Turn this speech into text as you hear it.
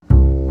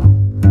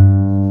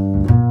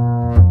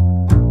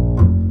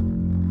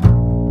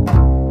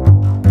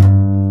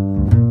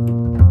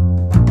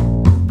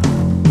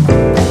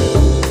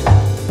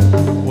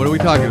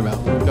talking about?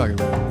 What are we talking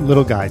about?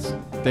 Little guys.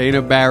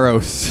 Dana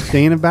Barros.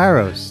 Dana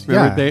Barros.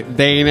 Remember Yeah.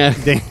 Dana?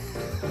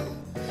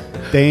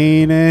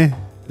 Dana.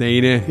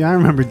 Dana. Yeah, I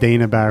remember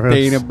Dana Barros.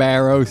 Dana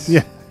Barros.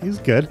 Yeah, he was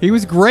good. He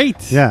was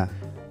great. Yeah.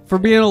 For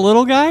being a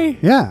little guy?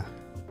 Yeah.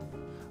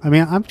 I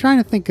mean, I'm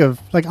trying to think of,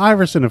 like,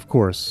 Iverson, of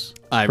course,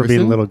 for being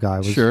a little guy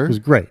was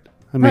great.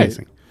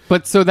 Amazing.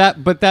 Right.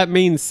 But that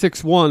means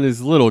 6'1" is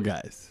little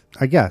guys.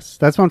 I guess.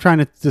 That's what I'm trying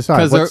to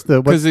decide. What's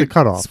the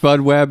cutoff?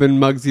 Spud Webb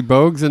and Muggsy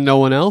Bogues and no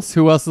one else?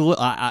 Who else is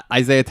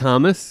Isaiah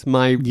Thomas,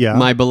 my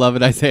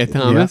beloved Isaiah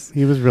Thomas. Yeah,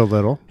 he was real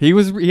little.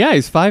 He's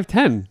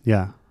 5'10".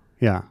 Yeah.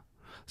 Yeah.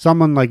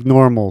 Someone like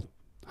normal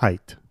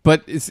height.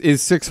 But is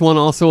 6'1"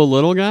 also a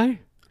little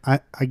guy? I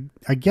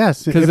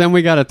guess. Because then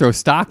we got to throw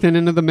Stockton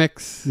into the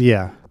mix.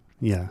 Yeah.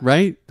 Yeah.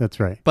 Right? That's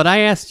right. But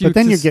I asked you. But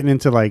then you're getting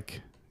into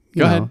like,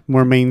 you know,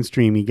 more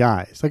mainstreamy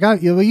guys. Like I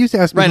used to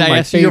ask me I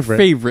asked you your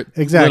favorite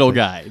little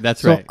guy.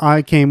 That's right. So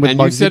I came with and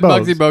Muggsy you said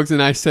Bogues. Muggsy Bogues,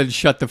 and I said,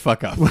 shut the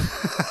fuck up.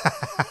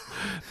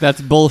 That's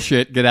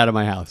bullshit. Get out of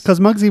my house. Because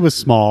Muggsy was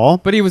small.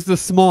 But he was the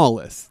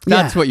smallest.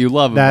 That's what you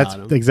love about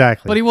him.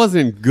 Exactly. But he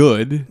wasn't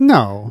good.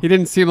 No. He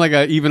didn't seem like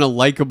even a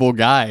likable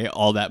guy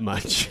all that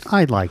much.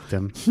 I liked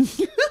him.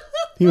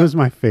 He was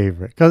my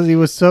favorite because he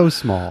was so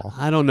small.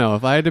 I don't know.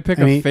 If I had to pick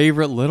a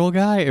favorite little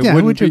guy, it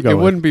wouldn't be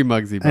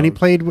Muggsy Bogues. And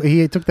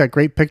he took that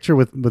great picture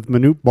with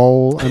Manute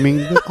Bol. I mean,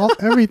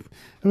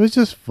 it was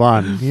just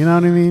fun. You know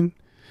what I mean?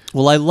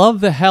 Well, I love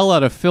the hell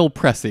out of Phil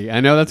Pressey. I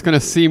know that's going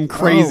to seem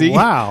crazy. Oh,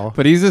 wow.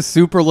 But he's a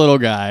super little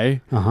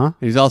guy. Uh-huh.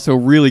 He's also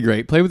really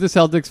great. Played with the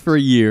Celtics for a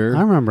year.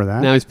 I remember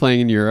that. Now he's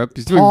playing in Europe.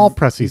 He's Paul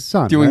Pressey's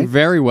son, doing right?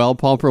 very well.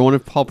 One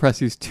of Paul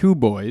Pressey's two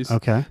boys.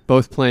 Okay.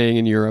 Both playing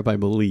in Europe, I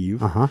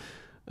believe. Uh-huh.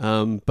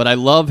 But I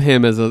love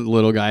him as a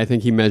little guy. I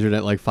think he measured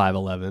at like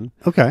 5'11".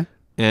 Okay.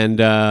 And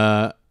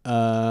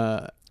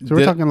so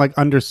we're talking like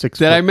under 6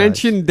 foot. Did I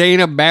mention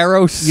Dana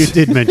Barros? You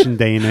did mention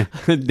Dana.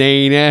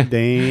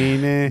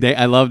 Dana.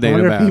 I love Dana I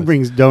wonder Barros. if he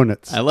brings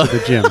donuts to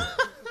the gym.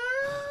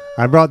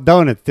 I brought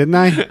donuts, didn't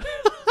I?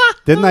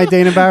 Didn't I,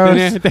 Dana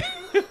Barros?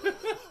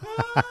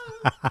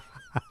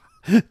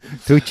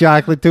 2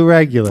 chocolate, 2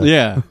 regular.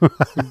 Yeah.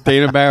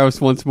 Dana Barros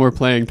wants more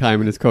playing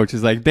time, and his coach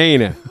is like,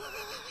 Dana,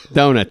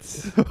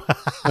 donuts.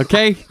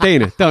 Okay?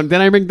 Dana. Didn't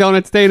I bring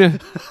donuts, Dana?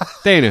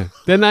 Dana.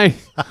 Didn't I?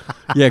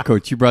 Yeah,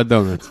 coach, you brought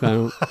donuts. I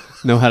don't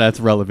know how that's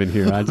relevant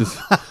here.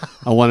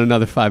 I want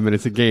another 5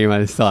 minutes a game. I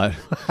just thought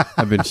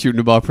I've been shooting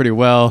the ball pretty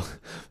well,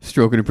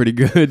 stroking it pretty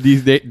good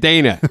these days.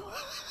 Dana.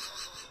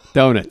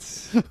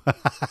 Donuts.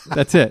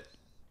 That's it.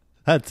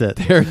 That's it.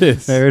 There it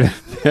is. There it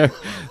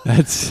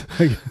is.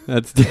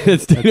 That's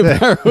Dana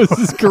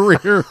Barros'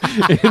 career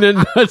in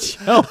a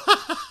nutshell.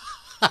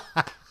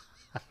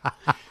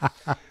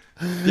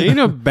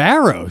 Dana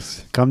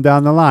Barros. Come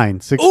down the line.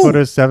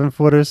 6-footers,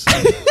 7-footers.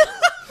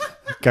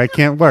 Guy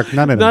can't work.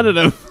 None of them. None of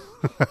them.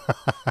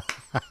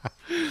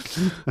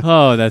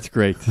 Oh, that's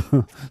great.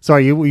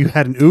 Sorry, you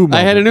had an ooh moment.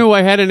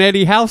 I had an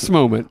Eddie House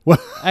moment.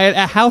 I had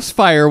a house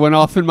fire went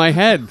off in my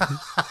head.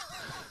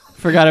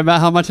 Forgot about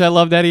how much I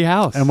loved Eddie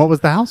House. And what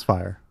was the house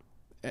fire?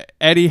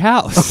 Eddie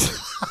House.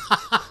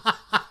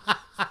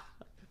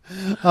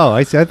 Oh,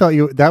 I see. I thought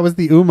that was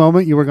the ooh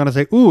moment. You were going to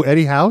say, ooh,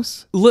 Eddie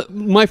House?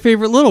 My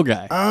favorite little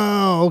guy.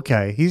 Oh,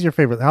 okay. He's your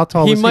favorite. How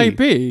tall is he? He might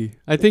be.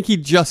 I think he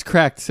just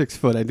cracked 6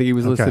 foot. I think he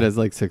was listed as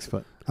like 6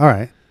 foot. All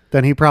right.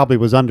 Then he probably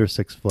was under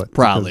 6 foot.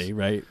 Probably,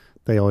 right.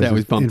 They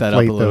always bump that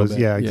up a little bit.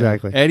 Yeah,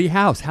 exactly. Eddie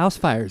House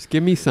fires.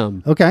 Give me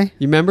some. Okay.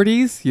 You remember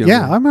these?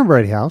 Yeah, I remember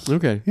Eddie House.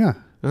 Okay. Yeah.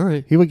 All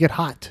right. He would get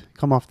hot.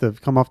 Come off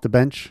the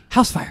bench.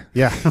 House fire.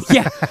 Yeah.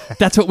 Yeah.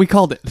 That's what we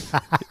called it.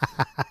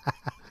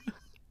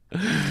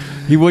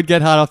 He would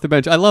get hot off the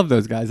bench. I love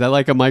those guys. I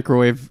like a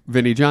microwave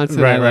Vinnie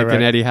Johnson. I like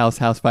an Eddie House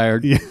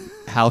fire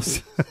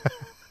house.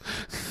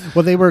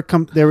 Well, they were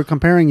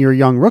comparing your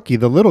young rookie,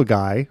 the little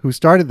guy who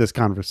started this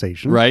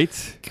conversation,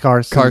 right?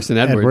 Carson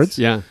Edwards.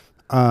 Yeah.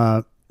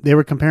 They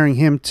were comparing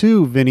him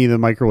to Vinnie the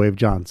Microwave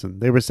Johnson.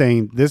 They were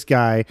saying this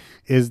guy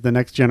is the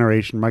next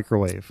generation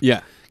microwave.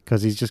 Yeah.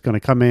 Because he's just going to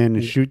come in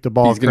and shoot the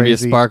ball. He's going to be a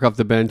spark off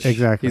the bench.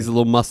 Exactly. He's a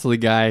little muscly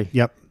guy.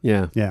 Yep.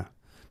 Yeah. Yeah.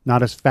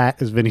 Not as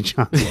fat as Vinnie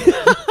Johnson.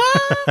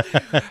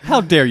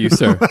 How dare you,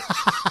 sir?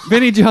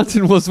 Vinnie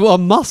Johnson was a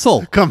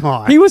muscle. Come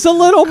on. He was a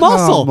little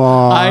muscle. Come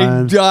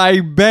on. I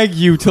beg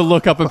you to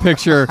look up a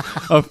picture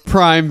of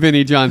prime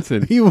Vinnie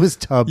Johnson. He was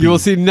tubby. You will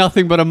see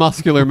nothing but a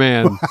muscular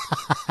man.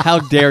 How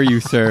dare you,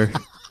 sir?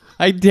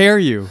 I dare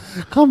you.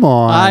 Come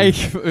on.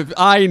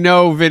 I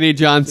know Vinnie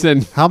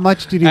Johnson. How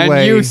much did he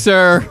weigh? And you,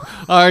 sir,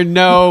 are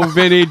no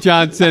Vinnie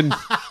Johnson.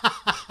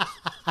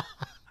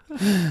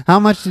 How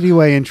much did he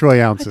weigh in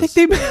troy ounces?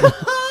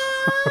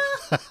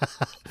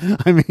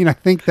 I mean, I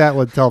think that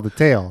would tell the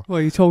tale. What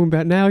are you talking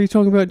about now? You're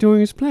talking about during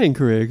his playing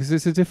career because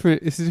it's a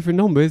different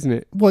number, isn't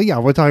it? Well, yeah,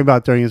 we're talking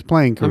about during his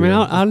playing career.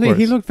 I mean,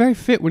 he looked very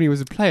fit when he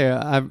was a player.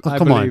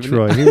 Come on,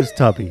 Troy. He was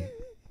tubby.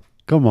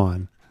 Come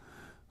on.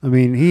 I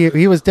mean,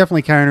 he was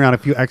definitely carrying around a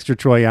few extra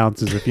troy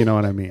ounces, if you know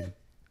what I mean.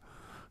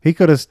 He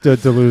could have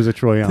stood to lose a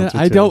troy ounce.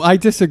 I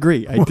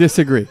disagree. I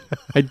disagree.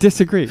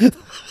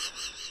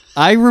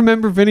 I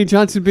remember Vinnie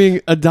Johnson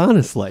being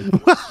Adonis-like.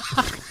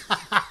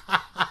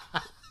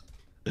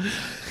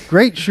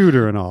 Great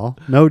shooter and all,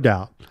 no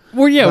doubt.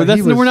 Well, yeah, But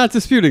he was- we're not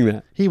disputing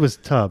that. He was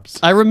Tubbs.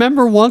 I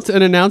remember once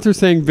an announcer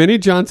saying Vinnie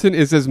Johnson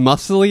is as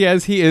muscly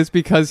as he is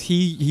because he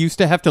used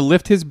to have to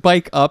lift his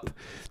bike up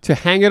to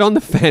hang it on the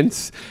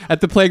fence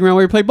at the playground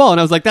where he played ball. And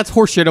I was like, that's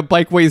horseshit. A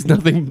bike weighs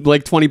nothing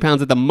like 20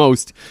 pounds at the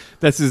most.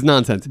 This is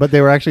nonsense. But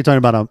they were actually talking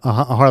about a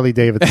Harley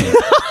Davidson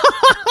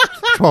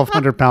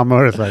 1,200-pound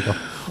motorcycle.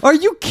 Are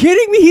you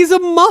kidding me? He's a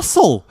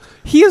muscle.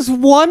 He is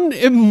one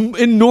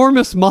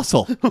enormous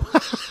muscle.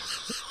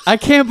 I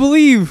can't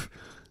believe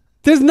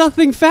there's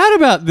nothing fat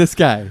about this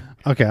guy.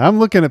 Okay, I'm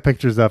looking at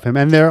pictures of him,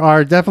 and there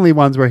are definitely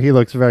ones where he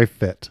looks very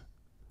fit.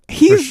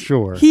 He's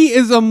sure. He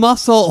is a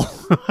muscle.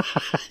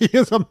 He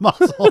is a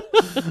muscle.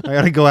 I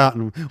got to go out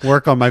and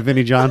work on my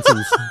Vinnie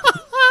Johnsons.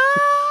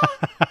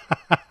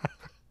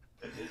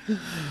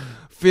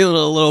 Feeling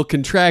a little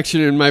contraction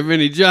in my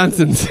Vinnie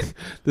Johnsons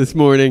this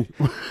morning.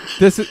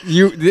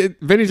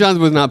 Vinnie Johnson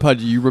was not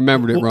pudgy. You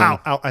remembered it wrong.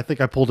 Ow, I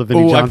think I pulled a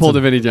Vinnie Johnson. I pulled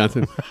a Vinnie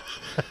Johnson.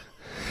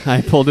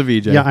 I pulled a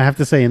VJ. Yeah, I have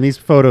to say, in these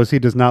photos, he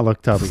does not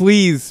look tubby.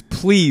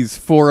 Please,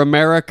 for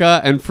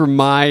America and for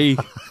my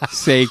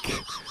sake,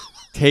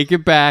 take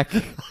it back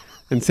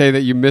and say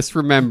that you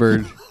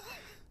misremembered.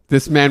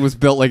 This man was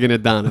built like an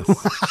Adonis.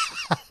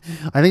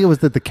 I think it was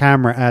that the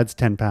camera adds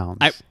 10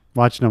 pounds.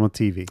 Watching him on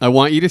TV. I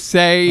want you to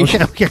say...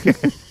 Okay.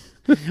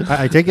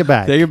 I take it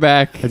back. Take it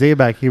back. I take it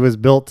back. He was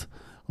built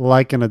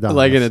like an Adonis.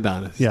 Like an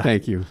Adonis. Yeah.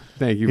 Thank you,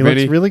 He Vinny.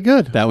 looks really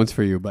good. That one's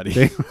for you,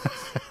 buddy.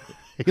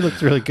 He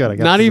looks really good. I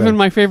got Not to even say.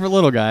 my favorite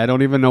little guy. I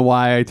don't even know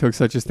why I took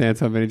such a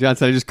stance on Vinnie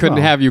Johnson. I just couldn't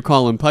have you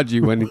call him pudgy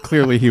when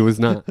clearly he was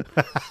not.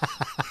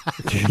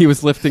 He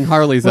was lifting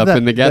Harleys up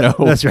in the ghetto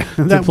that's right.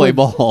 to play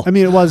ball. I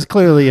mean, it was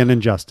clearly an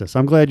injustice.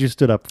 I'm glad you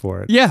stood up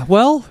for it. Yeah,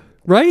 well,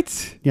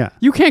 right? Yeah.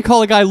 You can't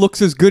call a guy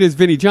looks as good as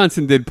Vinnie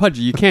Johnson did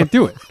pudgy. You can't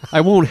do it.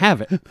 I won't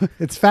have it.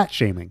 It's fat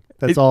shaming.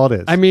 That's all it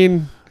is. I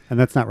mean, and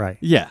that's not right.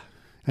 yeah.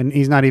 And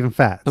he's not even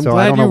fat. I'm so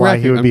glad I don't know why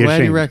he would be I'm glad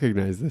ashamed. you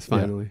recognize this Yeah.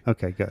 finally.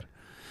 Okay, good.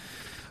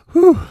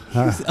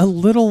 He's a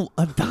little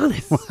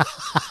Adonis.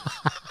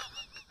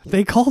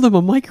 They called him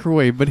a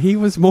microwave, but he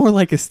was more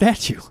like a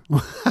statue.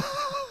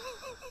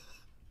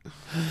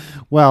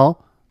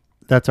 Well,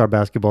 that's our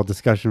basketball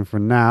discussion for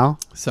now.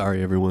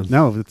 Sorry, everyone.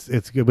 No,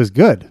 it was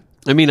good.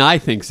 I mean, I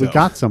think so. We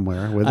got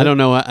somewhere with it. I don't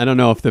know. I don't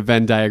know if the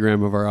Venn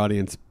diagram of our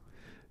audience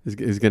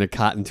is going to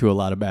cotton to a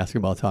lot of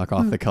basketball talk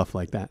off the cuff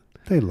like that.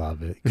 They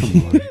love it.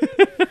 Come on.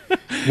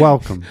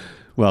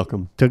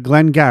 Welcome to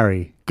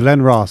Glengarry,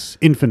 Glen Ross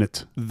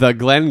Infinite, the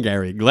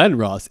Glengarry Glen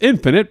Ross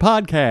Infinite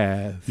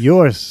Podcast,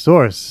 your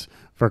source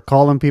for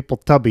calling people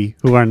tubby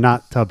who are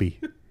not tubby.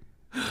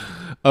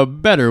 A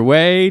better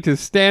way to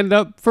stand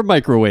up for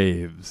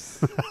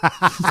microwaves.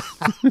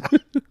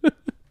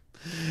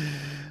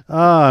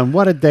 And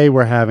what a day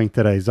we're having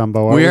today,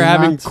 Zumbo. We're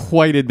having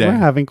quite a day. We're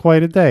having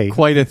quite a day.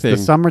 Quite a thing.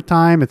 It's the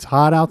summertime. It's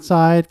hot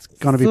outside. It's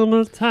going to be...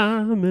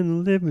 Summertime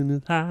and living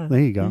is high. There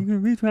you go. You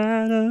can reach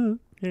right up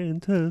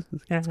and touch the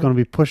sky. It's going to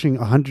be pushing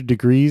 100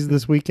 degrees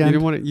this weekend. You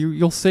don't want to,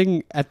 you'll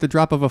sing at the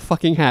drop of a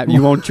fucking hat.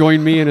 You won't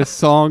join me in a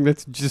song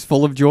that's just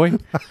full of joy?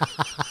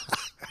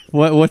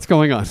 What's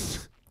going on?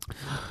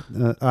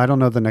 I don't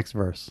know the next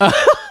verse.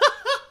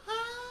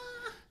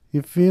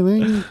 You're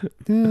feeling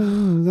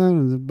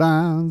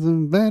bounds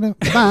in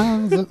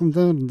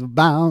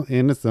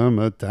the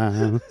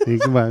summertime.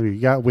 You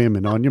got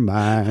women on your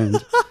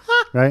mind,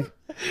 right?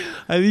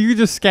 You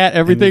just scat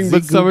everything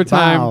but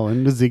summertime.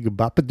 And the zigga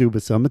boppa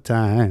dooba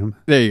summertime.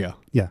 There you go.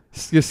 Yeah.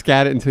 Just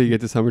scat it until you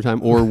get to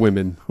summertime or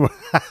women.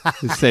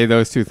 Just say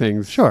those two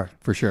things. Sure.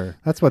 For sure.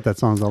 That's what that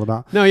song's all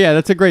about. No, yeah,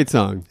 that's a gregreat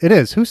song. It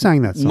is. Who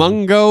sang that song?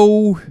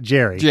 Mungo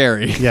Jerry.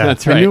 Yeah,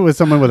 that's right. I knew it was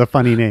someone with a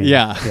funny name.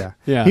 Yeah.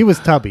 He was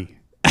tubby.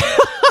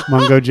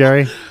 Mungo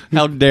Jerry.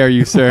 How dare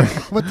you, sir?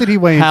 What did he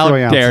weigh in How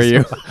troy ounces? dare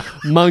you?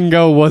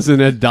 Mungo was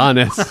an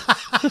Adonis.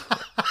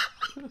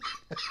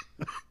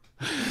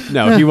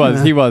 No, he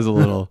was a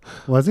little.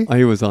 Was he?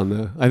 He was on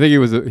the. I think he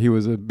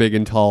was a big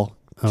and tall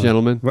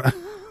gentleman,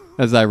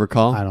 as I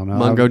recall. I don't know.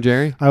 Mungo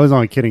Jerry. I was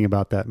only kidding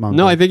about that. Mungo.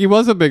 No, I think he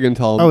was a big and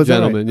tall is that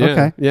gentleman. right? Yeah,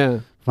 Okay. yeah,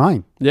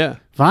 Fine. yeah.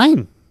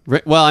 Fine.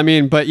 Well, I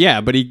mean, but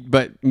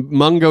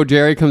Mungo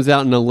Jerry comes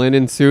out in a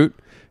linen suit,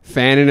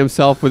 fanning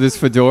himself with his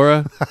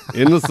fedora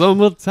in the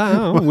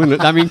summertime.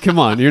 I mean, come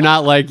on, you're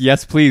not like,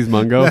 yes, please,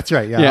 Mungo. That's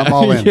right. Yeah, I'm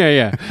all in.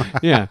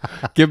 yeah.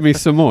 Give me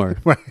some more.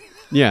 Right.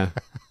 Yeah.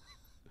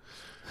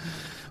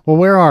 Well,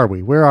 where are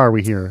we? Where are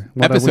we here?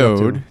 What are we up to?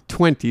 Episode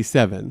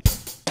 27.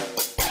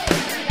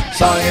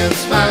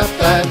 Science,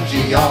 math, and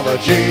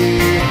geology,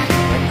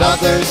 and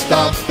other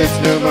stuff is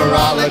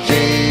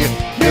numerology.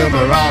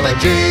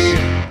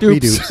 Numerology.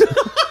 Oops.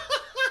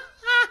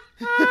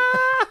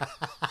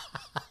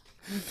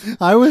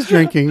 I was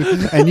drinking,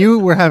 and you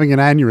were having an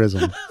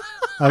aneurysm.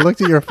 I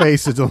looked at your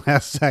face at the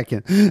last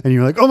second, and you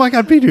were like, "Oh my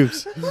God,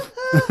 P-dupes!"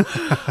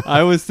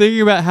 I was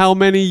thinking about how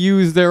many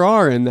U's there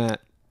are in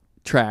that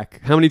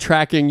track. How many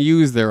tracking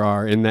U's there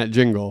are in that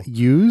jingle.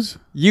 Use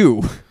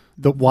You.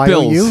 the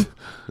Y-O-U? Bills.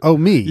 Oh,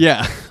 me.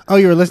 Yeah. Oh,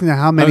 you were listening to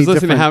how many I was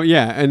listening to different...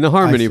 and the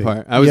harmony see.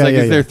 part. I was Yeah, like,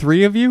 yeah, is there yeah.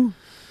 3 of you?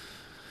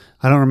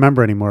 I don't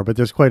remember anymore, but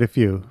there's quite a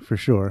few for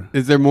sure.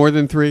 Is there more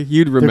than 3?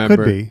 You'd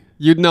remember. be.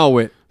 You'd know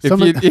it.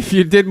 Some of- If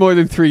you did more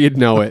than 3, you'd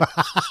know it.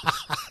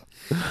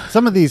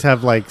 Some of these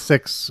have like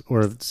 6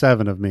 or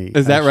 7 of me.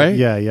 Is that right?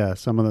 Yeah, yeah.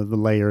 Some of the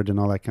layered and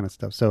all that kind of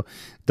stuff. So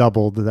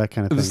doubled, that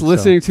kind of I thing. was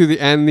listening to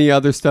the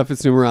other stuff.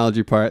 It's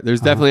numerology part.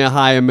 There's definitely a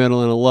high, a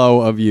middle, and a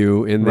low of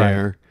you in Right.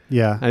 there.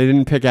 Yeah. I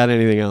didn't pick out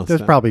anything else. There's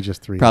though. probably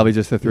just 3. Probably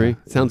just the 3.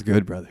 Sounds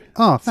good, brother.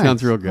 Oh, thanks.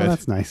 Sounds real good. Oh,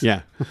 that's nice.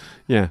 Yeah,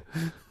 yeah.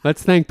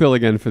 Let's thank Bill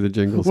again for the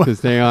jingles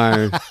because they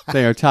are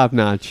top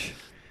notch.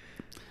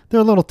 They're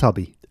a little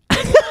tubby.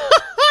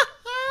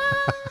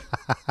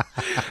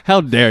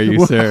 How dare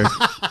you, sir?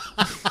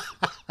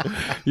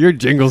 Your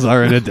jingles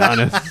are an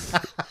Adonis.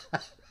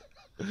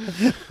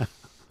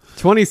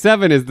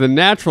 27 is the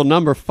natural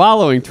number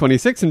following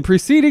 26 and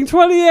preceding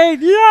 28.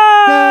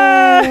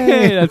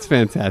 Yay! That's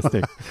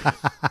fantastic.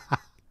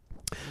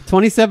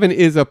 27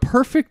 is a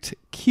perfect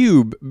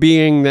cube,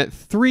 being that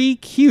 3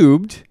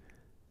 cubed,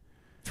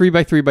 3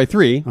 by 3 by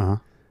 3, Uh-huh.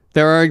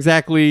 there are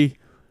exactly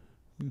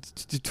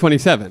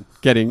 27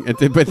 getting at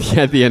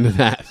the end of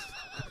that.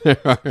 There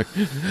are.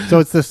 So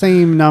it's the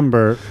same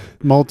number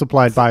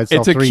multiplied by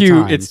itself It's a 3 cube.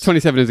 times. It's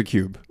 27 is a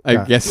cube. I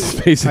Yeah. guess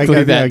it's basically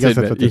I that. guess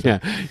that's what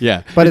tidbit. this is.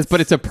 Yeah. But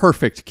But it's a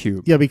perfect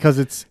cube. Yeah, because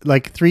it's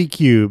like 3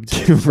 cubed.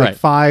 It's Right. like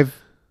 5,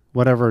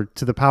 whatever,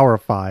 to the power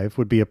of 5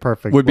 would be a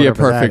perfect Would be a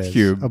whatever that perfect is.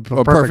 cube. A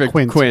Or perfect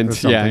quint. or Yeah,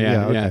 something.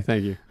 yeah. Okay.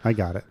 Thank you. I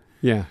got it.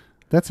 Yeah.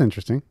 That's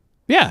interesting.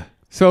 Yeah.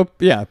 So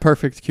yeah,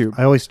 perfect cube.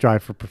 I always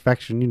strive for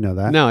perfection. You know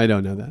that. No, I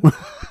don't know that.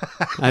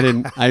 I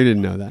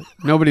didn't know that.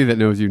 Nobody that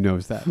knows you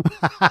knows that.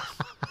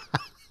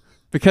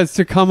 Because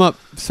to come up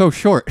so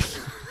short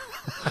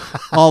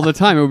all the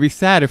time, it would be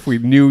sad if we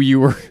knew you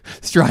were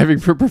striving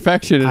for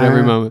perfection at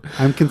every moment.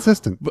 I'm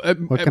consistent. What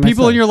can I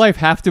People in say? your life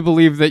have to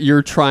believe that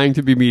you're trying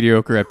to be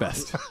mediocre at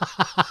best.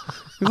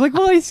 It's like,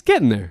 well, he's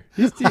getting there.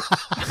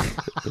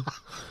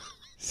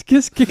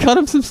 Just cut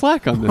him some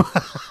slack on this.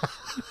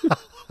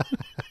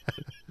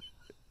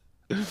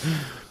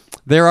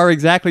 There are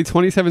exactly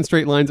 27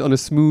 straight lines on a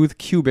smooth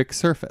cubic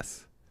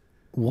surface.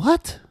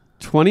 What?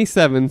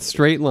 27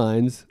 straight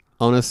lines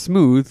on a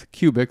smooth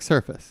cubic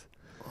surface.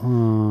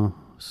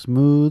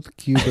 Smooth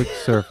cubic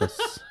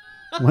surface.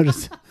 What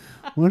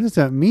does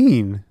that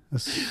mean?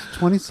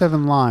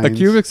 27 lines. A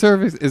cubic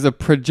surface is a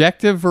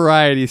projective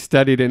variety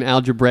studied in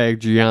algebraic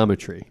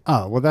geometry.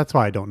 Oh, well, that's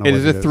why I don't know. It what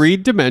is a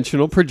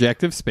three-dimensional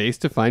projective space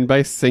defined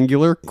by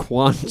singular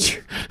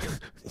quant.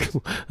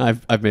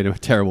 I've made a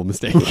terrible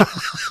mistake.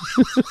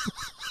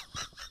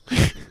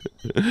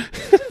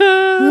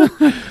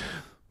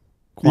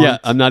 Yeah,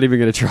 I'm not even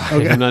going to try.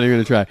 Okay. I'm not even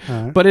going to try.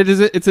 right. But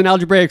it's an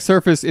algebraic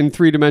surface in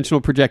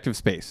three-dimensional projective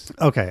space.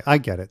 Okay, I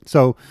get it.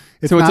 So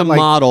it's So it's not a like,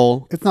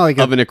 model It's not like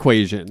of an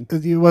equation.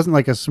 It wasn't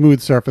like a smooth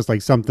surface,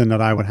 like something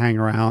that I would hang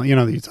around. You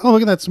know, oh,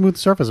 look at that smooth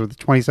surface with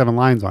 27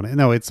 lines on it.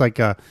 No, it's like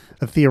a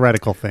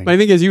theoretical thing. I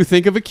think as you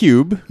think of a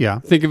cube, Yeah.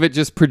 think of it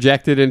just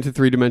projected into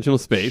three-dimensional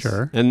space.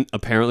 Sure. And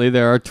apparently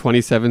there are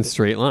 27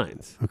 straight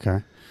lines. Okay.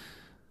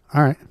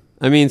 All right.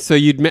 I mean, so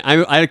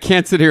I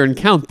can't sit here and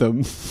count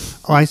them,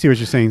 Oh, I see what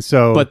you're saying.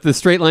 So, but the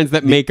straight lines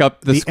that make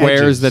up the the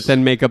squares edges. that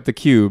then make up the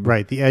cube,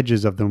 right, the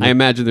edges of them. I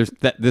imagine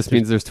this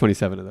means there's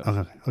 27 of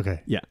those.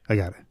 Okay. Yeah. I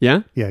got it.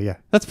 Yeah? Yeah.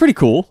 That's pretty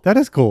cool. That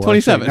is cool.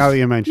 27. Actually, now that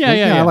you mention it.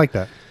 Yeah. I like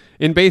that.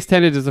 In base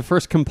 10, it is the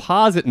first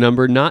composite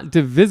number not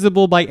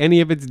divisible by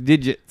any of its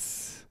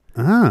digits.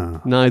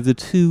 Ah. Neither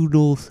 2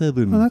 nor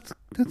 7. Well,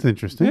 that's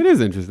interesting. It is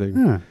interesting.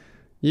 Yeah.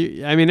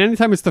 I mean,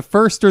 anytime it's the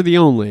first or the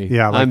only,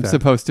 Yeah, I like I'm that.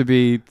 supposed to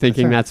be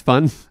thinking right. that's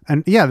fun.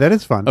 And yeah, that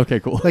is fun. Okay,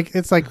 cool. Like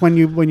it's like when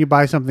you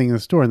buy something in the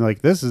store and they're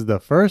like, this is the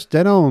first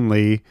and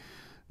only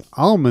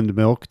almond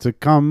milk to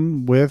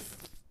come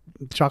with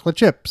chocolate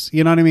chips.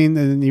 You know what I mean?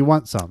 And you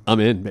want some. I'm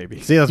in,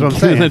 baby. See, that's what I'm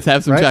saying. Let's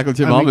have some right? chocolate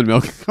chip I mean, almond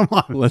milk. Come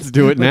on. Let's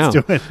do it now.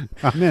 Let's do it.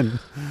 I'm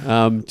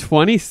in.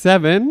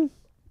 27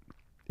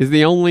 is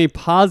the only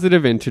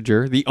positive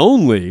integer,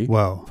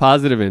 Whoa.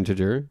 positive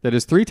integer that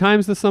is 3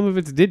 times the sum of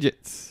its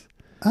digits.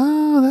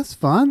 Oh, that's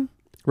fun.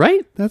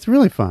 Right? That's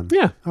really fun.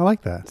 Yeah. I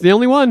like that. It's the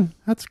only one.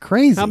 That's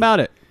crazy. How about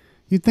it?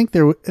 You'd think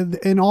there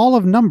in all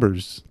of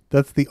numbers,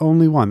 that's the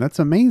only one. That's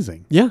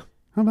amazing. Yeah.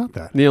 How about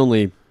that? The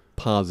only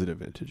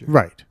positive integer.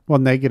 Right. Well,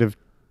 negative.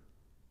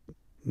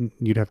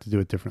 You'd have to do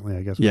it differently,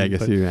 I guess. Yeah, I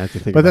guess you have to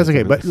think But that's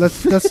about okay. it But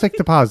let's stick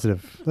to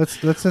positive. Let's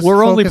just.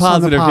 We're only focus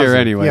on the positive here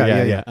anyway.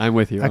 Yeah. I'm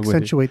with you. I'm with you.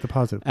 Accentuate the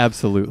positive.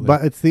 Absolutely.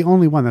 But it's the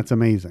only one that's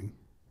amazing.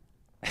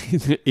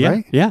 yeah,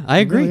 right? yeah, I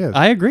It agree. really is.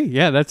 I agree.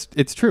 Yeah,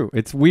 it's true.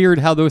 It's weird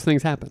how those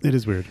things happen. It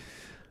is weird.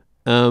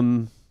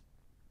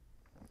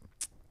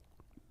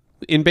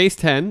 In base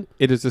 10,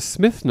 it is a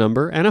Smith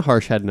number and a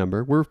Harshad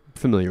number. We're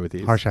familiar with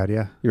these. Harshad,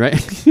 yeah. You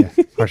right? Yeah.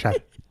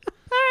 Harshad.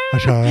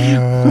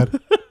 Harshad.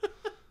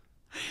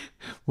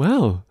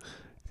 Wow.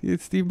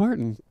 It's Steve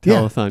Martin, Yeah.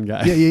 telethon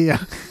guy. Yeah.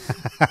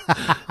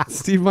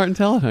 Steve Martin,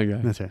 telethon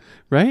guy. That's it.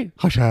 Right?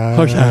 Harshad.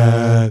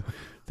 Harshad.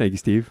 Thank you,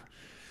 Steve.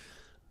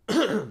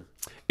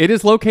 It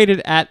is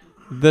located at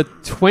the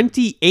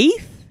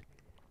 28th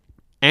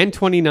and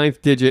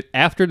 29th digit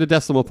after the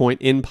decimal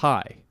point in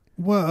pi.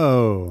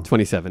 Whoa.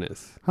 27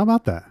 is. How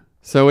about that?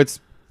 So it's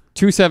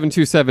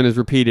 2727 is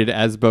repeated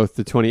as both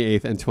the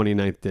 28th and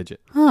 29th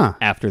digit Huh.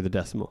 after the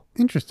decimal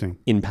Interesting.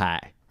 in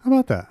pi. How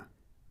about that?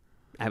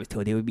 I was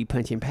told they would be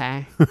punching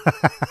pi.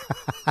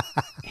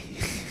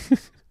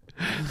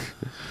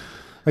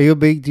 Are you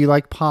do you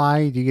like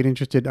pie? Do you get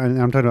interested?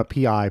 I'm talking about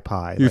PI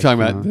pie. You're like, talking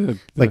you about know,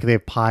 like they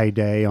have Pi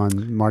Day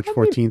on March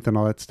 14th and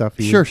all that stuff.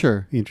 Are you,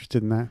 Sure. You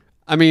interested in that?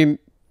 I mean,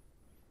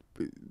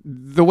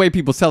 the way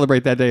people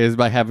celebrate that day is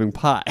by having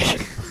pie.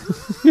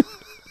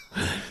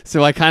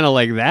 So I kind of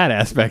like that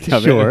aspect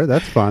of Sure, it.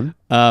 that's fun.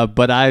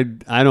 But I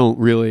don't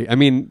really. I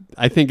mean,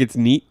 I think it's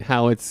neat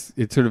how it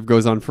sort of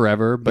goes on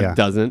forever, but Yeah.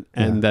 doesn't,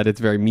 and Yeah. that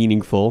it's very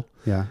meaningful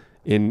Yeah.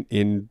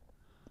 in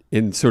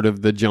sort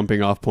of the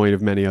jumping off point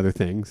of many other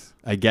things.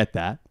 I get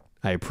that.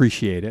 I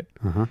appreciate it.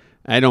 Uh-huh.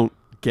 I don't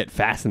get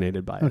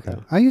fascinated by it Okay.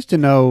 though, I used to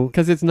know.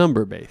 because it's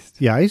number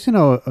based. Yeah, I used to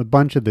know a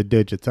bunch of the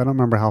digits. I don't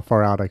remember how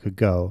far out I could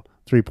go.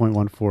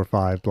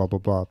 3.145, blah blah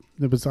blah.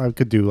 I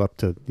could do up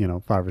to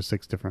 5 or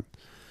 6 different.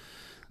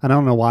 I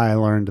don't know why I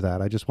learned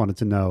that. I just wanted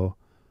to know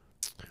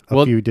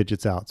a few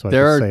digits out so I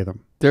there could are- say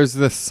them. There's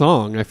this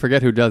song, I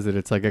forget who does it.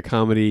 It's like a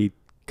comedy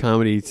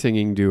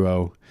singing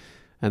duo,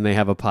 and they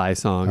have a pie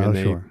song, Oh, and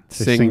they sure. They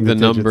sing sing the the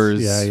digits.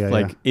 numbers Yeah,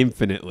 like yeah.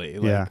 infinitely,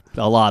 like Yeah.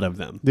 a lot of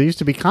them. There used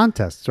to be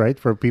contests, right?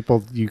 For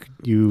people,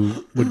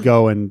 you would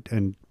go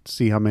and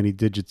see how many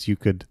digits you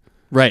could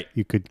Right.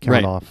 count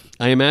Right. off.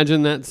 I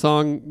imagine that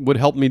song would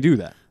help me do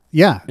that.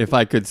 Yeah. If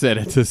I could set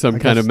it to some I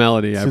kind of guess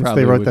melody, I Since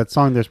probably they wrote would. that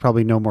song, there's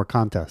probably no more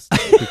contests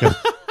because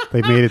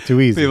they made it too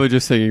easy. People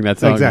just singing that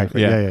song.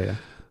 Exactly. Yeah.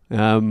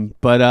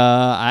 But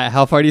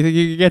how far do you think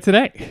you could get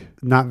today?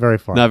 Not very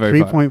far. Not very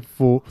far.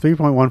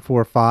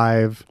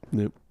 3.145.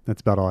 Nope.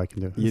 That's about all I can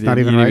do. You It's not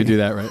didn't even right. do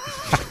that right.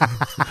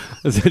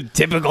 It's a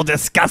typical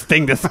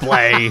disgusting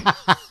display.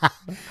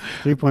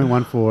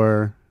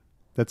 3.14.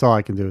 That's all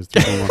I can do is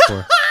 3.14.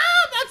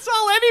 That's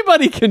all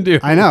anybody can do.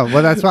 I know.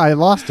 Well, that's why I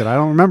lost it. I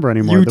don't remember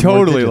anymore. You the more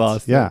totally digits.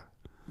 lost it. Yeah.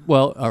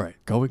 Well, all right.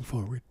 Going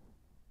forward,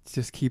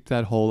 just keep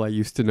that whole "I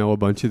used to know a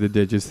bunch of the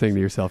digits" thing to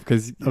yourself,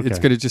 because it's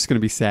Okay. just gonna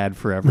be sad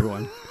for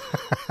everyone.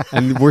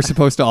 And we're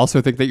supposed to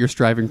also think that you're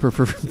striving for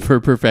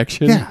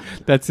perfection. Yeah.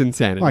 That's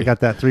insanity. Well, I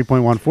got that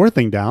 3.14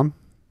 thing down.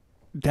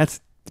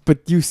 But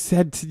you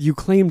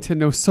claim to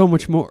know so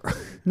much more.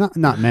 Not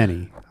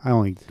many. I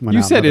only went You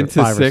out said another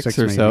into 5 six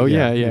or maybe. so.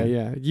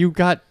 Yeah. You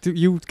got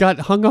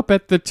hung up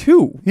at the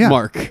 2 Yeah.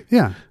 mark.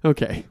 Yeah.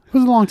 Okay. It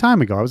was a long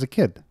time ago. I was a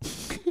kid.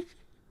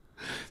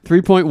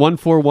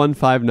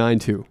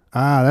 3.141592.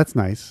 Ah, that's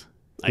nice.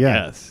 I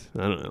Yeah. guess.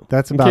 I don't know.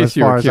 That's In about case as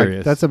you were far as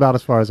curious. that's about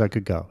as far as I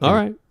could go. All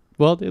right.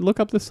 Well, look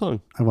up this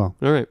song. I will.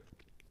 All right.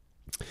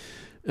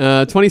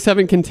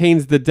 27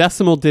 contains the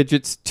decimal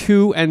digits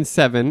 2 and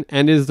 7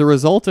 and is the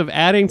result of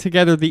adding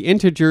together the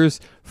integers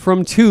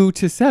from 2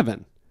 to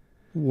 7.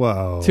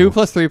 Whoa. 2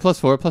 plus 3 plus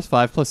 4 plus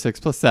 5 plus 6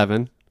 plus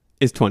 7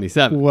 is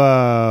 27.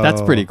 Whoa.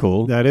 That's pretty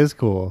cool. That is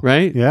cool.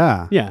 Right?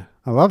 Yeah. Yeah.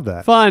 I love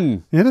that.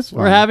 Fun. It is fun.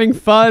 We're having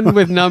fun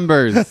with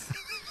numbers.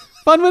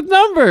 Fun with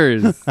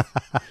numbers.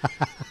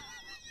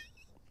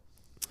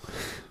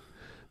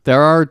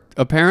 There are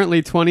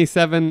apparently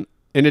 27.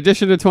 In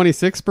addition to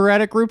 26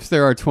 sporadic groups,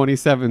 there are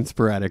 27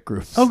 sporadic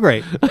groups. Oh,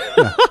 great.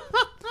 Yeah.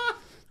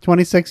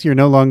 26, you're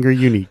no longer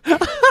unique.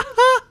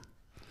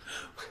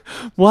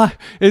 Why?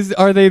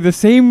 Are they the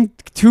same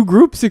 2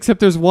 groups except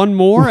there's one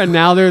more and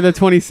now they're the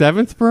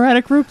 27th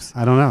sporadic groups?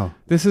 I don't know.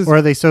 This is Or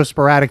are they so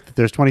sporadic that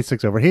there's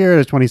 26 over here,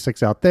 there's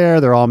 26 out there,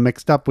 they're all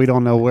mixed up. We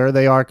don't know where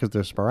they are because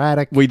they're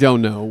sporadic. we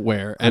don't know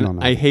where. And don't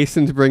know. I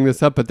hasten to bring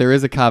this up, but there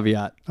is a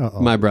caveat,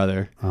 Uh-oh. my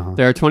brother. Uh-huh.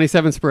 There are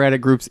 27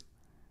 sporadic groups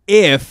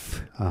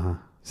if Uh-huh.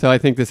 So I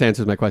think this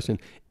answers my question.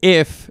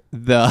 If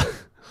the,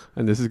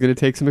 and this is going to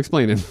take some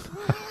explaining,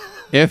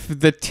 if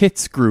the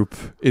tits group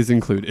is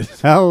included.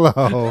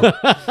 Hello.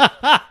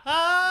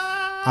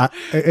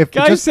 If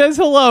Guy just, says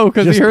hello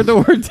because he just- heard the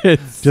word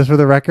tits. just for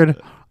the record,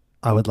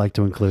 I would like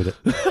to include it.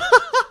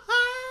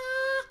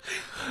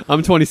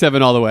 I'm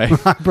 27 all the way.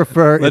 I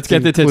prefer. Let's its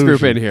get the tits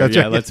group in inclusion. here. That's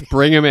Yeah, right. let's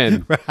bring them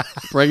in.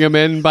 Bring them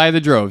in by the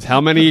droves. How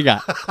many you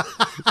got?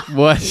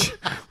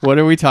 What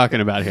are we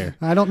talking about here?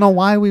 I don't know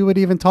why we would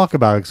even talk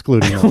about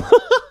excluding them.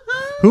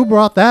 Who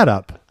brought that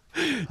up?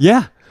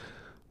 Yeah.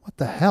 What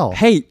the hell?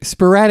 Hey,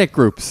 sporadic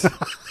groups.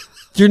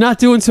 You're not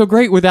doing so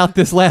great without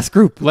this last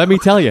group, let me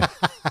tell you.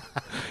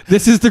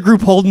 This is the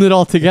group holding it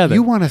all together.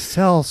 You want to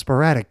sell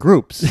sporadic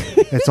groups.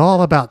 It's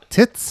all about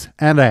tits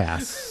and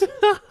ass.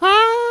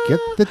 Get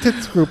the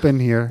tits group in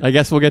here. I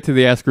guess we'll get to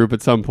the ass group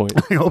at some point.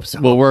 I hope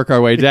so. We'll work our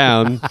way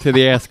down to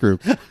the ass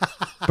group.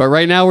 But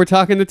right now we're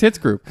talking the tits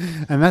group.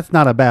 And that's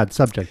not a bad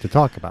subject to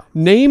talk about.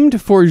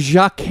 Named for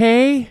Jacques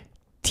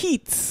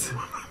Tietz,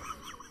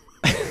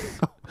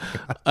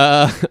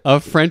 a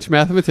French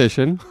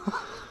mathematician.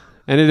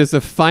 And it is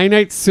a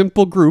finite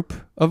simple group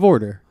of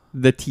order,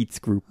 the Tietz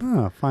group.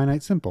 Oh,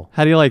 finite simple.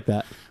 How do you like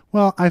that?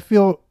 Well, I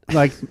feel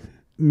like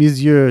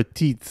Monsieur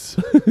Tietz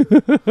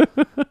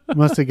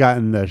must have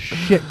gotten the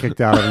shit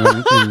kicked out of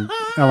him in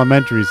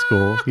elementary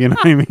school. You know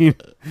what I mean?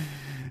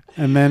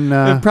 And then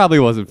It probably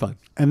wasn't fun.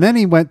 and then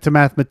he went to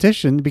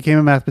mathematician, became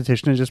a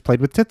mathematician, and just played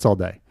with tits all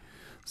day.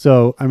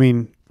 So I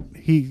mean,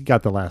 he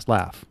got the last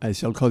laugh. I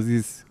shall call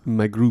this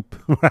my group.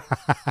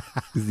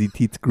 The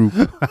Teats group.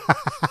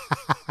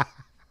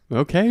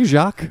 Okay,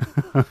 Jacques.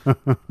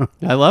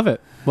 I love it.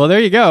 Well,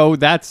 there you go.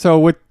 That's so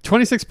with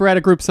 26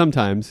 sporadic groups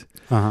sometimes,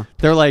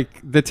 they're like,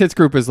 the Tits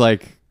group is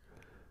like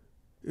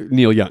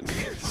Neil Young.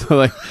 So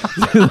like,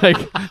 right?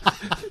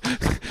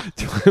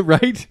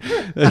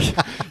 Like,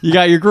 you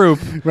got your group.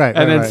 Right.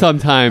 And then right.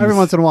 sometimes every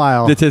once in a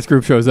while, the Tits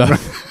group shows up.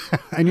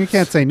 and you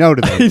can't say no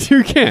to them.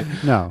 You can't.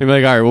 No. You're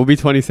like, all right, we'll be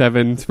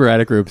 27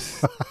 sporadic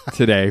groups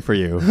today for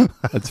you.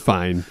 That's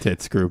fine,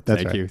 Tits group. That's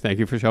Thank right. you. Thank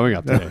you for showing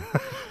up today.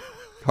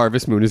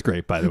 Harvest Moon is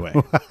great, by the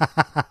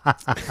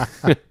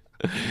way.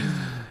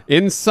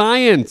 In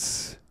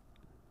science,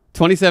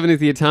 27 is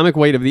the atomic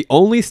weight of the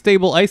only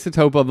stable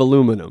isotope of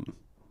aluminum.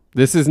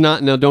 This is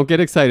not, now don't get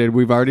excited.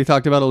 We've already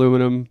talked about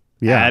aluminum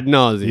ad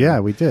nauseum. Yeah,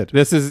 we did.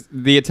 This is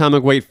the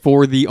atomic weight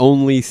for the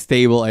only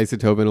stable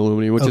isotope in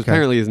aluminum, which Okay.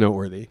 apparently is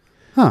noteworthy.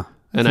 Huh.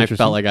 And I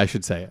felt like I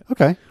should say it.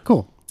 Okay,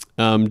 cool.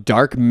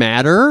 Dark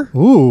matter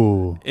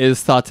Ooh,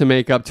 is thought to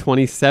make up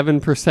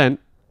 27%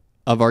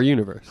 of our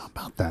universe.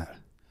 about that.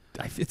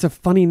 It's a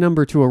funny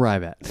number to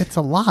arrive at. It's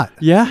a lot.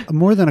 Yeah?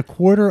 More than a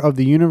quarter of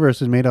the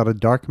universe is made out of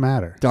dark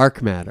matter.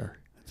 Dark matter.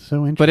 It's so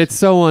interesting. But it's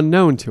so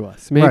unknown to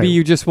us. Maybe Right.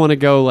 you just want to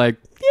go like,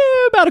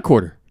 yeah, about a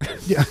quarter.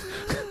 Yeah.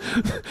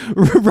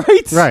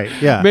 Right? Right,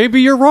 yeah.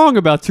 Maybe you're wrong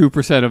about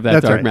 2% of that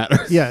That's dark right.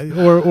 matter. Yeah,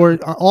 or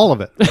all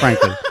of it,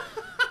 frankly.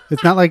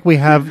 It's not like we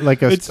have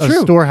like a It's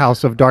true.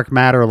 storehouse of dark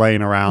matter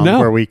laying around No.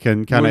 where we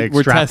can kind of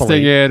We're extrapolate.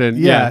 testing it and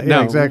yeah,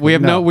 no, exactly. we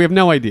have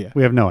no idea.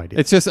 We have no idea.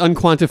 It's just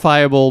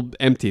unquantifiable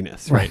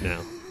emptiness right now.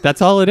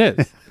 That's all it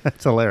is.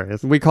 That's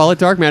hilarious. We call it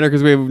dark matter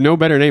because we have no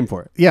better name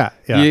for it. Yeah,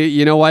 yeah.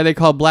 You know why they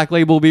call Black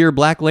Label beer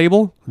Black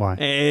Label? Why?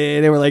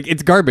 They were like,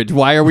 it's garbage.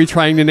 Why are we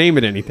trying to name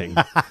it anything?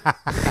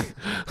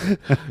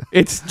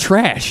 It's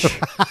trash.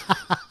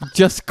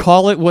 Just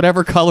call it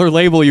whatever color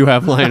label you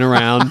have lying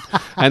around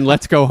and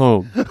let's go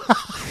home.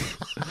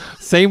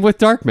 Same with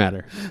dark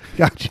matter.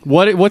 Gotcha.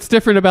 What's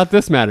different about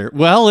this matter?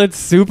 Well, it's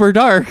super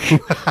dark.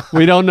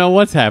 We don't know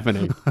what's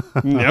happening.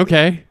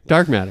 Okay,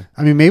 dark matter.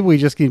 I mean, maybe we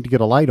just need to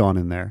get a light on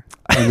in there,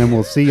 and then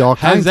we'll see all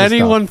kinds Has of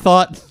anyone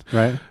thought stuff.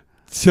 Right?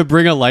 to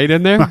bring a light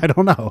in there? I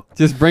don't know.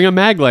 Just bring a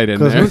mag light in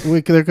there.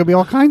 Because there could be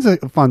all kinds of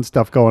fun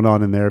stuff going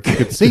on in there if you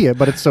could see it,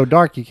 but it's so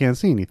dark you can't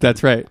see anything.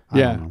 That's right. I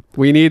Yeah. don't know.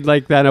 We need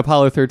like that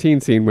Apollo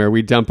 13 scene where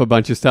we dump a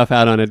bunch of stuff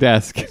out on a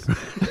desk.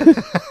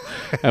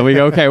 And we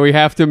go, okay, we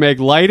have to make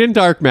light and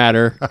dark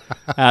matter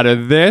out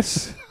of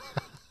this.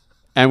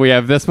 And we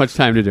have this much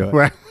time to do it.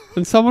 Right.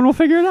 And someone will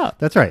figure it out.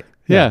 That's right.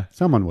 Yeah.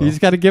 Someone will. You just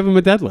got to give them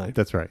a deadline.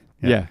 That's right.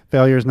 Yeah.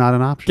 Failure is not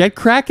an option. Get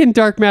cracking,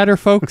 dark matter,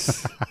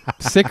 folks.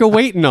 Sick of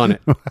waiting on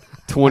it.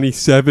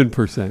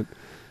 27%.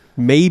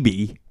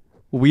 Maybe.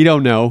 We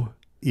don't know.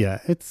 Yeah.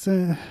 It's All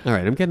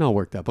right, I'm getting all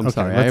worked up. I'm Okay,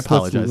 sorry. I let's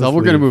apologize. leave.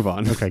 We're going to move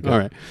on. Okay, good. All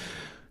right.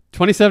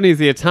 2070 is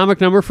the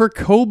atomic number for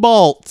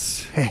cobalt.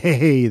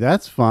 hey,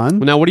 that's fun.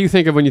 Now, what do you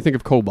think of when you think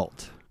of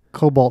cobalt?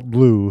 Cobalt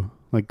blue,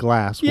 like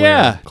glassware.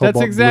 Yeah, Cobalt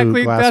that's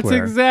exactly blue that's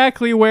glassware.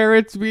 exactly where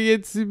it's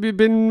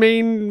been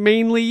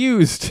mainly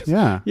used.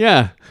 Yeah.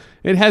 Yeah.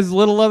 It has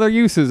little other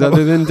uses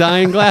other than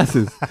dyeing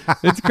glasses.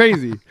 It's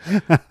crazy.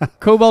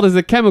 Cobalt is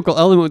a chemical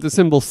element with the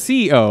symbol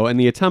CO and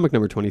the atomic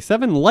number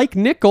 27. Like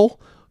nickel,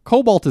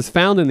 cobalt is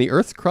found in the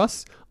Earth's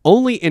crust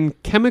only in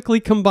chemically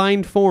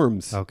combined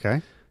forms,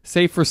 Okay.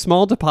 save for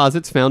small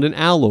deposits found in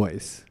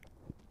alloys.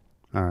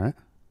 All right.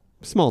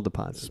 Small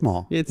deposits.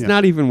 Small, It's yeah.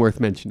 not even worth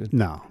mentioning.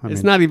 No. I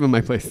It's mean, not even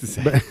my place to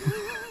say.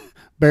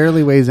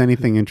 barely weighs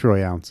anything in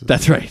troy ounces.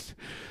 That's right.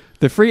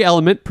 The free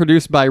element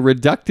produced by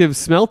reductive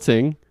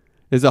smelting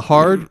is a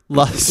hard,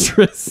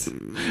 lustrous.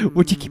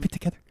 Would you keep it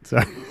together?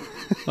 Sorry.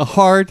 A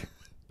hard,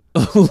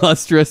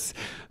 lustrous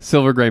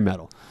silver gray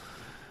metal.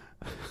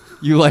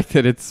 You like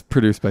that it's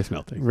produced by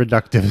smelting.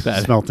 Reductive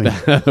smelting.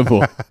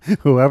 Boy.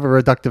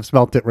 Whoever reductive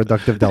smelt it,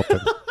 reductive dealt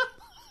it.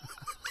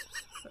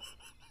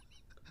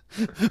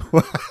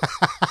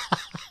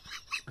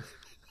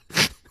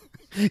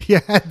 You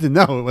had to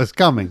know it was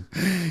coming.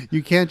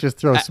 You can't just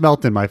throw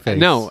smelt in my face.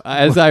 No,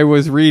 as I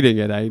was reading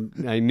it,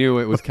 I knew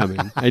it was coming.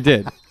 I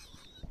did.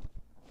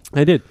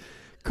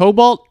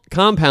 Cobalt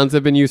compounds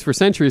have been used for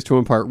centuries to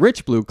impart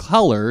rich blue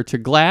color to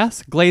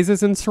glass,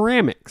 glazes, and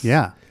ceramics.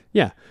 Yeah.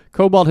 Yeah.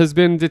 Cobalt has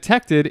been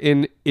detected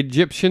in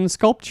Egyptian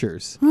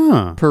sculptures,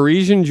 Huh.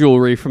 Parisian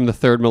jewelry from the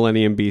 3rd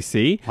millennium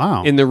BC,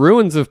 Wow. in the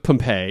ruins of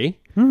Pompeii,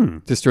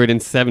 destroyed in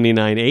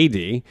 79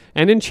 AD,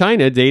 and in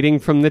China dating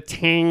from the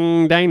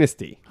Tang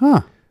Dynasty,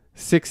 Huh.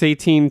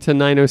 618 to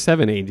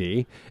 907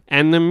 AD,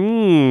 and the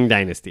Ming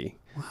Dynasty.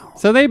 Wow.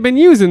 So they've been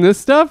using this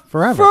stuff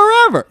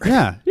Forever.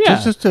 Yeah.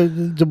 Yeah. Just to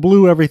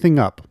blue everything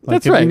up. Like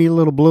That's if right. you need a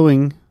little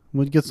bluing,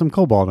 we'd get some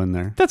cobalt in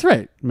there. That's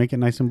right. Make it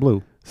nice and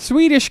blue.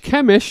 Swedish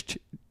chemist?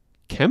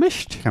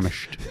 Chemist.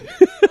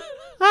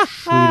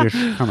 Swedish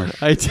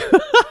chemist.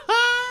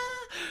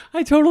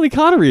 I totally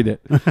can't read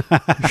it.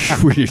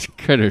 Swedish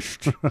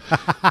chemist.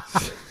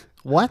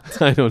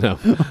 What? I don't know.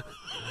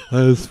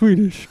 A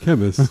Swedish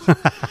chemist,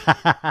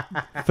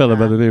 fellow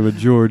by the name of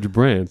George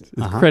Brandt,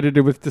 is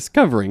credited with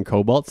discovering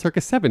cobalt circa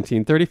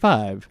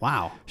 1735,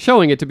 Wow.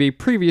 showing it to be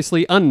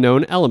previously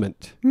unknown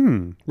element.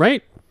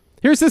 Right?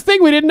 Here's this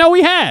thing we didn't know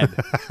we had.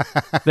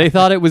 They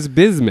thought it was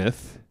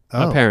bismuth,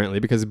 apparently,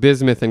 because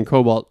bismuth and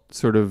cobalt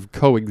sort of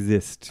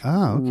coexist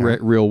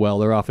real well.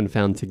 They're often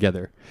found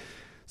together.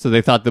 So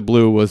they thought the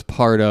blue was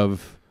part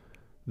of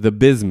the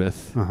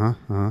bismuth,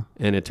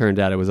 and it turned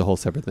out it was a whole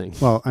separate thing.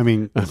 Well, I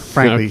mean,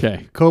 frankly,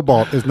 Okay.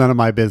 cobalt is none of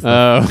my business.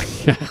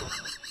 Oh, yeah.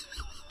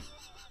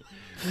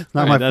 It's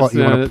not my fault.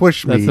 You want to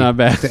push me that's not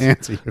bad. to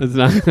answer you. That's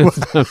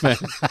not bad.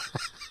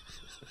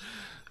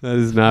 That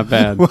is not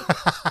bad. What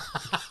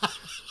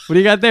do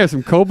you got there?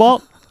 Some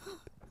cobalt?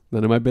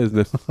 None of my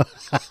business.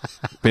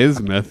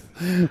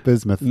 Bismuth?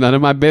 Bismuth. None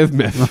of my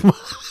business.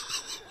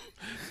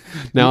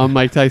 Now I'm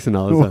Mike Tyson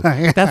all of a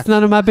sudden. That's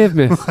none of my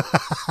business.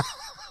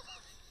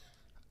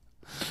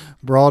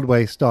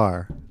 Broadway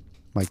star,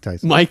 Mike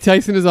Tyson. Mike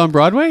Tyson is on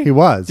Broadway? He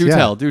was. Do yeah.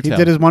 tell. He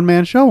did his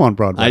one-man show on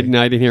Broadway. I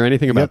didn't hear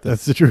anything about Yep, this.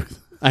 that's the truth.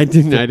 I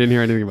didn't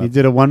hear anything about He this.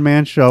 did a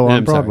one-man show on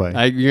I'm sorry.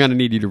 Broadway. You're going to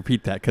need you to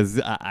repeat that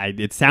because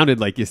it sounded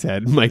like you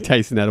said Mike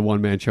Tyson had a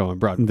one-man show on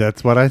Broadway.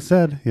 That's what I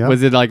said. Yeah.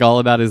 Was it like all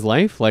about his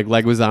life? Like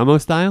Leguizamo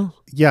style?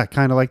 Yeah,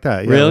 kind of like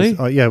that. Yeah, Really?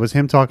 It was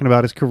him talking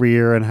about his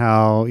career and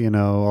how,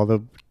 all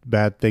the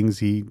bad things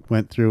he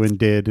went through and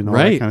did and all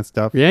that kind of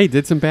stuff. Yeah, he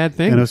did some bad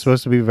things. And it was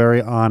supposed to be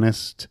very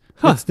honest.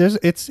 Huh.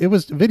 It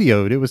was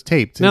videoed. It was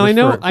taped. Now It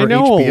was I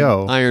know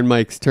HBO. Iron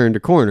Mike's turned a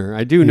corner.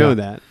 I do know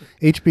that.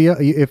 HBO.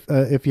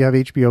 If you have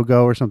HBO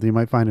Go or something, you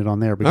might find it on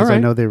there because All right. I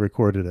know they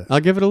recorded it. I'll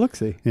give it a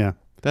look-see. Yeah.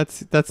 That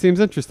seems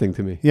interesting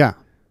to me. Yeah.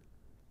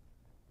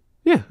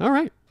 Yeah, all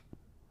right.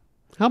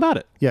 How about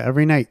it? Yeah.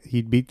 Every night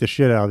he'd beat the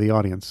shit out of the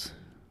audience.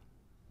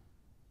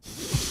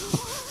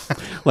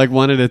 Like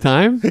one at a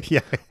time? Yeah.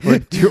 Or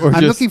I'm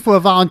just- looking for a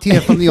volunteer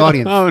from the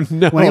audience. Oh,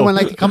 no. Would anyone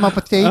like to come up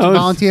on stage and Oh,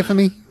 volunteer for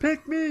me?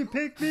 Pick me.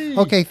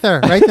 Okay,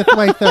 sir. Right this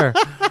way, sir.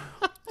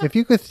 If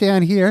you could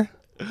stand here,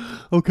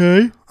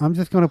 Okay. I'm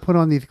just going to put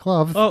on these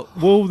gloves. Oh,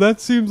 well,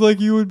 that seems like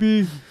you would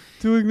be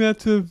doing that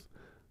to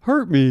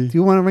hurt me. Do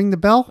you want to ring the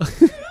bell?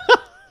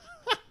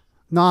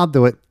 No, I'll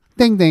do it.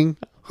 Ding, ding.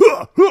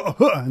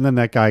 And then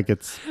that guy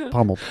gets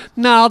pummeled.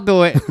 No, I'll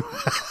do it.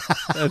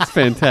 That's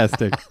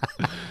fantastic.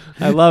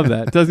 I love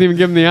that. Doesn't even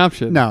give him the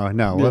option. No.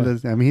 Yeah. Well,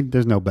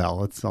 there's no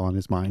bell. It's all in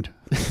his mind.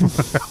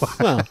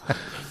 Well,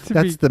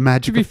 That's the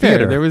magic to be of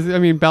theater.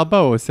 fair,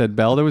 Balboa said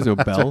bell. There was no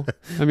bell.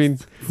 I mean,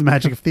 It's the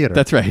magic of theater.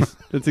 that's right.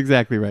 That's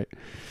exactly right.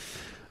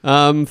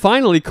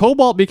 Finally,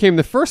 cobalt became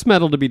the first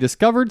metal to be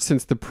discovered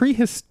since the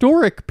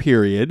prehistoric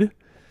period.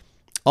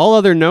 All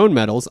other known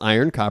metals,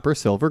 iron, copper,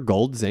 silver,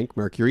 gold, zinc,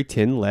 mercury,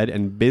 tin, lead,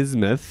 and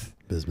bismuth,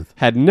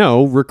 had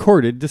no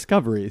recorded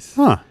discoveries.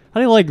 Huh. How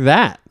do you like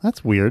that?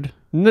 That's weird.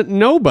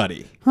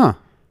 Nobody. Huh.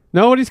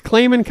 Nobody's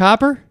claiming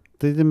copper?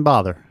 They didn't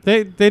bother.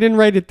 They didn't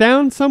write it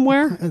down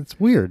somewhere? It's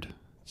weird.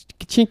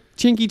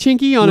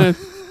 Chinky on a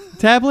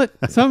tablet?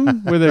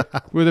 Something with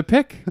a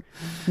pick?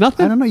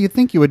 Nothing? I don't know. You'd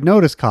think you would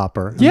notice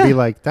copper and Yeah. be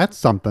like, that's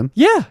something.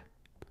 Yeah.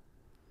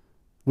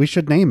 We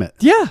should name it.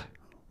 Yeah.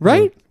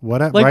 Right?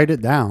 What? Like- Write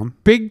it down.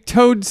 Big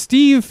Toad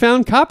Steve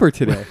found copper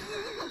today.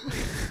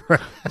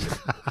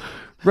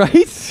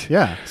 Right?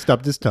 Yeah.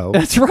 Stubbed his toe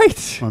That's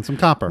right. on some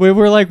copper. We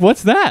were like,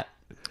 what's that?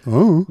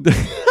 Oh.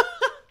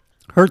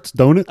 Hurts,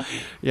 don't it?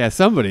 Yeah,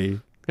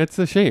 somebody. It's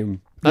a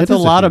shame. That's It a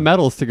is a lot of shame.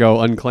 metals to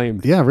go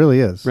unclaimed. Yeah, it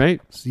really is.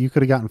 Right? So you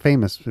could have gotten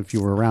famous if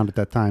you were around at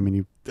that time and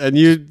you. And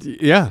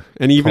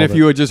and even Called if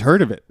you had just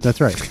heard of it. That's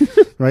right.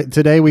 Right.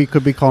 Today we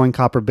could be calling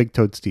copper Big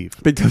Toad Steve.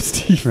 Big Toad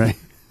Steve. Right.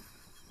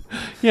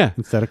 Yeah,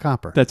 Instead of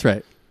copper. that's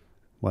right.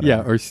 Whatever.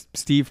 Yeah, or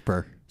Steve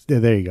Purr, Yeah,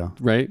 there you go.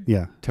 right?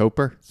 Yeah.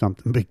 Toper.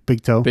 Something.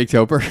 Big toe. Big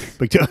Toper.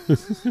 Big toe.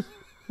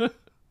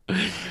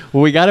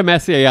 Well, we got a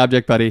Messier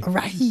object, buddy.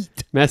 Right.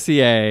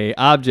 Messier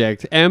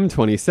object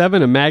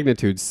M27, a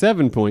magnitude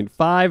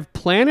 7.5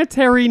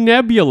 planetary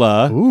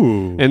nebula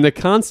Ooh. in the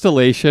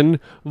constellation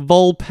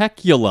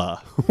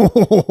Vulpecula,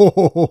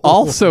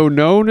 also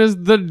known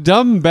as the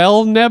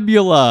Dumbbell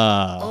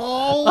Nebula.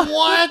 Oh,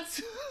 what?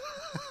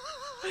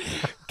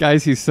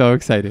 Guys, he's so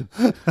excited.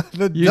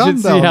 The You should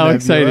see dumbbell how nebula.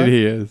 excited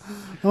he is.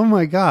 Oh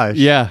my gosh.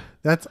 Yeah,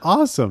 That's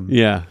awesome.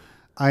 yeah.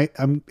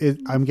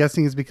 I'm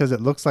guessing it's because it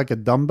looks like a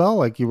dumbbell,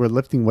 like you were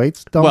lifting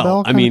weights. Dumbbell. Well,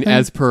 I kind of mean, thing?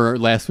 as per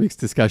last week's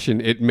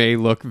discussion, it may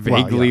look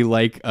vaguely yeah.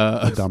 like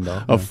a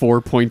dumbbell, a yeah.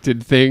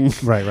 four-pointed thing.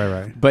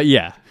 Right. But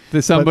yeah,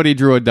 somebody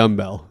drew a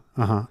dumbbell.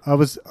 I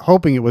was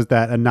hoping it was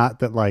that, and not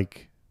that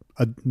like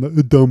a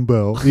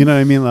dumbbell. You know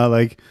what I mean?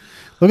 Like,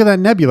 look at that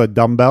nebula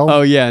dumbbell.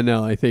 Oh yeah,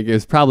 no, I think it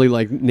was probably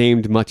like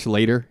named much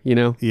later.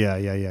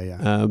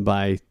 Yeah.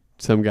 By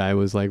some guy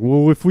was like,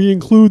 well, if we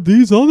include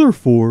these other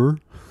four,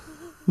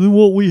 then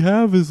what we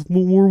have is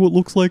more what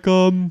looks like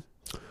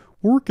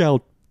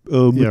workout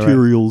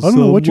materials. I don't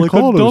know what you like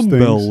call a those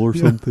dumbbell things. or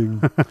Yeah.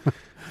 something.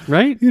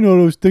 Right? You know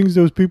those things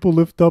those people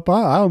lift up.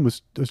 I'm an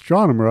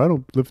astronomer. I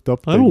don't lift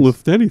up things. I don't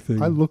lift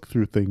anything. I look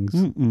through things.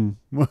 Mm-mm.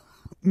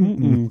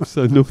 Mm-mm.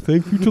 So no,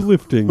 thank you to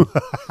lifting.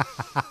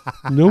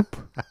 Nope.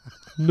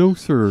 No,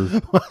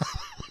 sir.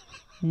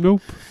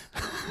 Nope.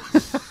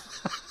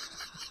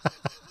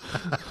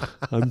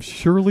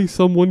 Surely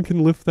someone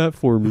can lift that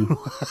for me.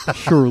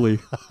 Surely.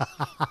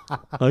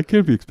 I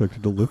can't be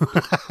expected to lift.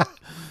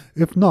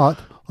 If not,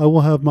 I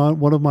will have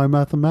one of my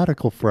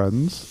mathematical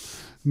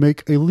friends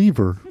make a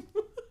lever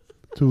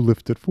to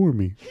lift it for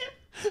me.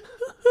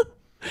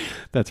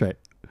 That's right.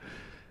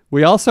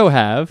 We also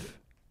have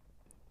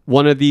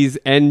one of these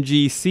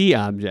NGC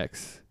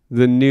objects,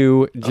 the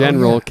new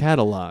general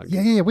catalog.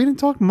 Yeah. We didn't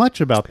talk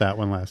much about that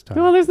one last time.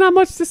 Well, there's not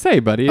much to say,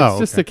 buddy. It's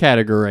just okay.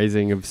 a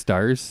categorizing of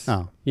stars.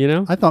 Oh. You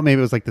know? I thought maybe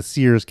it was like the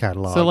Sears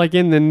catalog. So, like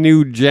in the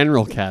new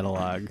general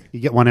catalog,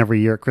 you get one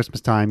every year at Christmas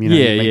time. You know,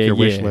 you make your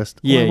wish list.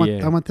 Yeah,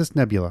 I want this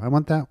nebula. I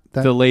want that.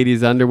 the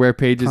ladies' underwear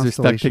pages are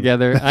stuck Constellation.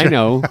 together. I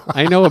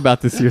know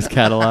about the Sears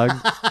catalog.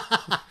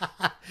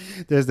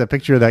 There's that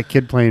picture of that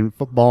kid playing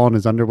football in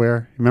his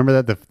underwear. Remember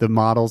that? The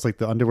models, like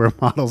the underwear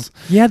models.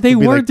 Yeah, they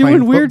would be, were like, doing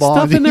playing weird football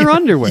stuff in their Yeah,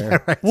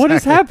 underwear. right, What is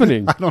exactly.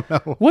 happening? I don't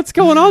know. What's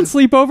going on,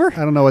 sleepover?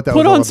 I don't know what that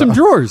Put was all on some about.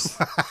 drawers.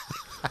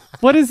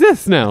 What is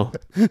this now?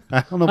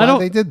 I don't know why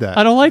they did that.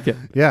 I don't like it.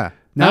 Yeah. I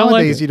don't like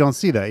Nowadays, it. you don't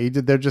see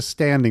that. They're just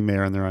standing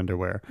there in their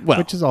underwear, Well.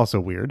 which is also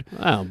weird.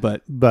 Well,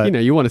 but But-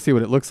 you want to see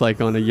what it looks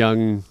like on a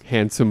young,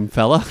 handsome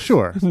fella.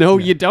 Sure. No,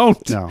 Yeah. you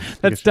don't. No. I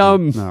That's guess you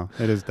dumb. don't.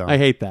 No, it is dumb. I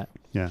hate that.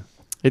 Yeah.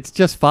 It's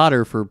just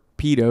fodder for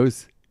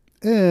pedos.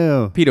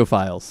 Ew.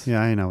 Pedophiles.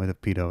 Yeah, I know what a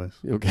pedo is.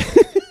 Okay.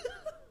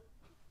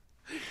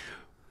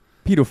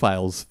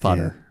 Pedophiles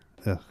fodder.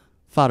 Yeah. Ugh.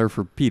 Fodder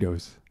for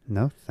pedos.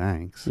 No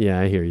thanks. Yeah,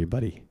 I hear you,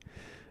 buddy.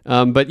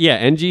 But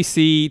yeah,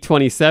 NGC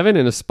 27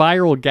 in a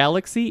spiral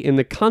galaxy in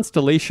the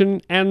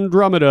constellation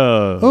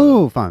Andromeda.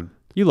 Oh, fun.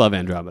 You love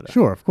Andromeda.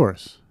 Sure, of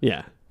course.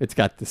 Yeah. It's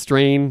got the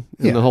strain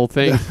and Yeah. the whole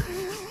thing.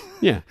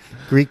 Yeah.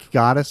 Greek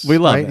goddess. We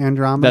love right? it.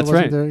 Andromeda. That's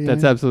wasn't right. there? Yeah,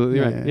 That's yeah. absolutely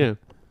Yeah, right. yeah. Yeah.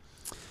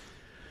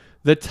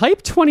 The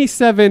Type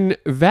 27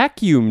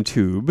 vacuum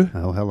tube,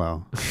 Oh,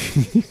 hello.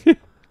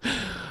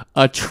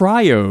 a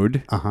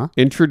triode Uh-huh.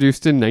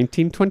 introduced in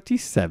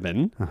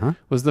 1927, Uh-huh.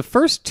 was the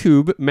first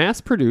tube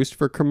mass-produced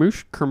for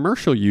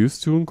commercial use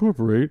to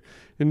incorporate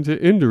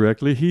into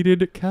indirectly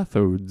heated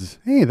cathodes.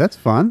 Hey, that's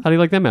fun. How do you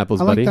like them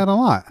apples, I buddy? like that a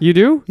lot. You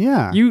do?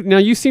 Yeah.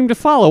 You seem to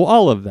follow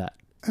all of that.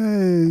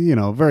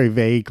 Very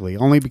vaguely.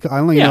 Only because I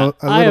only Yeah, know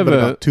a I little have bit a-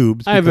 about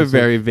tubes. I have a because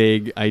very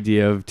vague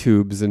idea of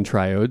tubes and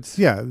triodes.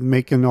 yeah,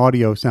 making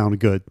audio sound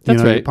good.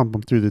 That's you right. You pump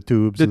them through the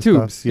tubes. The and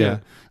tubes, stuff. yeah.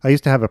 I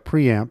used to have a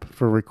preamp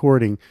for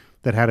recording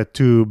that had a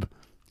tube.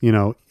 It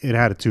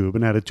had a tube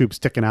and had a tube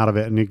sticking out of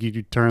it, and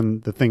you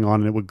turn the thing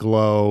on and it would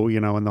glow.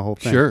 And the whole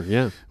thing. Sure,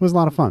 yeah. It was a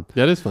lot of fun.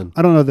 That is fun.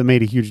 I don't know if that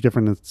made a huge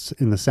difference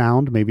in the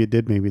sound. Maybe it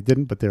did. Maybe it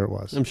didn't. But there it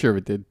was. I'm sure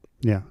it did.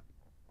 Yeah,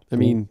 I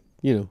mean,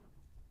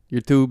 your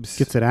tubes.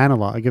 gets it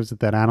analog. It gives it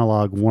that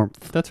analog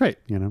warmth. That's right.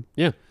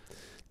 Yeah.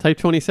 Type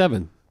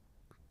 27.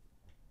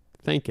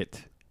 Thank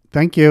it.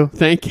 Thank you.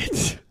 Thank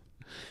it.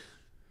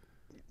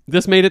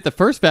 This made it the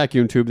first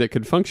vacuum tube that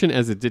could function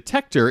as a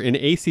detector in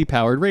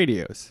AC-powered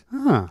radios.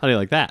 Ah, How do you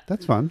like that?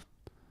 that's fun.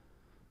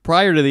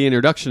 Prior to the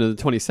introduction of the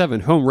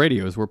 27, home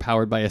radios were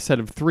powered by a set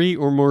of 3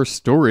 or more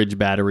storage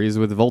batteries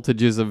with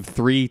voltages of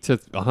 3 to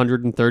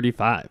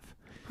 135.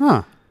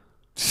 Huh.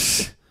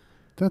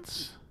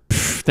 That's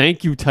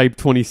Thank you, Type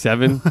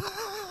 27.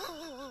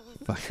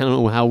 I don't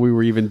know how we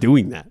were even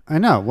doing that. I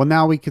know. Well,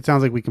 now it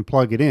sounds like we can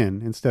plug it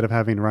in instead of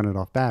having to run it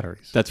off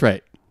batteries. That's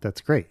right.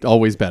 That's great.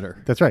 Always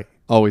better. That's right.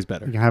 Always You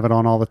better. can have it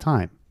on all the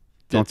time.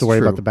 Don't have That's to worry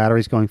true. about the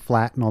batteries going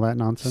flat and all that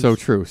nonsense. So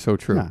true. So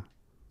true. Yeah,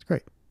 it's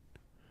great.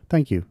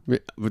 Thank you.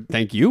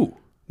 Thank you.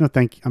 No,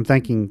 I'm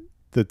thanking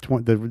the.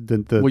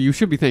 Well, you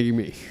should be thanking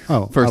me.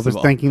 Oh, first I was of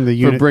all, thanking the for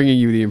unit. bringing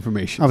you the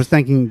information. I was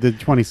thanking the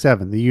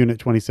 27, the unit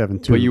 27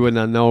 too. But you would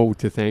not know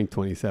to thank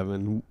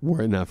 27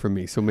 were it not for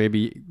me. So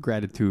maybe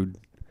gratitude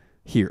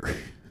here.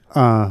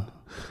 Well,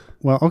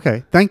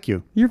 okay. Thank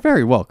you. You're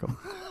very welcome.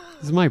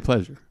 It's my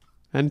pleasure.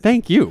 And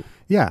thank you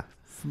Yeah,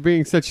 for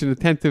being such an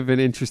attentive and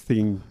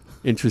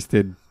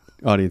interested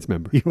audience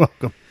member. you're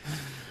welcome.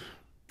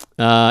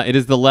 It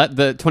is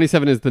the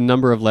 27 is the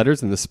number of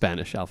letters in the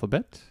Spanish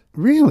alphabet.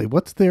 Really?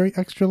 What's their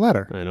extra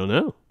letter? I don't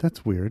know.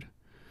 That's weird.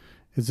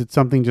 Is it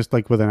something just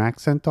like with an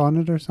accent on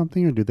it or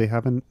something, or do they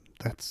have an?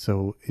 That's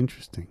so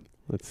interesting.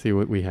 Let's see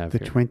what we have The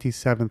here.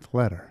 27th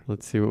letter.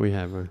 Let's see what we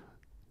have here.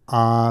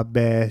 A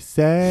B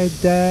C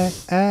D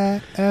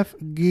E F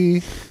G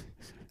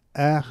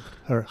H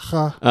or H.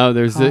 Oh,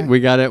 Hi. we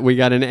got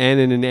an N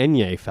and an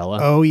Enye, fella.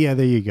 Oh yeah,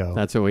 there you go.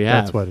 That's what we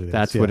have. That's what it is.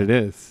 That's yeah. what it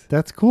is.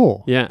 That's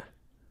cool. Yeah.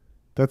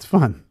 That's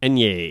fun.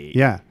 Enye.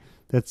 Yeah,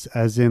 that's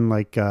as in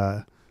like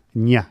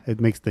nya.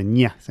 It makes the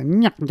nya. So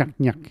nyak nyak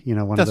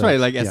nyak. One That's of those. right,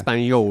 like yeah.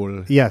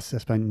 Espanol. Yes,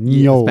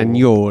 Espanol.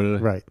 Espanol.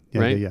 Right.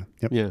 Yeah, Right? yeah.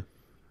 Yep. Yeah.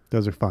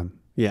 Those are fun.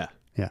 Yeah.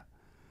 Yeah.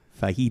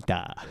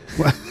 Fajita.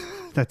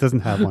 That doesn't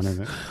have one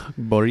in it.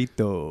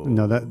 Burrito.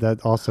 No, that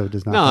also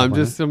does not. No, have I'm one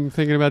in just I'm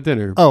thinking about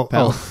dinner. it. Oh,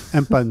 pal.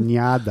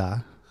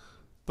 empanada.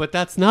 But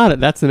that's not it.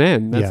 That's an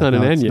N. That's Yeah, not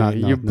no, an it's Enye. not-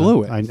 no, You no.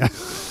 blew it. I know.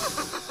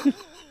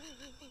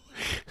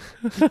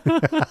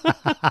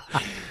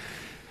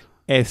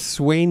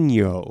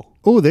 Esueño.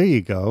 Oh, there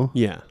you go.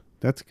 Yeah.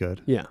 That's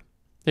good. Yeah.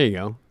 There you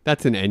go.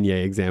 That's an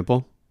Enye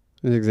example.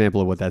 An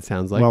example of what that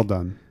sounds like. Well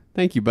done.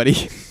 Thank you,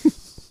 buddy.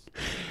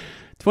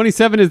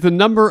 27 is the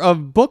number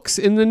of books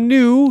in the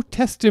New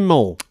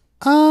Testament.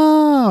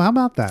 Oh, how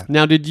about that?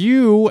 Now, did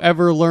you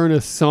ever learn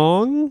a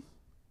song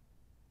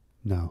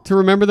No, to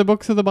remember the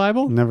books of the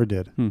Bible? never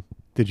did.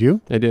 Did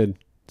you? I did.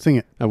 Sing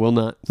it. I will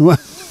not.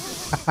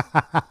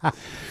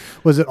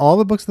 Was it all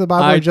the books of the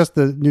Bible or just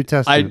the New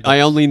Testament? I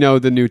only know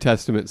the New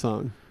Testament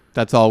song.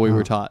 That's all we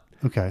were taught.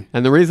 Okay.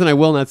 And the reason I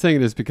will not sing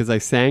it is because I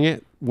sang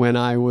it when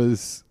I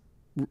was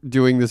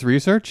doing this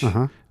research.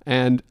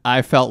 And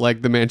I felt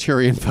like the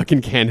Manchurian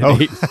fucking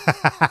candidate.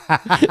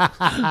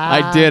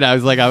 I did. I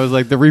was like,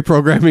 the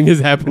reprogramming is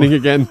happening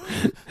again.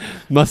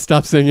 Must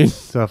stop singing.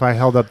 So if I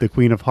held up the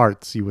Queen of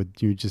Hearts, you would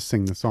just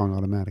sing the song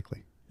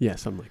automatically. Yeah,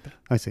 something like that.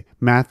 I see.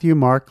 Matthew,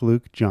 Mark,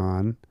 Luke,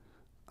 John.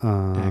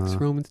 Acts,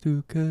 Romans,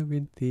 2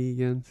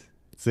 Corinthians.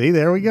 See,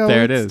 there we go.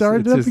 There it is.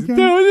 Started It's up just,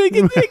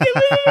 again.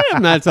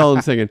 that's all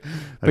I'm singing.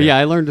 But Okay. yeah,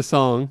 I learned a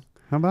song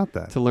How about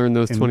that? to learn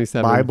those In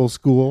 27. Bible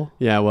school.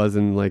 Yeah, I was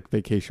in like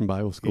vacation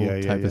Bible school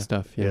type of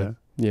stuff. Yeah.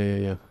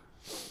 Yeah.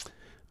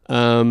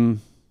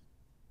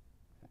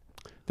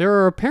 There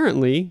are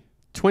apparently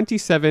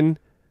 27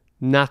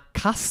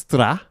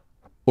 nakastra,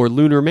 or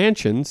lunar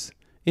mansions,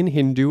 in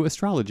Hindu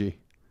astrology.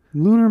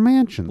 Lunar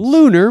mansions.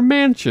 Lunar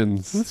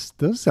mansions.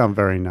 Those sound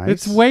very nice.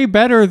 It's way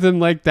better than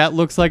like that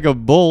looks like a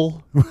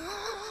bull,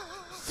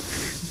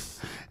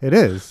 It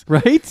is.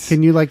 right?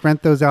 Can you like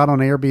rent those out on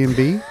Airbnb?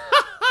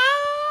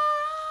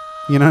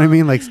 You know what I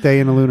mean? Like stay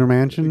in a lunar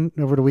mansion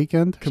over the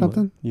weekend or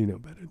something? On, you know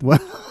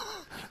better.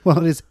 Well,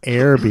 it is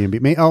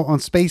Airbnb. On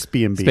Space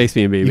B&B. Space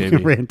B&B, You maybe.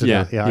 can rent it Yeah,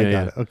 out. Yeah, I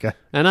got it. Okay.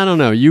 And I don't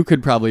know. You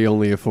could probably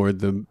only afford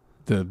the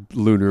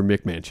lunar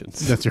McMansions.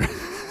 That's right.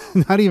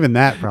 Not even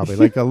that, probably.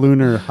 Like a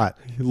lunar hut.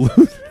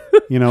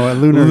 You know, a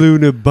lunar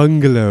Lunar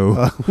bungalow.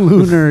 a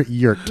lunar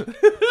yurt.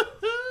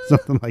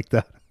 Something like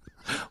that.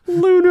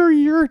 Lunar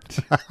yurt.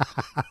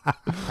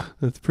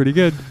 That's pretty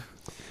good.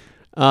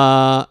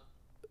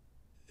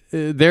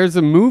 There's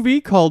a movie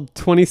called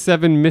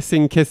 27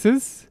 Missing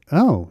Kisses.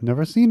 Oh,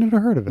 never seen it or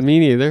heard of it. Me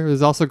neither. It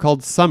was also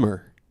called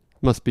Summer.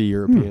 Must be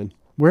European.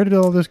 Where did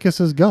all those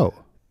kisses go?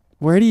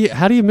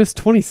 How do you miss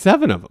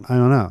 27 of them? I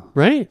don't know.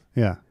 Right?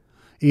 Yeah.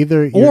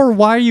 Either Or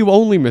why are you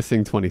only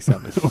missing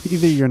 27?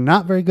 either you're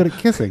not very good at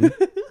kissing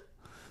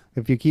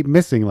if you keep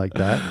missing like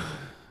that.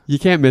 You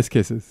can't miss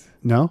kisses.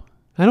 No?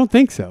 I don't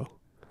think so.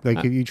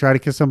 Like if you try to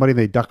kiss somebody,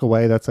 they duck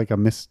away. That's like a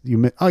miss. You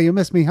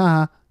miss me,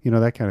 haha. You know,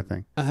 that kind of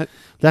thing. That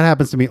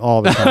happens to me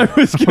all the I time.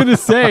 was going to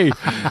say,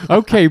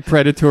 okay,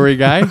 predatory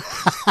guy.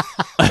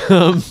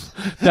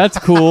 That's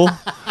cool.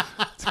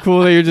 It's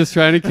cool that you're just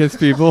trying to kiss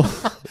people.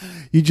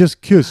 You just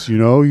kiss, you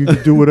know. You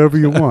can do whatever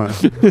you want.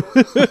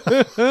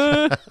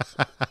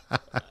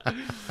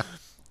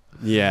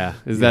 Yeah.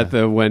 Is that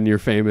the when you're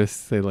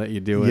famous, they let you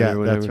do it Yeah, or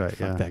whatever? that's right, Fuck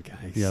yeah. that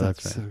guy. Yeah,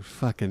 that's So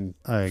fucking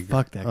I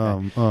fuck that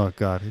guy. Oh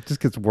God, it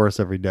just gets worse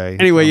every day.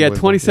 Anyway, It's yeah, unbelievable.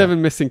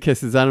 27 missing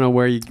kisses. I don't know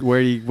what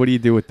do you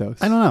do with those?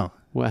 I don't know.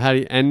 Well, how do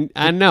you, and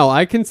I know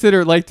I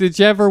consider, like, did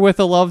you ever with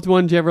a loved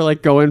one, did you ever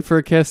like go in for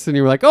a kiss and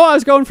you were like, oh, I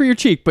was going for your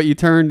cheek, but you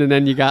turned and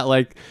then you got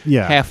like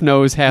half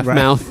nose, half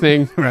mouth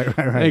thing. Right.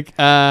 Like,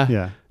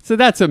 Yeah. So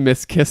that's a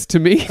miss kiss to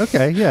me.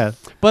 Okay. Yeah.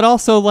 But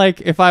also,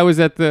 like, if I was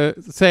at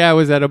I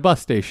was at a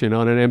bus station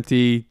on an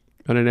empty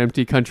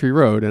country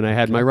road and I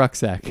had my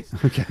rucksack,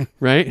 Okay.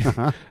 right?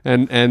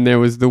 And there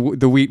was the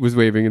wheat was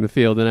waving in the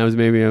field and I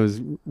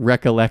was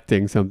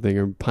recollecting something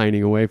or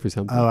pining away for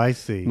something. Oh, I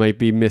see. Might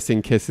be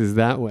missing kisses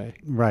that way,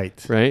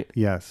 Right. right?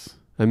 Yes.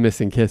 I'm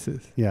missing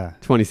kisses. Yeah.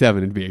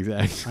 27 to be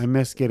exact. I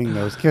miss getting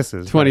those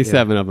kisses.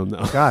 27 of them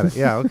though. Got it.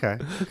 Yeah. Okay.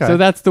 Okay. So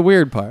that's the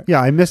weird part. yeah,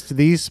 I missed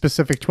these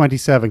specific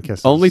 27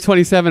 kisses. Only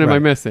 27 am I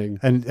Right. missing.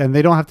 and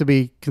they don't have to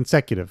be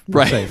consecutive. per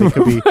Right. se. They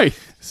could be Right.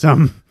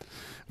 some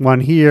one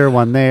here,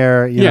 one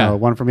there. You Yeah. know,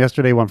 one from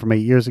yesterday, one from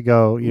 8 years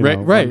ago. You Right,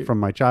 know, right. one from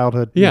my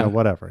childhood. Yeah. You know,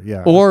 whatever.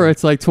 Yeah. Or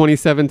it's like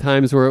 27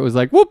 times where it was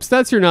like, whoops,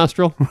 that's your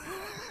nostril.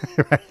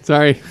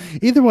 Sorry.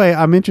 either way,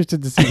 I'm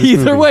interested to see. This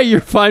Either movie. way,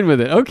 you're fine with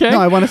it. Okay. No,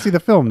 I want to see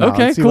the film now.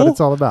 Okay, and see cool. what it's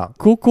all about.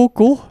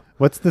 Cool.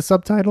 What's the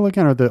subtitle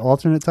again, or the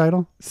alternate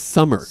title?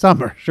 Summer.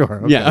 Summer.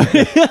 Sure. Okay. Yeah.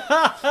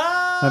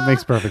 That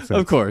makes perfect sense.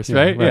 Of course, Yeah,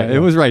 right? Yeah, it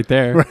was right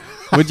there.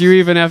 Would you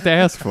even have to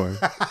ask for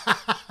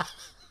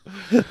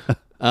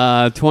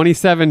it?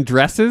 27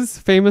 Dresses,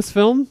 famous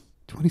film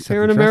 27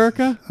 here in dresses.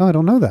 America. Oh, I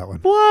don't know that one.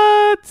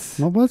 What?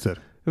 What was it?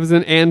 It was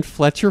an Anne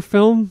Fletcher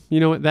film. You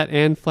know what that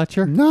Anne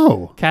Fletcher?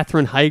 No.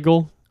 Katherine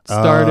Heigl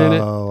starred in it.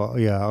 Oh,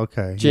 yeah.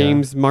 Okay.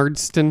 James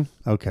Marsden.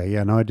 Yeah. Okay.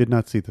 Yeah. No, I did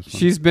not see this one.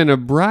 She's been a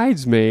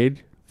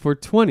bridesmaid for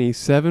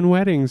 27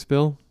 weddings,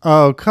 Bill.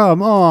 Oh,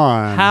 come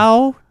on.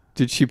 How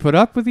did she put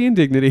up with the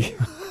indignity?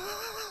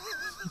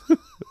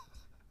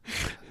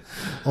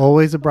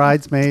 Always a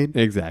bridesmaid.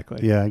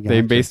 Exactly. Yeah, I They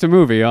gotcha. based a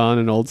movie on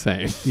an old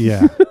saying.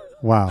 Yeah.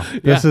 Wow.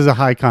 This is a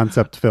high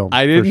concept film.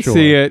 I for didn't sure.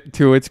 see it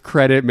to its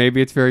credit.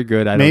 Maybe it's very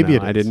good. I don't Maybe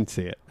know. it I is. didn't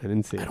see it. I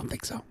don't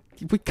think so.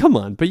 But come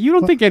on. But you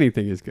don't think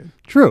anything is good.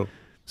 True.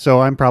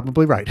 So I'm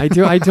probably right. I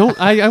do. I don't.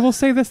 I will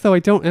say this though. I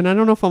don't, and I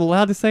don't know if I'm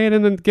allowed to say it.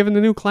 And then, given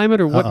the new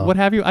climate or what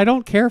have you, I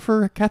don't care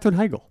for Katherine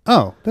Heigl.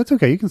 Oh, that's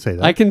okay. You can say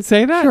that. I can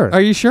say that. Sure.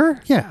 Are you sure?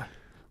 Yeah.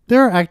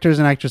 There are actors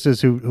and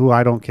actresses who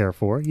I don't care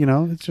for. You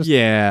know, it's just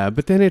Yeah,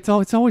 but then it's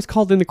always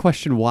called into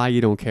question why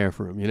you don't care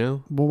for him. You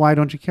know, well, why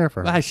don't you care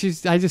for her? I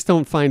just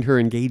don't find her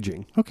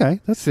engaging Okay,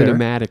 that's fair.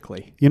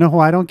 cinematically. You know who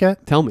I don't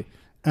get? Tell me.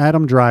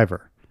 Adam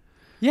Driver.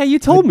 Yeah, you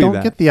told me I don't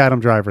that. get the Adam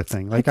Driver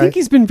thing. I Like think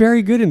he's been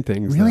very good in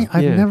things. really, though.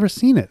 I've Yeah. never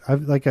seen it.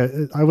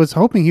 I was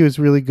hoping he was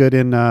really good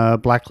in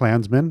Black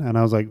Klansman, and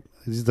I was like,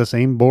 he's the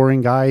same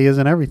boring guy he is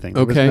in everything.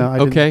 There was Okay. no-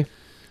 Okay.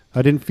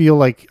 I didn't feel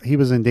like he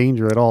was in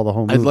danger at all the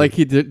whole movie. I'd like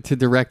you to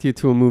direct you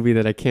to a movie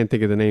that I can't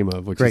think of the name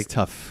of, which is Great.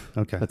 tough.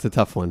 Okay. That's a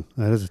tough one.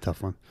 That is a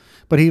tough one.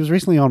 But he was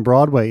recently on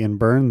Broadway in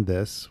Burn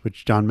This,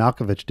 which John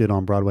Malkovich did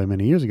on Broadway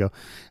many years ago.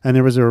 And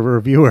there was a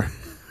reviewer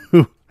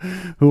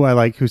who I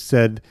like, who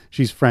said,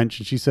 she's French,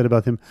 and she said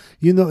about him,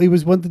 you know, it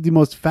was one of the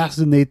most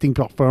fascinating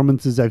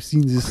performances I've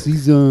seen this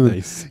season.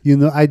 Nice. You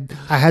know, I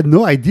had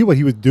no idea what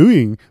he was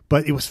doing,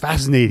 but it was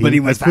fascinating. But he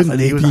was I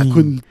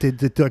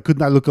could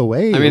not look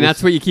away. I mean,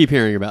 that's what you keep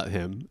hearing about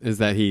him is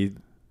that he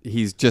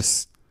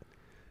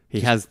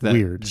has the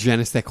weird. je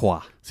ne sais quoi.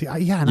 See, and I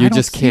You don't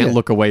just see can't it.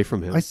 look away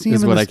from him. I see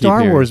is him in what the I keep Star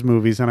hearing. Wars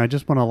movies, and I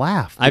just want to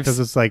laugh I've because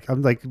it's like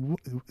I'm like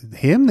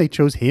him. They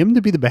chose him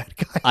to be the bad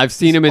guy. I've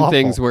seen It's him in awful.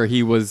 things where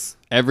he was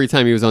every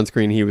time he was on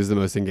screen, he was the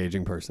most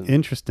engaging person.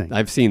 Interesting.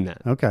 I've seen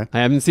that. Okay. I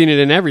haven't seen it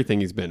in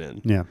everything he's been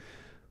in. Yeah.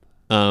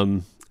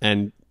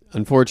 And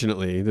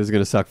unfortunately, this is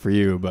going to suck for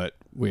you, but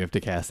we have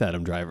to cast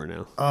Adam Driver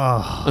now.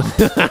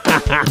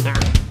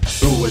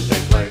 Who would they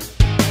play?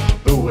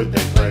 Who would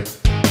they play?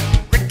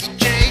 Ricky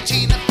Jay,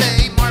 Tina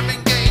Fey,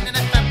 Marvin Gaye, and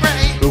FM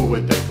Ray. Who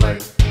would they play?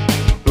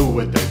 Who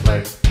would they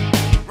play?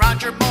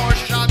 Roger Moore,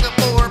 Shah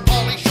Gabor,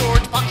 Pauly Shore,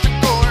 Tupac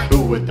Shakur.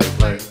 Who would they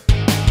play?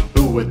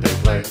 Who would they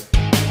play?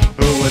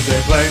 Who would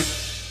they play?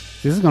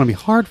 This is going to be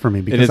hard for me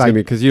It because is going to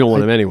be because you don't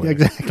want him anyway.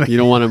 Exactly. You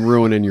don't want him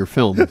ruining your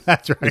film.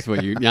 That's right. That's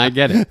what you. Yeah, I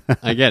get it.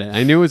 I get it.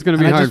 I knew it was going to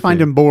be and I hard. just find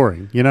for you. him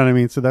boring. You know what I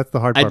mean? So that's the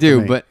hard I part. do,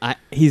 for me. but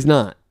he's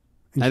not.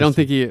 I don't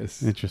think he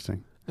is.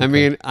 Interesting. I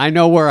mean, I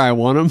know where I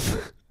want him,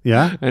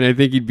 Yeah. and I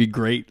think he'd be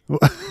great.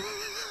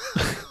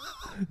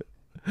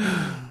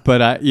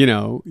 But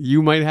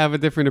you might have a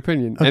different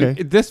opinion. Okay.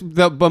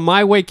 And but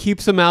my way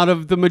keeps him out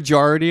of the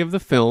majority of the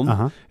film.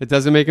 Uh-huh. It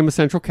doesn't make him a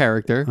central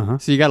character.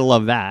 So you got to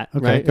love that,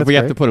 Okay, right? If that's we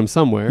have great. to put him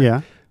somewhere.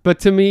 Yeah. But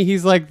to me,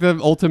 he's like the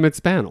ultimate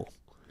Spanel.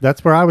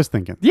 That's where I was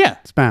thinking. Yeah.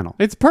 Spanel.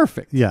 It's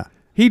perfect. Yeah.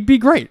 He'd be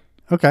great.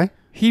 Okay.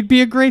 He'd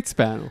be a great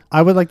Spanel.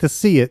 I would like to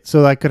see it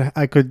so I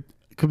could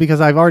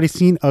because I've already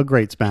seen a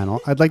great Spanel.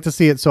 I'd like to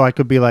see it so I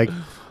could be like,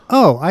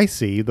 oh, I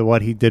see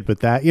what he did with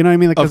that. You know what I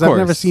mean? Because I've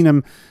never course. seen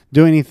him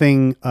do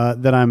anything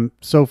that I'm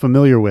so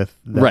familiar with.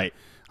 That Right.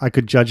 I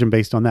could judge him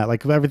based on that.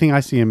 Like everything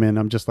I see him in,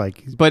 I'm just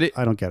like, But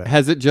I don't get it.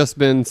 Has it just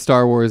been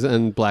Star Wars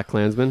and Black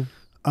Klansman?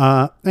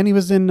 And he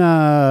was in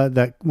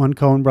that one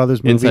Coen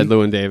Brothers movie, Inside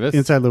Llewyn Davis?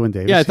 Inside Llewyn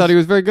Davis. Yeah, I thought he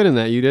was very good in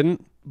that. You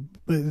didn't?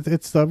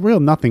 It's a real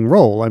nothing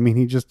role. I mean,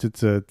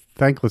 it's a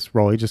thankless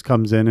role. He just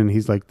comes in and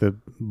he's like the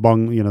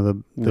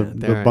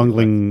there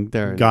bungling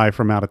are guy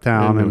from out of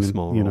town, no and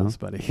small you know, roles,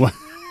 buddy. What?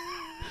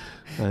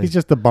 He's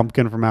just the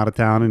bumpkin from out of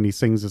town, and he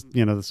sings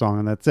the song,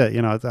 and that's it.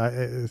 You know,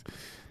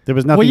 there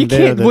was nothing Well, you there.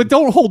 can't. that- Well,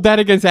 don't hold that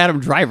against Adam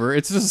Driver.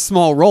 It's just a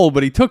small role,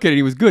 but he took it and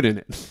he was good in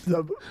it.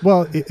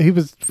 well, he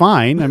was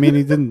fine. I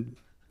mean,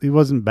 he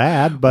wasn't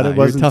bad, but Wow, it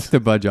wasn't You're tough to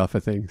budge off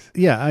of things.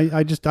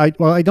 Yeah,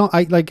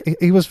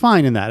 he was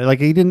fine in that.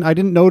 Like I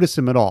didn't notice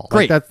him at all. Like,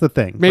 Great. that's the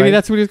thing. Maybe right?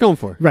 that's what he was going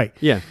for. right.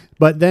 Yeah.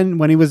 But then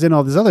when he was in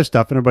all this other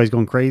stuff and everybody's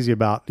going crazy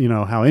about,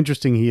 how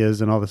interesting he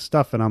is and all this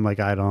stuff, and I'm like,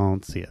 I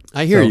don't see it.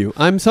 I hear So, you.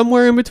 I'm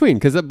somewhere in between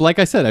because, like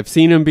I said, I've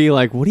seen him be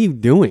like, "What are you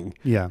doing?"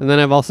 Yeah. and then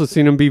I've also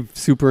seen him be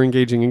super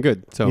engaging and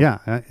good. So Yeah,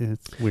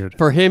 it's weird.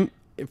 for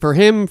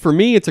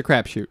me, it's a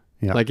crapshoot.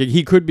 Yeah. Like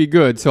he could be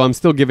good, so I'm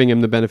still giving him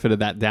the benefit of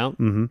that doubt.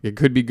 Mm-hmm. It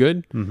could be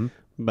good,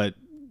 but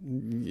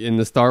in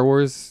the Star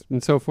Wars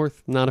and so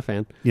forth, not a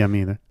fan. Yeah,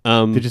 me either.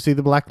 Did you see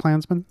the Black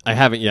Klansman? I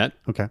haven't yet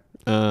Okay.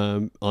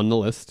 on the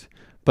list,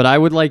 but I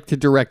would like to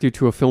direct you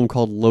to a film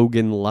called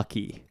Logan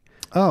Lucky.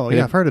 Oh,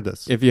 yeah, I've heard of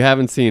this. If you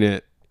haven't seen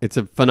it, it's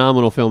a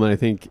phenomenal film, and I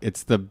think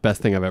it's the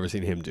best thing I've ever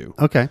seen him do.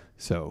 Okay.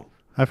 So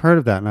I've heard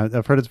of that, and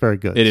I've heard it's very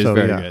good. it is So,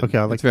 very yeah. good. Okay,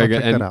 I'll it's very good.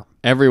 check And that out.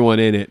 everyone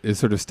in it is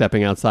sort of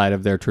stepping outside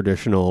of their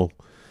traditional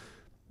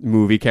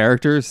movie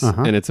characters,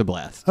 and it's a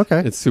blast.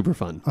 Okay. It's super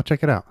fun. I'll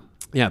check it out.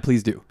 Yeah,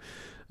 please do.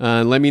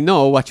 Let me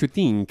know what you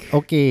think.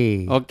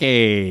 Okay.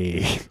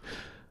 Okay.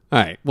 All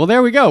right. Well,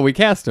 there we go. We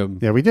cast him.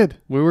 Yeah, we did.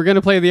 We were going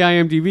to play the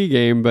IMDb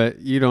game, but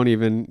you don't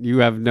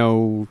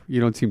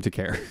seem to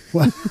care.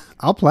 Well,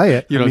 I'll play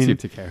it. You I don't mean, seem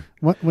to care.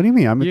 What do you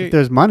mean? I mean, You- if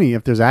there's money,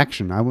 if there's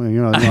action, I'm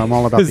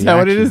all about Is the that action.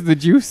 what it is? The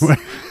juice?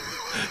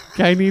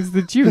 Guy needs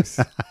the juice.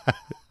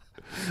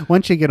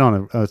 Once you get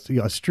on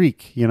a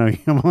streak,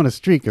 I'm on a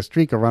streak. A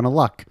streak, a run of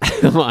luck.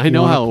 I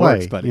know wanna how it play,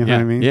 works, buddy. you know yeah.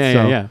 what I mean? Yeah,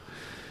 So- yeah.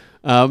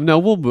 No,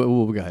 we'll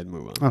go ahead and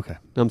move on. Okay.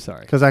 I'm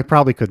sorry. Because I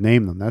probably could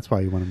name them. That's why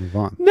you want to move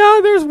on.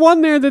 No, there's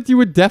one there that you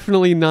would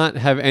definitely not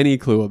have any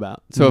clue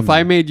about. So if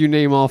I made you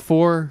name all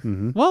 4,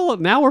 well,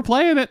 now we're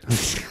playing it.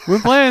 We're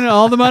playing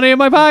All the Money in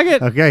My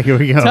Pocket. Okay, here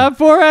we go. Top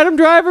 4 Adam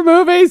Driver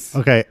movies.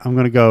 Okay, I'm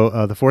going to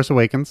go The Force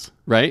Awakens.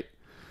 Right,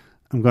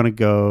 I'm going to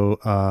go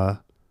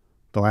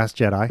The Last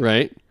Jedi.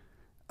 right.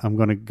 I'm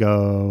going to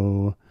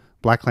go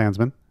Black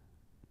Klansman.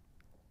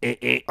 Oh,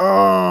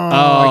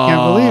 I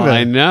can't believe it.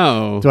 I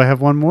know. Do I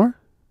have one more?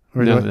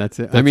 Or No, do that's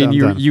it. I'm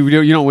you done. you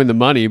don't win the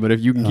money, but if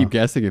you can keep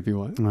guessing if you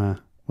want.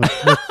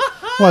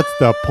 What's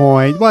the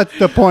point? What's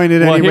the point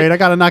at Well, any here- rate? I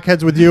got to knock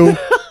heads with you.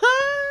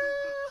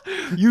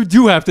 You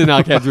do have to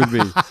knock heads with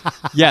me.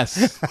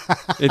 Yes,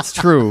 it's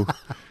true.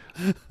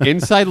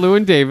 Inside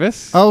Llewyn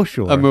Davis. Oh,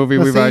 sure. A movie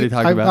we've already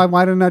talked about.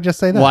 Why didn't I just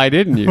say that? Why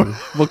didn't you? Well,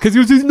 because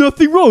there's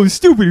nothing wrong. It's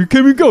stupid. It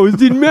came and go. It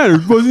didn't matter.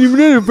 It wasn't even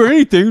in it for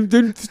anything.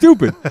 It's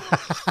stupid.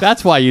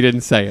 That's why you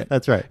didn't say it.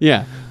 That's right.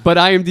 Yeah. But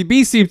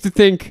IMDb seems to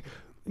think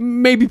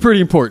maybe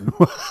pretty important.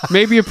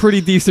 Maybe a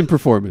pretty decent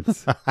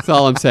performance. That's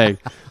all I'm saying.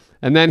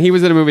 And then he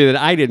was in a movie that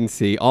I didn't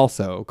see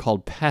also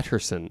called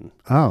Patterson.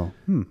 Oh,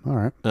 all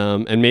right.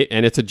 And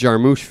it's a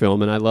Jarmusch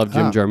film, and I love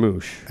Jim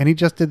Jarmusch. And he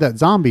just did that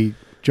zombie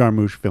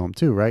Jarmusch film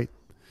too, right?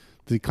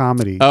 The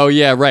comedy. Oh,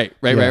 yeah, right.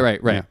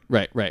 Yeah.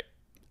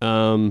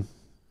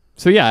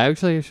 So, yeah,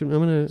 actually, He's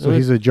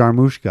a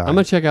Jarmusch guy. I'm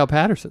going to check out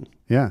Patterson.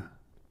 Yeah.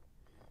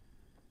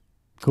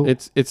 Cool.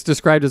 It's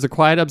described as a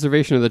quiet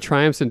observation of the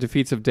triumphs and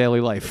defeats of daily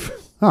life.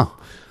 Oh,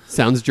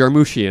 Sounds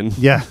Jarmuschian.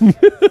 yeah.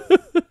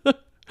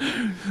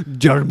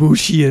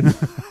 Jarmuschian.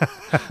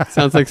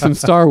 Sounds like some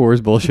Star Wars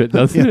bullshit,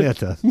 doesn't Yeah,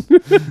 it? it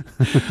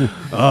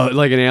does.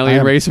 Like an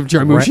alien race of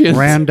Jarmuschians.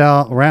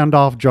 Randolph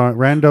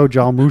Rando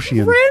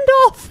Jarmuschian.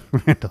 Randolph.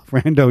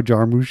 Rando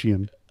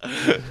Jarmuschian.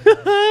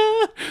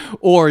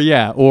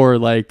 Or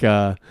like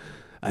I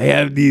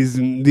have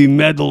the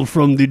medal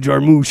from the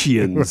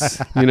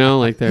Jarmuschians. You know,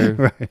 like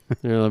they're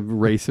a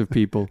race of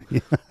people. Yeah.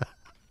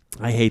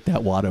 I hate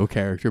that Watto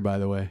character, by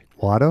the way.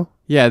 Watto?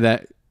 Yeah,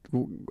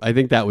 I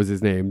think that was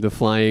his name, the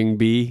Flying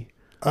Bee.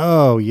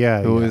 Oh,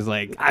 yeah. It was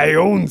like, I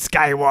own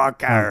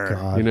Skywalker. Oh,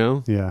 God. You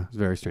know? Yeah. It's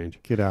very strange.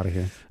 Get out of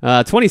here.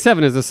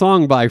 27 is a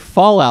song by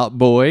Fall Out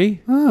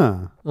Boy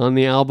Ah, on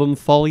the album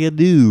Fall Ya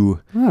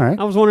Do. all right.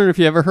 I was wondering if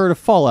you ever heard of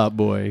Fall Out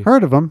Boy.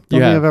 Heard of them. Don't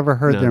You think have? I've ever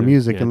heard No, their no.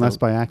 music Yeah, unless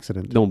don't- by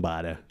accident. Don't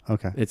bother.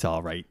 Okay. It's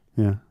all right.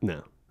 Yeah.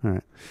 No. All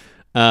right.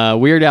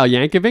 Weird Al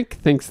Yankovic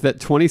thinks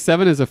that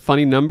 27 is a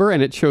funny number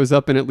and it shows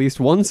up in at least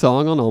one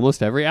song on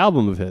almost every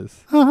album of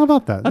his. Oh, how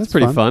about that? That's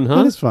pretty fun, huh?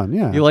 That is fun,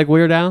 yeah. You like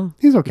Weird Al?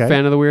 He's okay.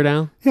 Fan of the Weird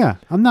Al? Yeah.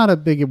 I'm not a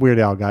big Weird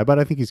Al guy, but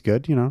I think he's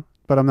good,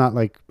 But I'm not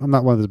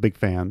one of those big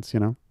fans,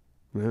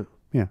 Yeah.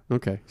 Yeah.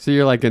 Okay. So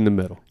you're like in the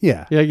middle.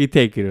 Yeah. Yeah, you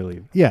take it or leave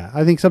it. Yeah.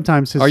 I think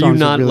sometimes his Are you songs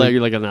not really...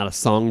 like not a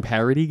song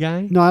parody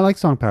guy? No, I like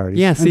song parodies.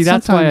 Yeah, And see,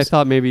 that's why I sometimes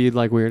thought maybe you'd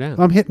like Weird Al.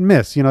 I'm hit and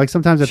miss. Like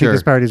sometimes I Sure. think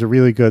his parodies are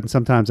really good, and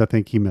sometimes I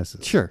think he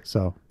misses. Sure.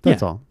 So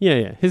that's Yeah. all. Yeah,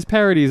 yeah. His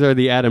parodies are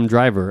the Adam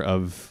Driver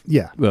of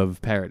Yeah.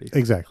 parodies.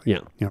 Exactly. Yeah.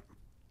 Yep.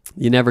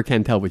 You never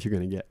can tell what you're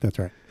going to get. That's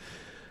right.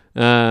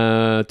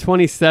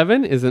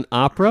 27 is an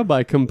opera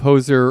by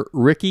composer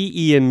Ricky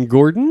Ian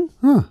Gordon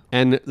Huh.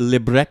 and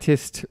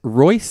librettist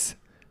Royce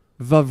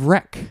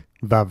Vavrek.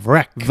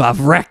 Vavrek.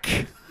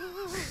 Vavrek.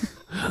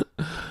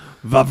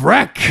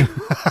 Vavrek.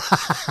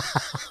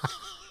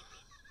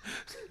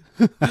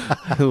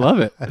 I love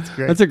it. That's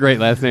great. That's a great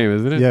last name,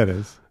 isn't it? Yeah, it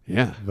is.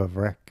 Yeah.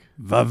 Vavrek.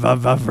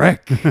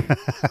 Vavrek.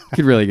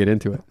 Could really get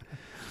into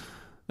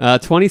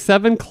it.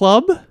 27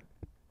 Club,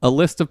 a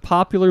list of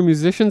popular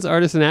musicians,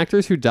 artists, and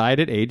actors who died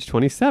at age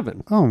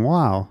 27. Oh,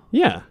 wow.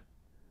 Yeah.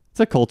 It's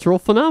a cultural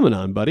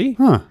phenomenon, buddy.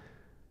 Huh.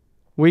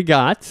 We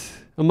got,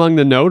 among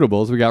the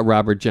notables, we got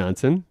Robert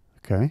Johnson.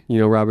 Okay. You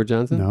know Robert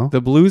Johnson? No.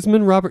 The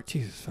bluesman Robert.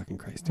 Jesus fucking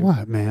Christ, dude.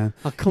 What, man?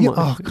 Oh, come on.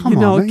 Oh, come You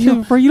on. know,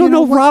 man. bro, you don't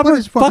know what Robert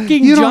is wrong?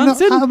 fucking You don't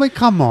Johnson? Know,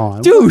 come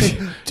on. Dude.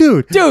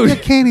 Dude. Dude. You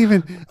can't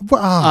even.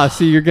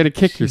 See, you're going to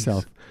kick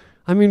yourself.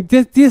 I mean,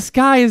 this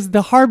guy is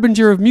the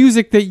harbinger of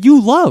music that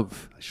you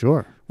love.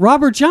 Sure.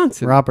 Robert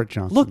Johnson. Robert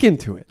Johnson. Look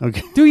into it.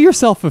 Okay. Do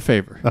yourself a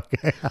favor.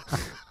 Okay.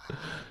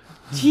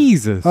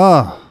 Jesus.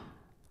 Oh.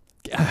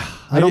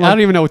 I don't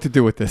even know what to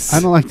do with this.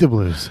 I don't like the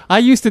blues. I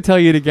used to tell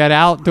you to get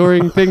out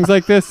during things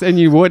like this, and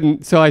you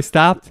wouldn't, so I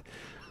stopped.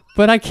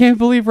 But I can't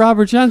believe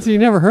Robert Johnson. You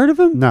never heard of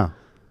him? No.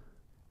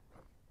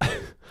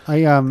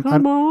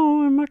 Come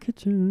on in my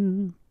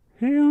kitchen.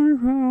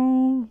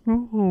 It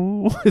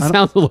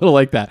sounds a little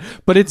like that,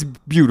 but it's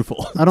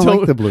beautiful. I don't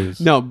like the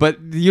blues. No, but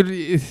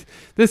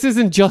this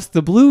isn't just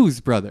the blues,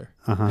 brother.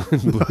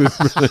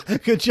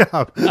 Good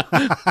job.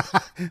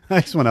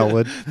 Nice one,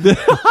 Elwood.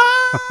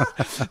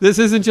 This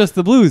isn't just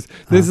the blues.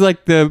 This is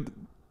like the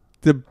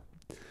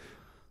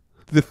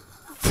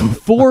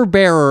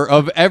forebearer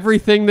of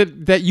everything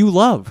that you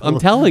love. I'm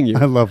telling you.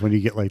 I love when you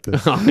get like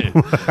this. I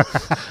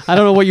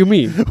don't know what you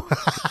mean.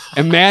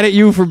 I'm mad at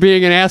you for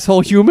being an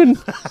asshole human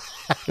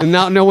and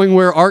not knowing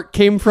where art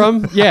came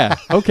from. Yeah.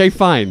 Okay,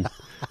 fine.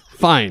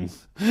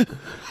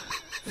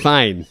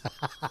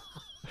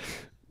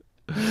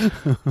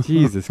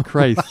 Jesus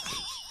Christ.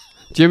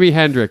 Jimi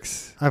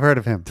Hendrix, I've heard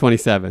of him.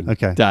 27.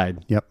 Okay.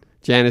 Died. Yep.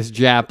 Janis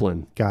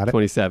Joplin, Got it.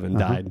 27.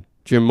 Died.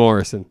 Jim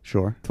Morrison,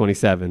 Sure.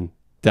 27.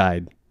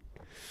 Died.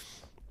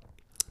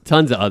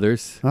 Tons of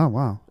others. Oh,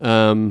 wow.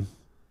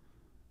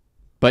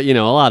 But, a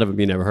lot of them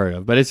you never heard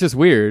of. But it's just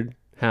weird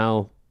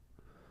how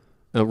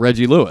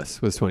Reggie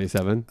Lewis was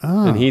 27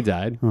 and he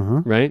died,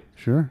 Uh-huh. right?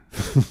 Sure.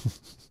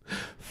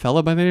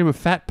 Fella by the name of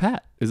Fat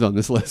Pat is on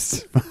this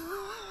list.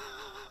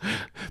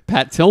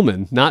 Pat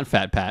Tillman, not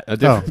Fat Pat, a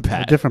different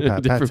Pat. A different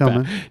Pat. Pat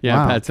Tillman. Yeah,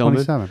 Wow, Pat Tillman.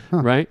 27. Huh.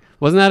 Right?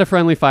 Wasn't that a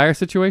friendly fire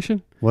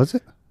situation? Was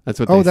it? That's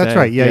what Oh, they that's say.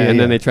 right. Yeah, And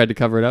yeah. then they tried to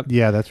cover it up.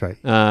 Yeah, that's right.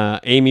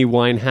 Amy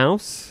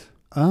Winehouse,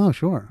 Oh,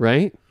 sure.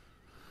 right?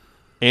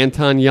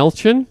 Anton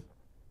Yelchin.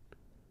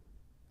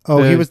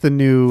 Oh, he The- was the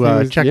new He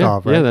was-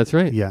 Chekhov, yeah, right? Yeah, that's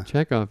right. Yeah.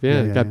 Chekhov, Yeah,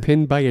 yeah. yeah, Got yeah.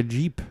 pinned by a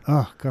Jeep.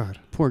 Oh, God.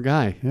 Poor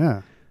guy.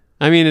 Yeah.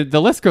 I mean,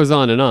 the list goes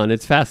on and on.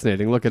 It's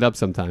fascinating. Look it up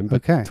sometime.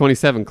 But Okay.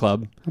 27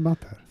 Club. How about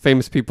that?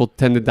 Famous people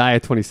tend to die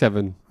at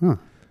 27. Huh.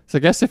 So I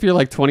guess if you're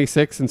like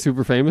 26 and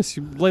super famous,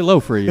 you lay low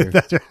for a year.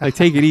 That's right. Like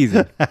take it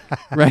easy,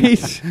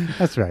 right?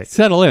 That's right.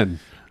 Settle in.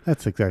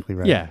 That's exactly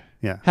right. Yeah.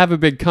 Yeah. Have a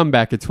big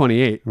comeback at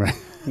 28. Right.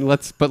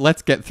 Let's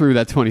get through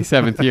that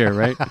 27th year,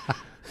 right?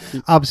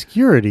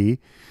 Obscurity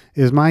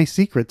is my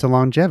secret to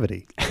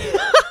longevity.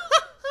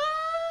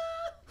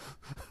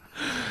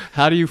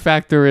 How do you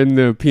factor in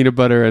the peanut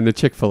butter and the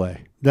Chick-fil-A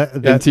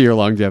That into your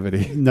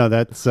longevity? no,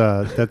 that's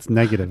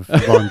negative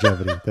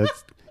longevity.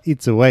 That's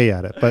eats away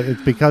at it. But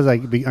it's because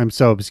I'm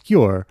so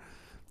obscure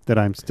that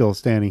I'm still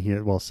sitting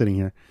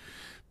here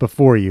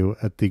before you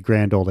at the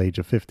grand old age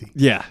of 50.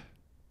 Yeah.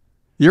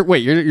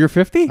 You're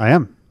 50? I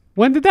am.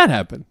 When did that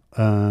happen?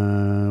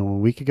 A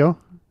week ago,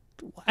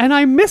 And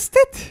I missed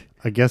it?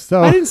 I guess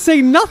so. I didn't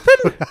say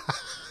nothing?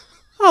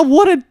 Oh,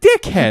 what a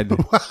dickhead.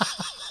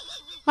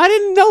 I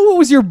didn't know it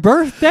was your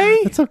birthday.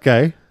 It's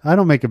okay. I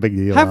don't make a big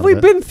deal. Have out we of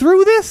it. been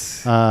through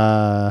this?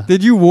 Uh,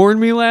 Did you warn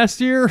me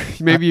last year?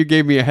 Maybe you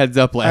gave me a heads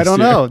up last year. I don't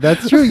know.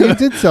 That's true. You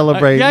did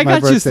celebrate. Yeah, I my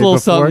got you a birthday little before.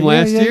 something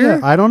last year.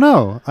 I don't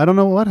know. I don't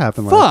know what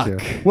happened last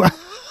Fuck. year. What?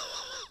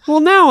 Well,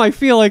 now I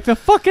feel like the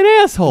fucking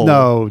asshole.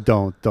 No,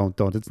 don't.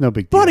 It's no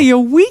big deal. Buddy, a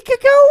week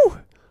ago?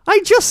 I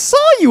just saw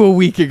you a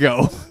week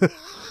ago.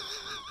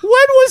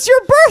 When was your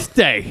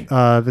birthday?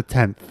 The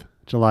 10th,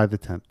 July the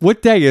 10th,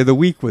 What day of the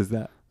week was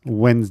that?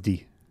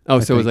 Wednesday. Oh, I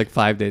so it was think. like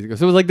 5 days ago.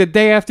 So it was like the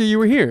day after you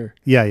were here.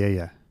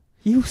 Yeah.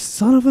 You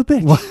son of a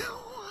bitch.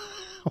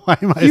 Why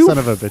am I You a son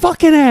of a bitch?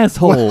 fucking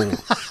asshole.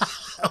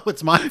 Oh,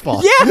 it's my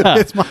fault. Yeah.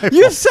 it's my fault.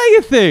 You say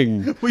a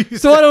thing. Well, you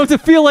So I don't have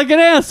to feel like an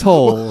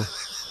asshole.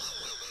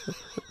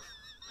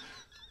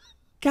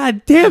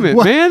 God damn it,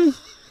 What? man.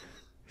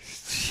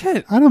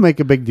 Shit. I don't make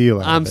a big deal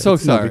out I'm of it. so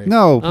It's no sorry. big-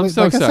 No, I'm please,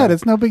 so like I sorry. said,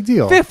 it's no big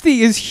deal.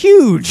 50 is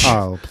huge.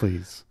 Oh,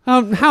 please. How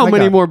I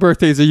many got- more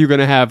birthdays are you going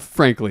to have,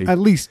 frankly? At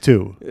least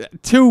 2.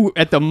 2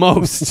 at the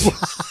most.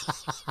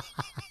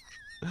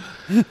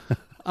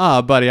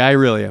 Buddy, I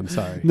really am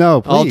sorry.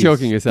 No, All please.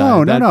 joking aside.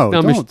 No, that's,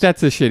 don't.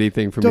 That's a shitty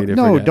thing for me to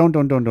forget.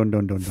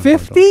 Don't.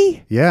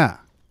 50? Yeah.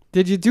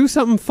 Did you do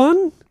something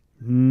fun?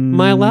 Am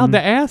I allowed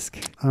to ask?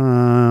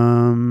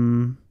 I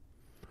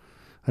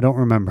don't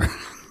remember.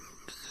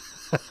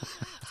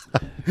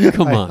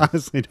 Come I on.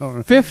 honestly don't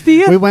remember.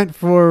 50th? We went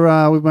for,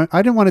 I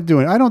didn't want to do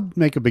it. I don't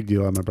make a big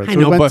deal on my birthday. I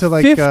know, we went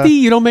but to 50?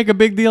 You don't make a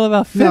big deal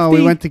about 50? No,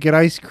 we went to get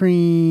ice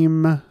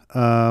cream.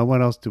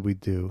 What else did we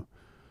do?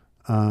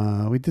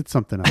 We did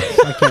something else.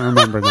 I can't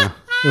remember now.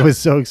 It was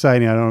so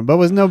exciting. I don't know. But it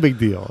was no big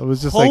deal. It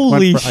was just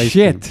Holy went for ice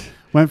shit. cream.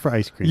 Went for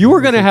ice cream. You It were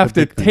was going to like have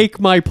the to big thing. take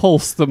my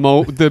pulse the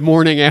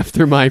morning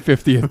after my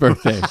 50th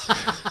birthday.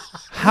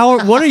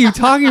 What are you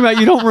talking about?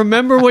 You don't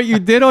remember what you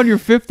did on your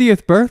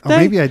 50th birthday? Or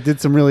maybe I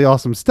did some really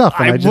awesome stuff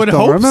and I, just would don't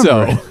hope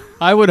remember. so.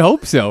 I would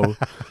hope so.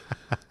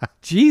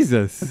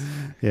 Jesus.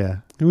 Yeah.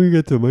 We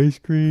got some ice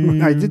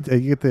cream. I did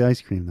get the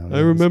ice cream though. I That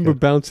was remember good.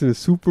 bouncing a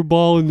Super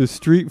Ball in the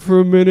street for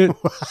a minute.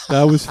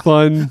 That was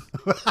fun.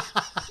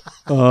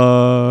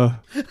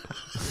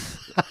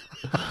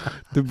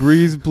 The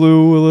breeze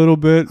blew a little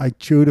bit. I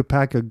chewed a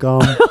pack of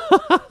gum.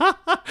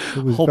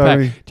 It was Whole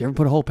very, pack. Do you ever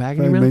put a whole pack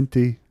in very your mouth?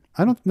 minty.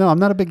 I don't know. I'm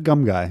not a big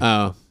gum guy.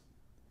 Oh.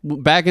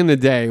 Back in the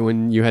day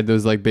when you had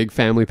those like big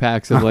family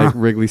packs of like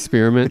Wrigley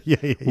Spearmint,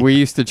 Yeah. we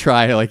used to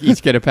try to like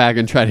each get a pack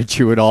and try to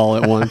chew it all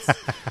at once.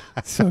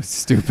 So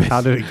stupid.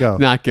 How did it go?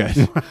 Not good.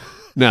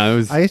 No, it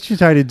was. I used to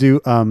try to do.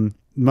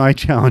 My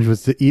challenge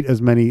was to eat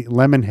as many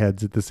lemon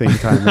heads at the same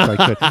time as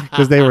I could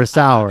because they were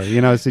sour. So Yeah,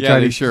 try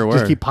they to sure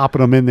just were. keep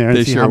popping them in there and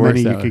They see sure how were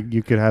many sour.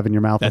 you could have in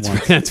your mouth that's at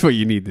once. that's what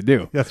you need to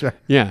do. That's right.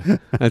 Yeah,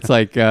 that's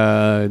like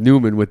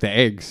Newman with the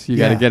eggs. You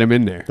got to Yeah. get him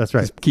in there. That's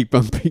right. Just keep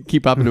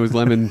up into his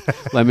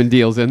lemon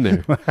deals in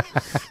there.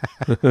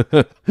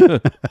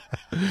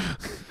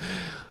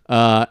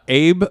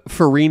 Abe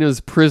Farina's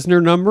prisoner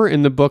number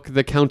in the book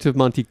The Count of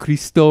Monte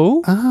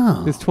Cristo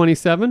Oh, is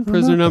 27.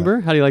 Prisoner that.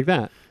 number. How do you like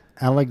that?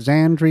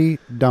 Alexandri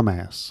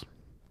dumbass.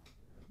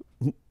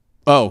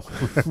 Oh,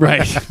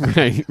 right.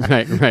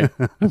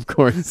 Of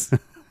course.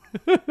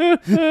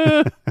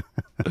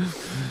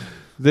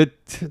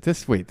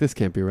 This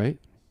can't be right.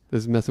 This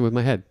is messing with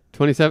my head.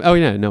 27. Oh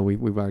yeah, no,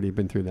 we've already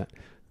been through that.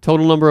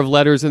 Total number of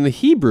letters in the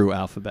Hebrew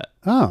alphabet.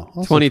 Oh,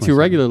 also 22 27.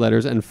 regular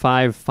letters and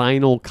 5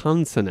 final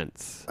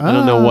consonants. I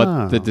don't know Ah.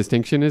 what the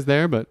distinction is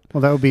there, but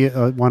Well, that would be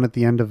one at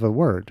the end of a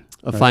word.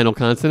 a right? final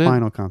consonant.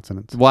 Final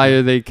consonants. Why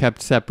are they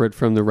kept separate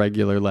from the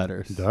regular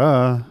letters?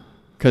 Duh.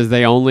 Because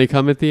they only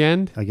come at the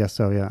end? I guess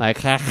so, yeah.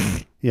 Like,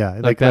 yeah,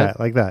 like like that? that.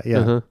 Like that, yeah.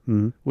 Uh-huh.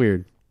 Mhm.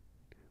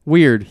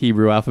 weird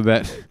Hebrew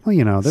alphabet. Well,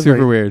 they're Super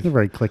very, weird. They're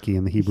very clicky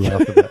in the Hebrew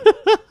alphabet.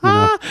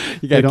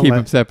 You got to don't keep let-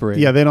 them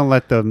separated. Yeah, they don't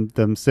let them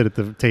sit at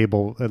the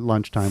table at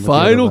lunchtime. with the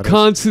Final other letters.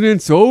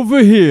 consonants over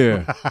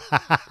here.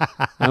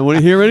 I want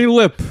to hear any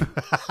lip.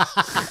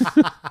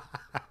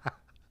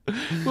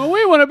 Well,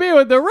 we want to be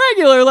with the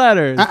regular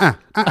letters.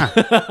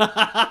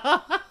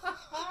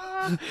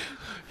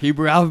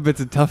 Hebrew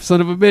alphabet's a tough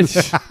son of a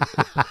bitch.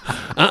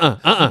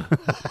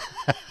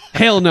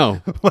 Hell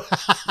no.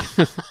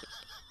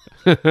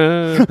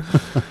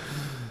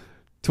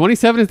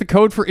 27 is the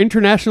code for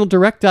international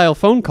direct dial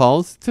phone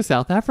calls to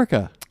South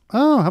Africa.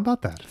 Oh, how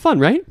about that? Fun,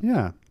 right?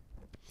 Yeah.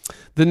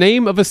 The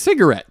name of a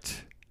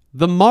cigarette.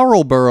 The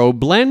Marlboro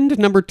Blend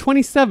number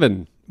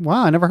 27.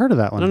 Wow, I never heard of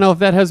that I one. don't know if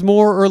that has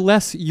more or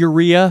less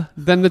urea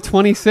than the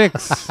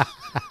 26.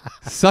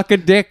 Suck a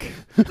dick,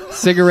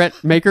 cigarette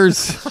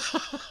makers.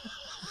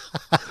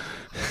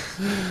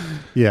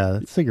 Yeah,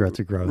 cigarettes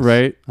are gross.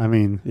 Right? I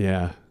mean,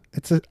 Yeah,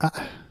 it's a.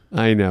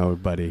 I know,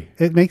 buddy.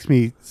 It makes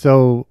me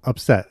so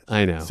upset.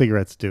 I know.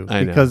 Cigarettes do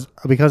I know.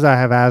 because I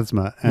have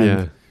asthma and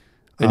Yeah.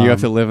 And you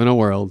have to live in a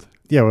world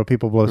where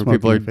people blow where smoke.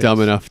 people in are your face.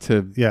 dumb enough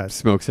to Yes.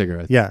 smoke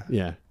cigarettes. Yeah.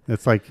 Yeah.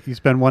 It's like you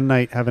spend one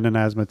night having an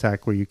asthma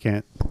attack where you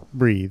can't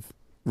breathe.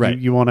 Right.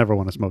 You won't ever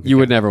want to smoke. You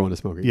would again. never want to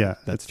smoke again. Yeah,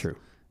 That's true.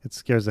 It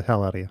scares the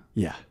hell out of you.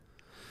 Yeah.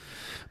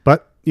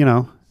 But you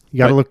got to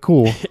But- look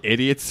cool.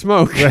 Idiots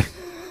smoke.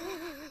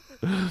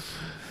 Right.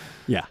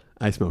 Yeah.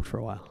 I smoked for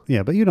a while.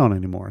 Yeah, but you don't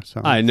anymore.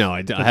 So I know.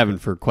 I haven't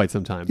for quite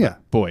some time. But Yeah.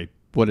 boy,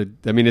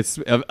 I mean, it's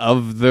of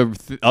all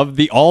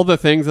the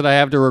things that I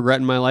have to regret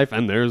in my life,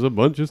 and there's a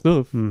bunch of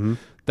stuff. Mhm.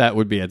 That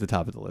would be at the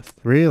top of the list.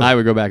 Really? I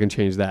would go back and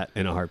change that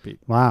in a heartbeat.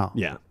 Wow.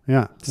 Yeah.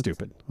 Yeah.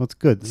 Stupid. Well, it's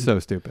good. So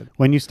stupid.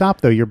 When you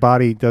stop, though, your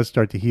body does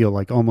start to heal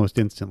like almost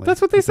instantly.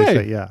 That's what they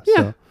say. Yeah.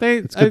 Yeah. So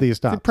it's good that you They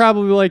stopped.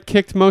 probably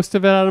kicked most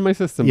of it out of my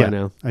system yeah, by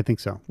now, I think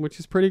so. which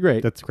is pretty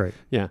great. That's great.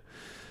 Yeah.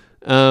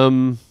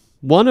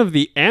 One of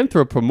the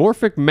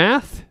anthropomorphic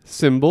math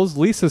symbols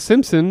Lisa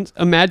Simpson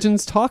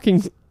imagines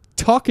talking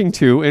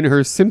to in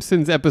her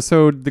Simpsons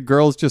episode The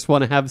Girls Just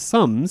Want to Have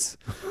Sums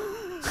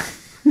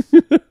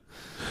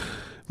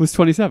was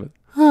 27.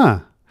 Huh.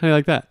 How do you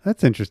like that?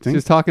 That's interesting. She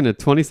was talking to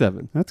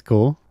 27. That's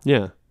cool.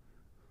 Yeah.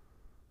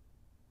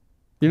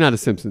 You're not a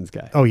Simpsons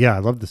guy. Oh, yeah. I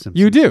love The Simpsons.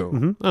 You do?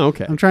 Mhm. Oh,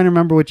 okay. I'm trying to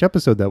remember which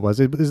episode that was.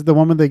 Is it the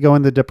one where they go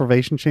in the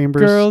deprivation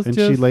chambers Girls and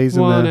just she lays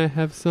in want the to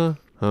have some.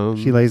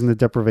 she lays in the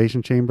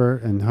deprivation chamber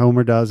and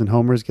Homer does, and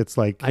Homer's gets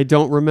like I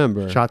don't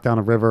remember. shot down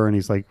a river, and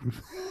he's like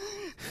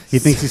he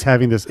thinks he's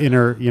having this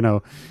inner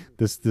inner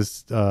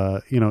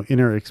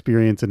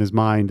experience in his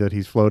mind that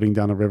he's floating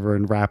down a river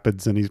in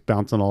rapids and he's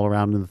bouncing all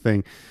around in the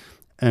thing,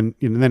 and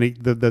then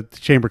the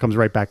chamber comes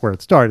right back where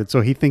it started,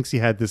 so he thinks he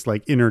had this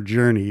like inner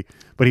journey,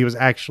 but he was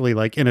actually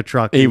like in a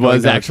truck. He and going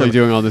was down a actually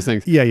trail. doing all these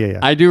things. Yeah.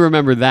 I do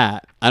remember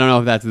that. I don't know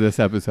if that's this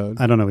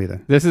episode. I don't know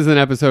either. This is an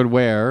episode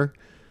where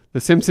The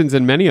Simpsons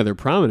and many other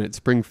prominent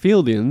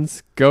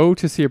Springfieldians go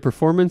to see a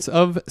performance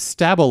of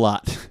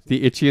Stab-A-Lot,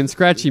 the Itchy and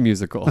Scratchy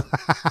musical.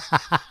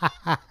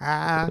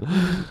 I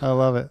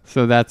love it.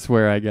 So that's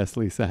where I guess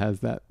Lisa has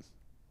that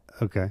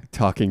Okay,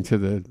 talking to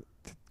the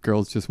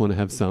girls just want to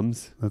have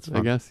sums. that's I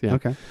fun. guess. Yeah.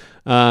 Okay.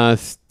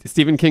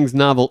 Stephen King's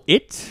novel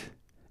It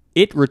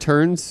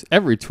returns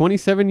every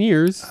 27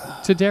 years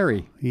to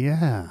Derry,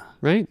 Yeah.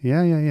 right?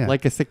 Yeah.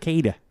 Like a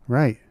cicada.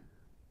 Right.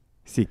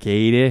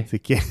 Cicada.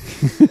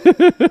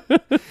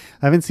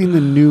 I haven't seen the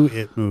new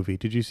It movie.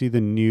 Did you see the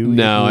new?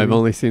 No, It I've movie?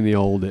 only seen the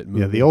old It movie.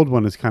 Yeah, the old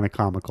one is kind of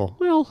comical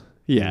Well,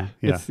 yeah.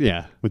 Yeah. It's,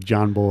 yeah. with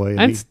John Boy and,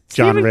 And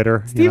John Stephen-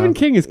 Ritter. Stephen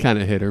King is kind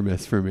of hit or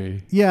miss for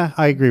me, Yeah,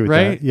 I agree with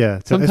right? that. Yeah,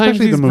 so Sometimes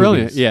especially he's the movies.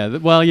 brilliant. Yeah.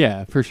 Well,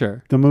 yeah, for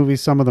sure. The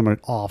movies, some of them are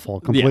awful,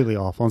 completely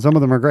awful, and some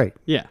of them are great.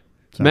 Yeah.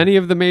 So- Many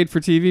of the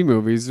made-for-TV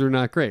movies are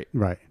not great.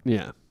 Right.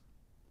 Yeah.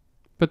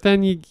 But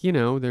then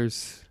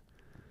there's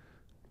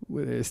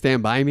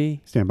Stand By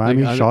Me. Stand By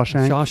Me,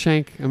 Shawshank.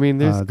 Shawshank. I mean,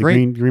 there's The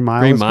great. Green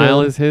Mile. Green is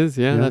Mile good. is his.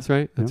 Yeah, Yeah. that's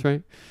right. That's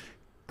right.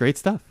 Great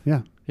stuff.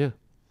 Yeah.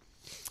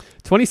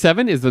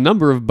 27 is the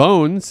number of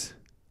bones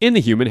in the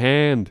human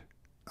hand.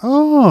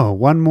 Oh,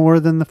 one more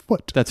than the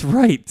foot. That's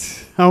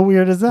right. How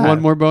weird is that?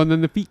 One more bone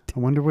than the feet. I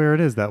wonder where it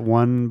is. That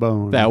one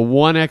bone. That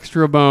one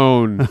extra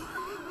bone.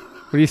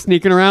 What are you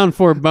sneaking around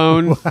for,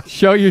 bone?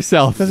 Show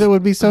yourself. Because it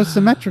would be so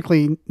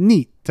symmetrically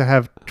neat to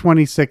have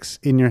 26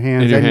 in your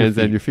hands, In your and hands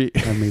your and your feet.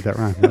 feet. I made that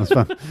rhyme. That was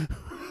fun.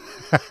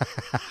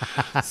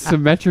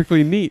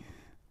 Symmetrically neat.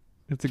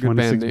 That's a good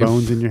band 26 name.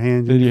 bones in your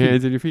hands In and your your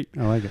hands feet. and your feet.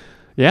 I like it.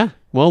 Yeah.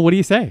 Well, what do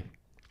you say?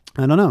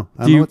 I don't know.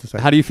 I don't know what to say.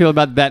 How do you feel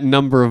about that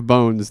number of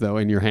bones though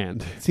in your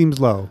hand? Seems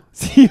low.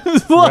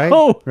 Seems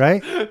low.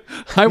 Right?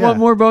 I want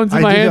more bones in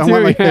I my do. hand I too.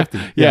 want like yeah. 50.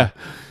 Yeah.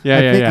 Yeah.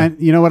 I Yeah. think,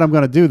 Yeah. you know what I'm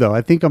going to do though?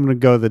 I think I'm going to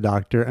go to the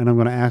doctor and I'm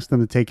going to ask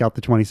them to take out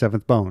the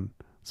 27th bone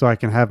so I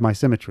can have my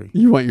symmetry.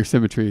 You want your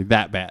symmetry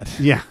that bad.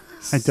 Yeah.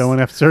 I don't want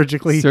to have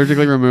surgically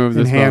remove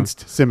this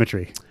enhanced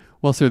symmetry. bone.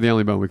 Well, sir, the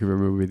only bone we could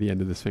remove would be the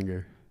end of this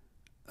finger.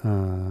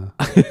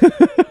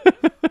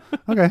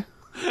 Okay.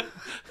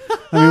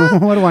 I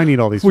mean, what do I need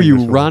all these Were you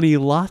fingers for? Ronnie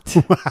Lott?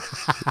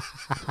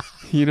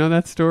 You know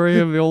that story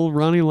of the old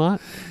Ronnie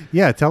Lott?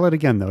 Yeah, tell it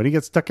again, though. Did he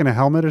get stuck in a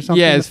helmet or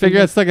something? Yeah, his The finger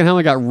got stuck in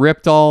helmet, got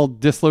ripped all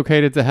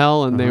dislocated to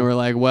hell, and they Uh-huh. were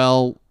like,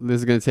 well, this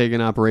is going to take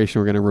an operation.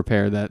 We're going to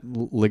repair that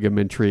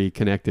ligamentary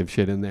connective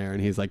shit in there. And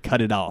he's like,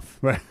 cut it off.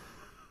 Right.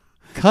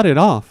 Cut it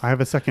off. I have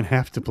a second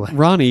half to play.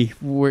 Ronnie,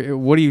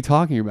 what are you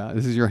talking about?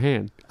 This is your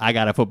hand. I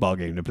got a football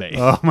game to play.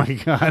 Oh, my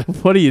God.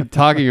 What are you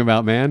talking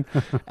about, man?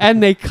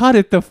 And they cut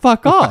it the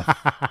fuck off.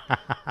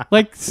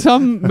 Like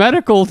some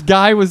medical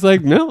guy was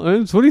like, no,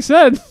 that's what he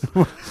said.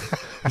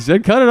 He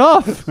said, cut it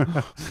off.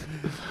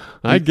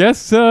 I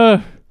guess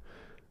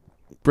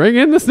bring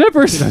in the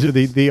snippers.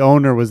 The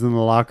owner was in the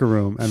locker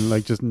room and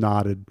like just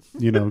nodded,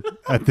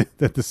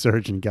 at the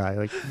surgeon guy,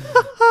 like,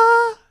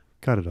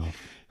 cut it off.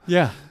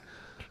 Yeah.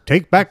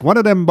 Take back one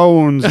of them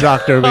bones,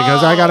 doctor,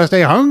 because I gotta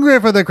stay hungry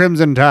for the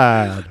Crimson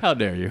Tide. How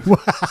dare you?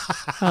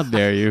 How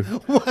dare you?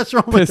 What's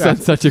wrong with Piss on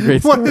that? such a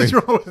great story. What is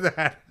wrong with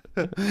that?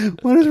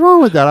 What is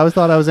wrong with that? I always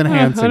thought I was I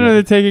enhancing don't know it.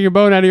 that taking a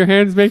bone out of your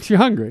hands makes you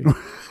hungry.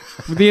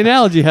 The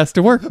analogy has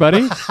to work,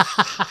 buddy.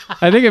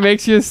 I think it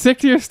makes you sick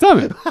to your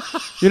stomach.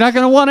 You're not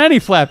going to want any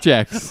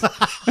flapjacks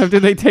after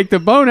they take the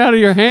bone out of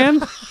your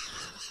hand.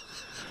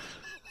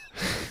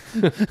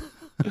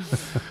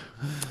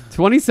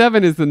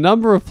 27 is the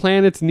number of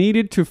planets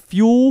needed to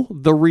fuel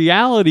the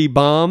reality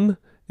bomb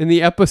in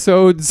the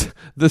episodes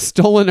The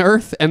Stolen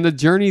Earth and The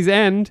Journey's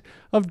End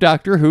of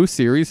Doctor Who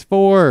Series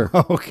 4.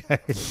 Okay.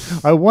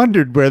 I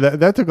wondered where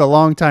that took a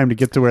long time to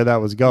get to where that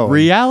was going.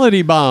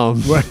 Reality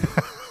bomb.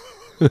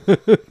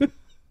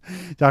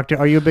 Doctor,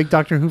 are you a big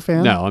Doctor Who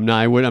fan? No, I'm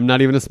not. I'm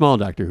not even a small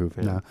Doctor Who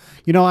fan.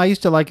 No. I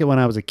used to like it when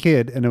I was a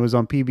kid, and it was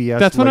on PBS.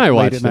 That's when I late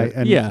watched at night, it.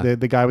 and Yeah.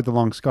 the guy with the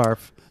long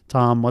scarf,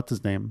 Tom, what's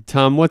his name?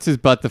 Tom, what's his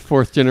butt? The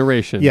fourth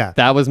generation. Yeah.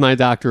 That was my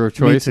doctor of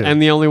choice too. and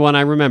the only one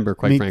I remember,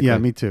 quite frankly. Yeah,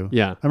 me too.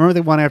 Yeah. I remember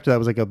the one after that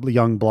was like a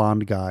young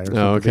blonde guy or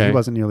something. Oh, but okay. He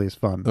wasn't nearly as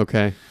fun.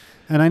 Okay.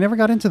 And I never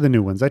got into the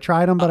new ones. I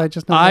tried them, but I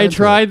just never got I into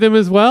tried them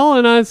as well,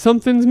 and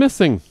something's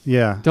missing. it.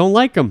 Yeah. Don't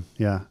like them.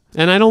 Yeah.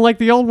 And I don't like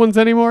the old ones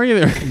anymore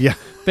either. Yeah.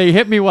 They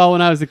hit me well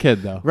when I was a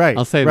kid, though. Right.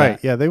 I'll say right.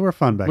 that. Yeah, they were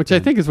fun back Which then.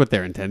 I think is what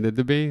they're intended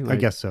to be. I Like,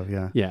 guess so,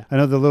 yeah. Yeah. I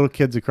know the little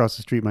kids across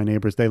the street, my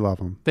neighbors, they love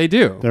them. They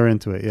do. They're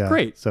into it, yeah.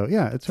 Great. So,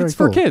 yeah, it's very It's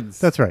cool. for kids.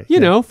 That's right. You yeah.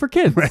 know, for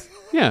kids. Right.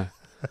 Yeah.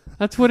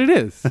 That's what it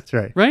is. That's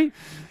right. Right?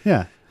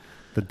 Yeah.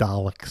 The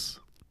Daleks.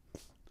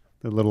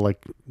 The little,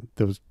 like,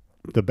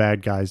 the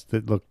bad guys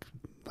that look,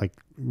 like,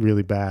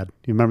 really bad.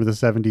 You remember the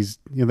 70s?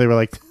 They were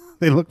like,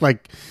 they looked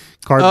like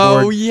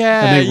cardboard. Oh,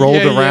 yeah. And they rolled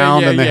yeah,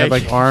 around yeah, and they yeah, had,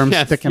 like, yeah. arms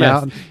Yes, sticking yes,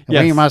 out. And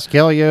yes. we must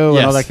kill you and all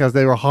Yes. that because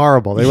they were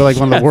horrible. They were, like,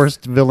 one of Yes. the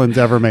worst villains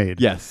ever made.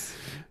 Yes.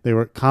 They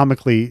were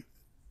comically,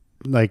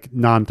 like,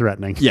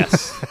 non-threatening.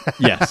 Yes.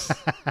 Yes.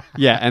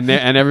 Yeah. And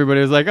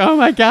everybody was like, oh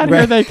my God, here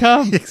Right. they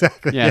come.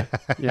 Exactly. Yeah.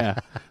 Yeah.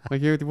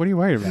 Like, what are you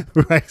worried about?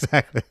 Right,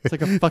 exactly. It's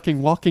like a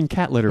fucking walking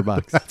cat litter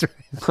box. That's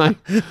right.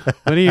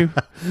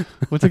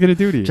 What's it going to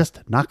do to you? Just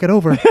knock it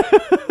over.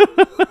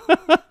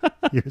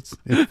 it's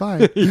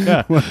fine.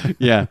 yeah.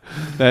 Yeah.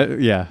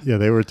 Yeah. Yeah,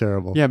 they were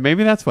terrible. Yeah.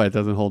 Maybe that's why it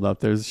doesn't hold up.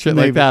 There's shit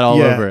like Maybe. that all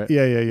Yeah, over it.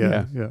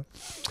 Yeah.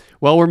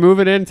 Well, we're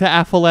moving into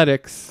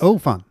athletics. Oh,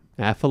 fun.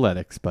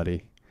 Athletics,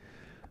 buddy.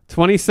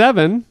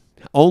 27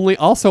 only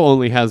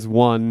has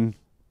one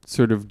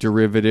sort of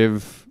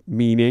derivative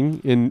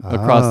meaning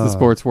across the Ah.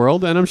 sports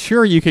world, and I'm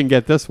sure you can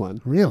get this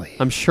one. Really?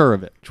 I'm sure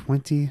of it.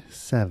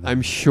 27.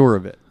 I'm sure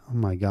of it. Oh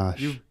my gosh.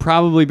 You've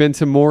probably been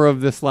to more of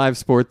this live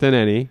sport than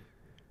any.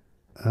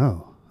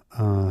 Oh,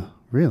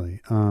 really?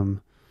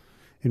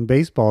 In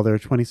baseball, there are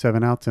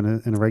 27 outs in a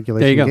There you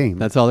regulation go. game.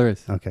 That's all there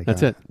is. Okay,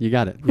 That's got it. You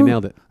got it. You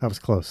nailed it. That was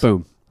close.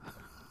 Boom.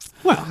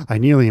 Well, I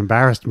nearly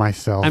embarrassed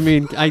myself. I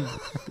mean,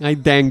 I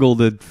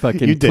dangled a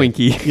fucking you did.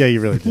 Twinkie. Yeah, you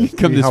really did.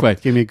 Come You this helped way.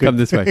 Give me a good, Come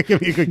this way.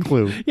 give me a good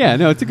clue. Yeah,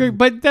 no, it's a great,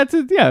 but that's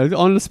it. Yeah,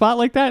 on the spot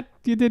like that,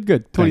 you did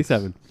good.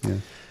 27.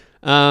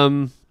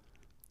 Yeah.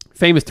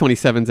 Famous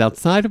 27s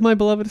outside of my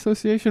beloved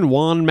association: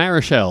 Juan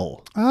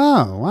Marichal,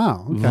 Oh,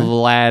 wow. Okay.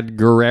 Vlad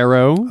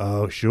Guerrero,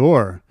 Oh,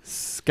 sure.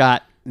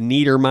 Scott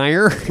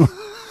Niedermeyer.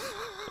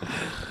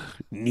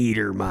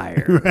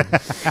 Niedermeyer.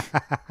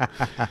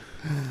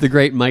 The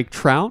great Mike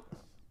Trout,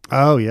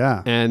 Oh,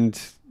 yeah. and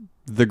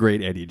the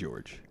great Eddie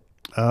George.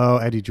 Oh,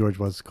 Eddie George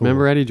was cool.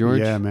 Remember Eddie George?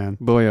 Yeah, man.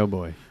 Boy, oh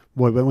boy.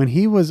 Boy, but when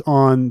he was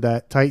on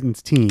that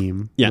Titans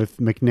team Yeah. with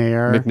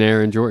McNair.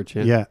 McNair and George.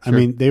 Yeah. Yeah, I sure.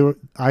 mean,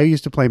 I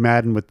used to play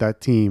Madden with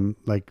that team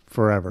like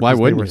forever. Why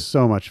 'cause wouldn't they were you?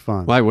 so much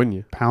fun. Why wouldn't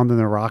you? Pounding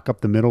the rock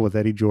up the middle with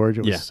Eddie George,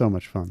 it was Yeah. so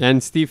much fun.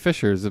 And Steve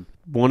Fisher is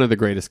one of the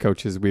greatest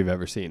coaches we've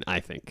ever seen, I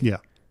think. Yeah.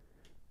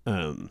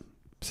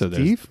 So there's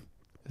Steve?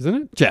 isn't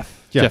it?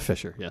 Jeff Jeff.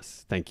 Fisher.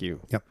 Yes, thank you.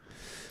 Yep.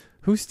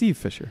 Who's Steve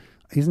Fisher?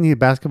 Isn't he a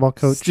basketball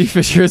coach? Steve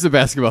Fisher is a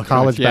basketball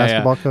College coach. Yeah,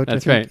 basketball yeah. coach, I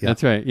That's think. right. Yeah.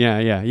 That's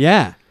right.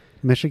 Yeah.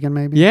 Michigan,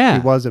 maybe? Yeah. He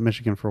was at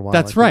Michigan for a while. I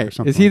That's think, or right.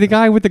 something Is he like the that.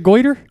 guy with the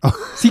goiter?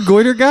 Is he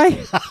goiter guy?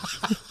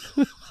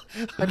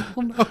 I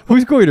don't know.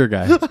 Who's goiter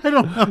guy? I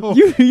don't know.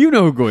 You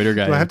know who goiter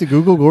guy Do I is. have to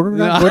Google Gordon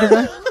No.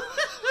 guy?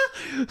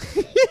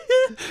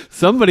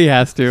 Somebody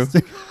has to.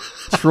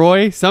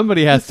 Troy,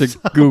 somebody has to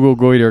Google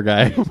goiter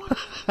guy.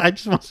 I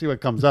just want to see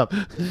what comes up.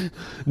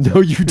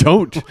 No, you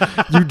don't.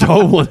 You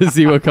don't want to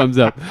see what comes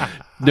up.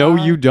 No,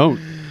 you don't.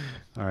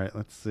 All right,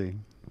 let's see.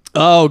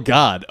 Oh,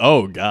 God.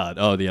 Oh,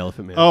 the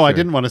Elephant Man. Oh, I Sure.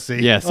 didn't want to see.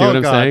 Yeah, see oh, what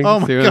I'm God. saying? Oh,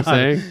 my See what God. I'm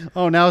saying?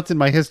 Oh, now it's in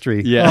my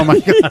history. Yeah. Oh, my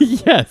God.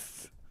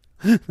 Yes.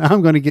 Now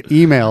I'm going to get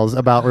emails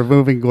about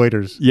removing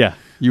goiters Yeah,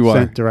 you are.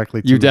 sent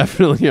directly to You me.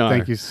 definitely are.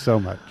 Thank you so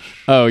much.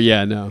 Oh,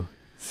 yeah, no.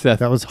 Seth,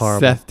 That was horrible.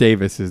 Seth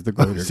Davis is the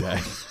goiter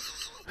guy.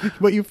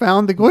 But you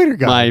found the goiter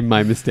guy.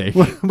 My mistake.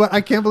 But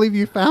I can't believe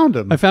you found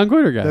him. I found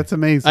goiter guy. That's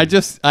amazing.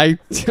 I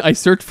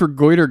searched for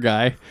goiter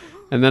guy,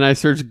 and then I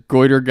searched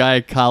goiter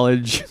guy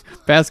college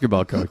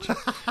basketball coach.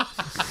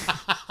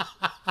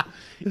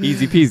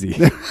 Easy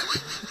peasy.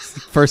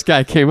 First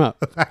guy came up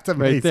That's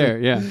amazing. right there.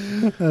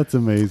 Yeah. That's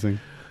amazing.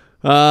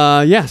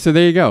 Yeah. So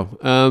there you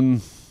go.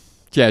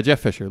 Yeah, Jeff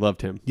Fisher,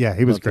 loved him. Yeah,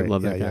 he was Loved him, great.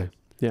 loved Yeah, that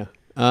guy.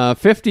 Yeah.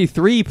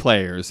 53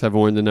 players have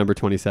worn the number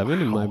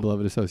 27 in my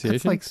beloved association.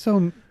 It's like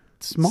so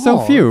small. so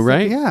few, It's like-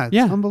 right? yeah, it's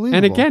yeah. unbelievable.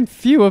 And again,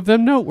 few of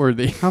them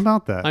noteworthy. How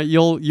about that?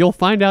 You'll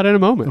find out in a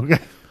moment.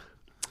 Okay.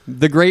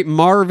 The great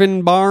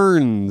Marvin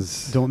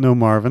Barnes. Don't know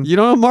Marvin. You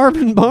don't know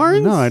Marvin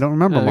Barnes? No, I don't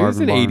remember He was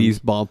Marvin an Barnes.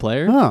 80s ball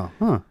player. Oh,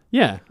 huh.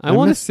 Yeah, I I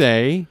want to missed-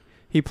 say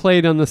he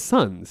played on the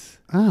Suns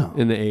Oh.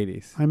 in the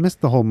 80s. I missed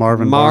the whole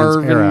Marvin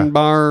Barnes era. Marvin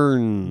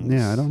Barnes.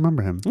 Yeah, I don't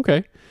remember him.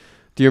 Okay.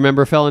 Do you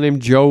remember a fella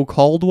named Joe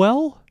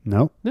Caldwell?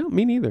 Nope. No,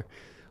 me neither.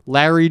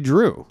 Larry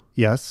Drew.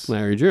 Yes.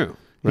 Larry Drew.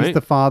 Right? He's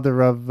the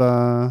father of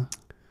a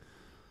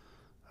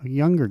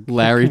younger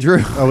Larry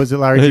Drew. Oh, was it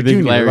Larry I Drew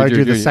think Jr.? Larry Larry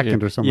Drew Drew the Jr., second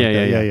yeah. or something Yeah, like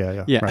that. yeah, Yeah, yeah.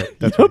 yeah. Yeah. Right.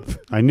 That's Yup. right.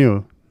 I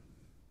knew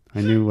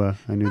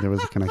there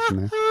was a connection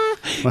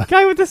there.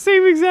 Guy with the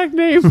same exact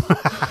name.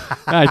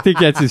 I think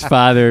that's his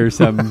father or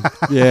something.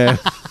 Yeah.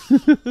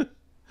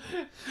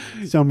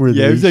 Some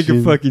relation. Yeah, it was like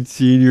a fucking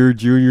senior,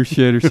 junior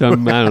shit or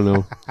something. I don't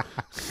know.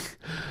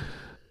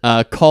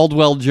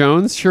 Caldwell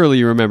Jones. Surely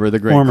you remember the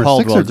great Former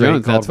Caldwell Sixer great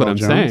Jones. That's what I'm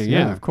Caldwell Jones. saying. Yeah,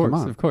 Yeah, of come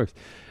course, on. of course.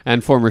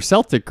 And former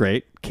Celtic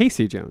great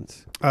Casey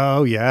Jones.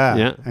 Oh, yeah.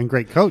 Yeah. And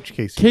great coach,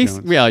 Casey Case,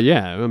 Jones. well,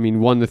 yeah. I mean,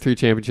 won the 3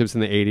 championships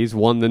in the 80s,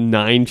 won the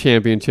 9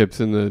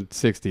 championships in the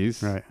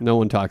 60s. Right. No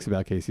one talks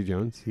about Casey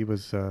Jones He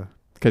was,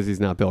 because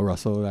he's not Bill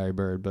Russell or Larry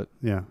Bird, but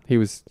yeah. he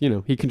was,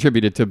 he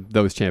contributed to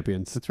those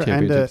champions. That's right.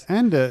 Championships.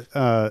 And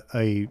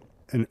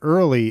an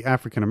early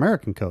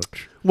African-American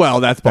coach. Well,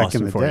 that's Back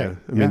Boston in the for day, you.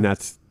 I mean, yeah.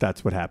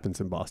 that's what happens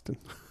in Boston.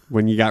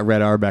 When you got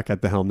Red Auerbach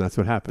at the helm, that's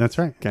what happens. That's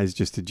right. Guy's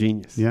just a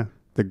genius. Yeah.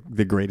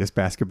 The greatest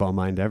basketball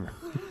mind ever.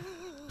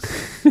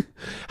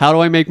 How do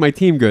I make my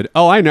team good?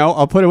 Oh, I know.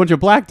 I'll put a bunch of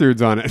black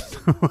dudes on it.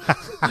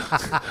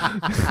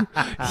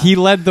 He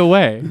led the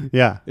way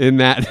Yeah. in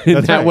that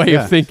That's right, way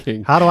yeah. of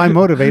thinking. How do I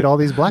motivate all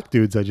these black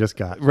dudes I just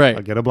got? Right.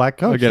 I'll get a black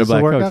coach. I'll get a This'll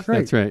black work coach. out great.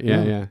 That's right.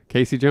 Yeah.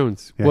 Casey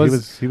Jones Yeah,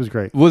 he was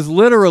great. was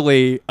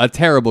literally a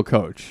terrible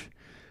coach,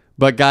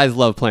 but guys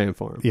love playing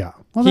for him. Yeah.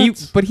 Well, he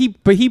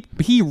that's-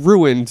 he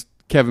ruined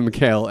Kevin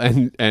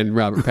McHale and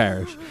Robert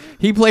Parrish.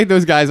 He played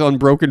those guys on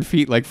broken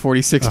feet like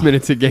 46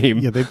 minutes a game.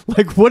 Yeah, they-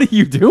 like, what are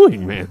you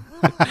doing, man?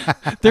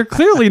 They're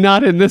clearly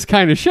not in this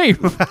kind of shape.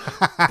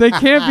 They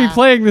can't be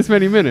playing this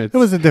many minutes. It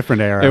was a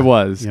different era. It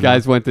was. you know.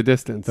 Guys went the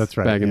distance. That's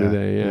right, Back in the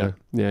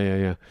yeah,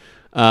 day.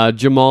 Yeah.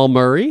 Jamal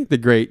Murray, the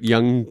great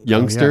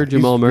youngster, yeah.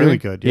 Jamal He's Murray. really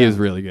good, He yeah. is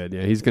really good.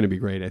 Yeah, he's going to be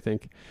great, I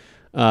think.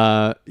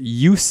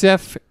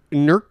 Yusef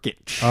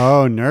Nurkic.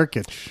 Oh,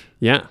 Nurkic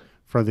Yeah,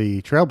 for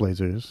the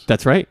Trailblazers.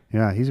 that's right.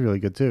 Yeah, he's really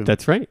good too.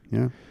 That's right.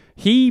 yeah.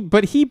 Do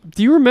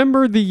you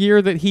remember the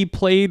year that he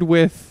played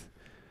with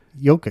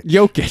Jokic.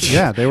 Jokic?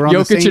 Yeah, they were on the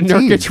Jokic same and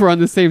Nurkic team. were on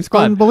the same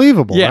squad.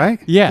 Unbelievable, Yeah, right?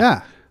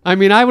 yeah. I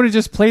mean, I would have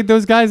just played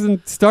those guys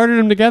and started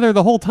them together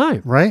the whole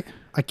time. Right?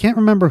 I can't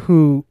remember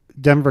who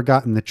Denver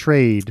got in the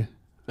trade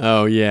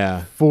Oh,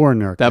 yeah. for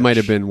Nurkic. That might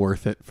have been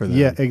worth it for them.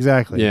 Yeah,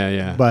 exactly.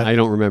 Yeah. But I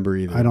don't remember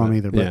either. I don't but,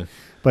 either. But, yeah.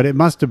 but it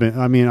must have been.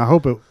 I mean, I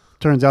hope it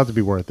turns out to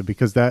be worth it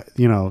because that,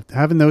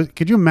 having those.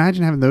 Could you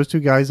imagine having those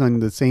two guys on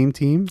the same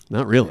team?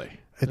 Not really.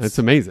 It's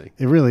amazing.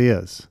 It really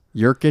is.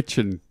 Jurkic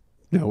and...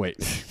 No, wait.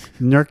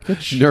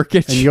 Nurkic,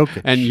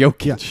 Nurkic and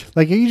Jokic. Yeah.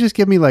 Like, you just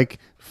give me like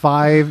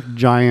 5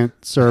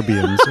 giant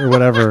Serbians or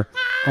whatever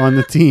on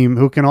the team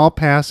who can all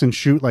pass and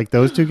shoot like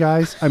those two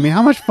guys. I mean,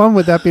 how much fun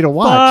would that be to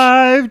watch?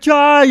 5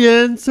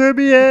 giant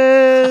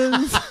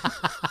Serbians.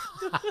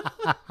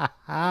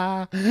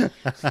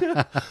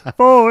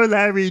 4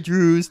 Larry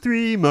Drews,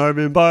 3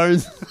 Marvin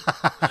Barnes.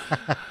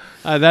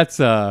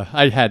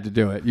 I had to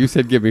do it. You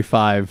said give me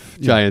 5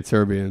 giant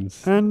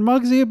Serbians. And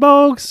Muggsy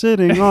Bogues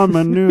sitting on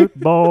my newt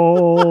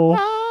bowl.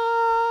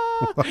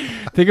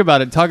 Think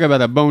about it. Talk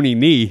about a bony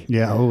knee.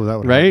 Yeah. Oh, that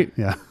would Right?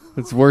 Yeah.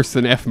 It's worse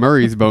than F.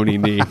 Murray's bony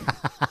knee.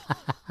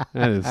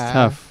 That is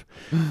tough.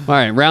 All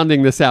right,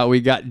 rounding this out,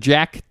 we got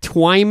Jack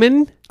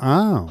Twyman,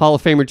 Oh. Hall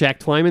of Famer Jack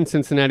Twyman,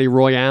 Cincinnati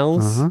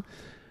Royals.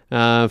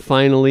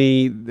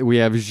 Finally, we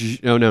have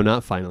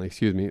not finally.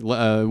 Excuse me.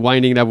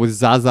 Winding it up with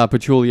Zaza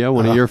Pachulia,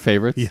 one of your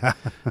favorites. Yeah.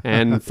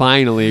 And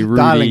finally,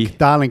 Rudy,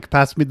 Darling,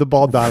 pass me the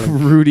ball, darling.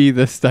 Rudy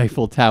the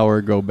Stifle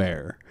Tower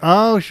Gobert.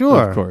 Oh,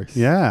 sure. Of course.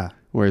 Yeah.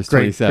 Whereas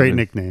Great 27,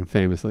 nickname.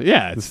 famously.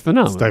 Yeah, it's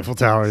phenomenal. Stifle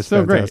Tower is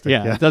so fantastic. great.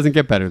 Yeah, it doesn't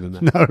get better than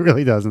that. No, it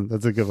really doesn't.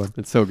 That's a good one.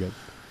 It's so good.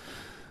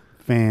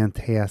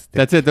 Fantastic.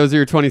 That's it. Those are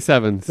your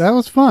 27s. That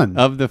was fun.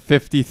 Of the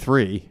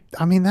 53.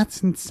 I mean,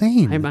 that's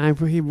insane.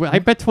 I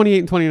bet 28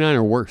 and 29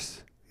 are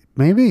worse.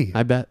 Maybe.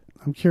 I bet.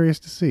 I'm curious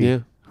to see. Yeah.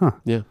 Huh.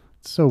 Yeah.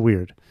 It's so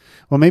weird.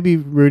 Well, maybe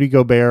Rudy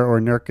Gobert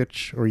or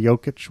Nurkic or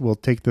Jokic will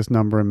take this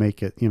number and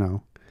make it,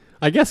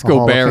 I guess a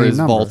Hall of Gobert Fame is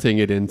number. vaulting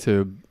it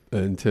into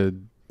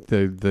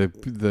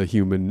the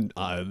human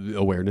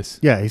awareness.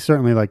 Yeah, he's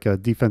certainly like a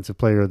defensive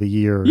player of the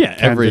year. Yeah,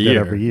 every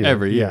candidate year.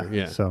 Every year,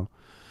 yeah. So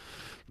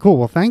cool.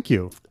 Well, thank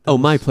you. Oh,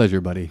 my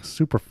pleasure, buddy.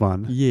 Super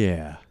fun.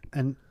 Yeah.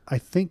 And I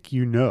think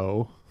you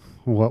know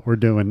what we're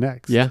doing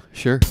next. Yeah,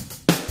 sure.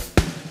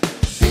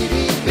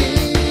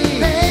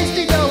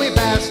 Pasty doughy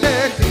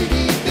bastard.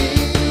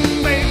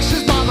 Makes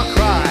his mama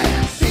cry.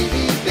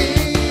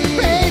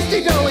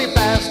 Pasty doughy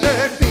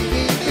bastard.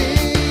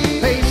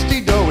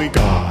 Pasty doughy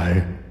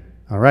guy.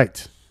 All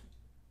right.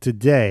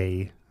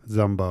 Today,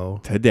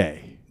 Zumbo,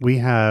 Today. we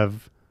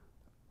have.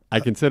 I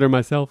consider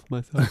myself.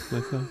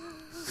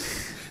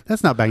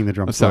 That's not banging the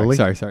drum I'm slowly.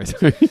 sorry.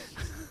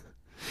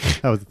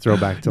 That was a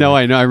throwback to. No,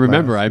 like, I know. I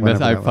remember. whenever I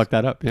that was. fucked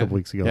that up. Yeah. A couple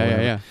weeks ago. Yeah,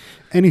 whatever. yeah.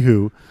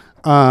 Anywho,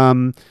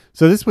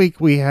 so this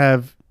week we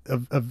have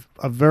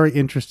a very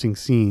interesting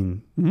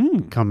scene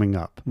coming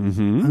up.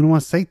 Mm-hmm. I don't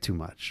want to say too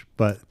much,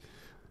 but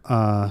you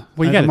I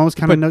gotta- almost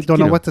kind of but, don't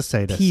you know know, what to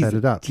say to tease set it,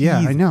 it up. tease Yeah,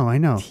 I it.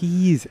 know.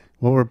 Tease it.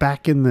 Well, we're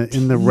back in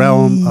the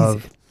realm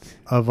Tease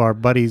of our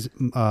buddies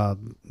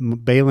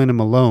Balin and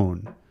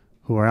Malone,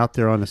 who are out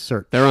there on a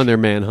search. They're on their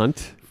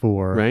manhunt,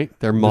 for right?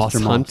 Their Mr. moss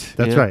hunt.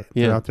 That's Yeah, right.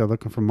 They're Yeah. out there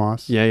looking for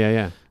moss.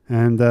 Yeah.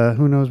 And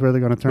who knows where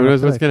they're going to turn Who up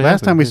knows what's today. gonna Last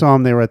happen, time we yeah. saw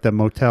them, they were at that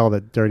motel,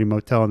 that dirty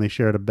motel, and they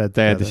shared a bed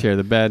They had to together. share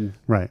the bed.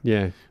 Right.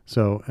 Yeah.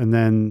 So, and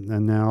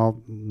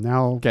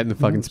now Getting the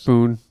fucking who knows?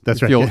 spoon.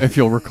 That's if right. If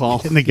you'll recall.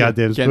 Getting the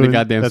goddamn Getting the spoon.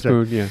 goddamn That's spoon.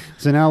 right. Yeah.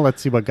 So now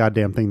let's see what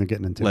goddamn thing they're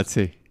getting into. Let's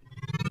see.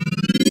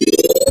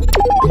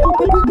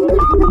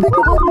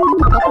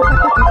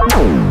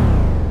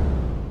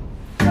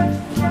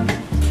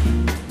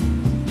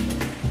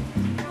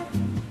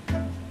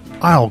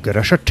 I'll get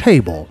us a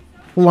table.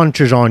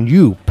 Lunch is on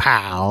you,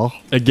 pal.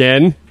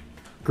 Again.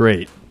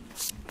 Great.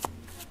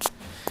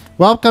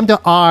 Welcome to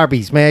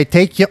Arby's. May I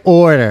take your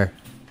order?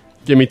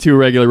 Give me 2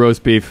 regular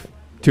roast beef,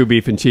 2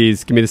 beef and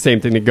cheese. Give me the same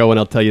thing to go, and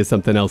I'll tell you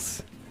something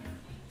else.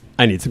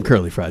 I need some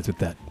curly fries with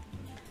that,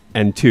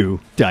 and 2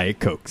 Diet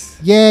Cokes.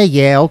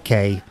 Yeah,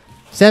 okay.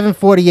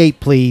 748,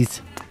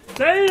 please.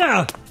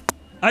 Dana,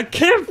 I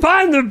can't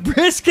find the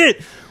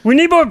brisket. We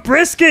need more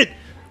brisket.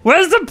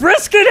 Where's the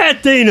brisket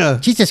at, Dana?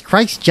 Jesus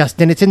Christ,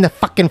 Justin, it's in the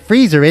fucking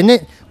freezer, isn't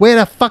it? Where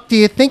the fuck do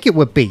you think it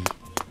would be?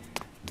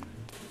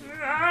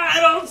 I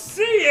don't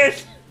see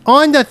it.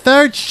 On the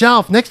 3rd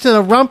shelf, next to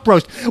the rump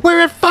roast, where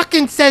it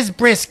fucking says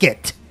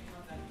brisket.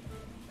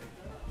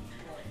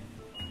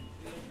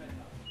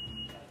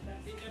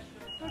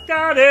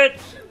 Got it.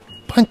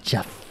 Bunch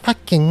of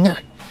fucking...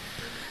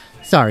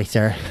 Sorry,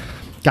 sir.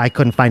 Guy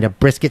couldn't find a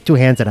brisket, 2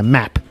 hands, and a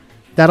map.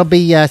 That'll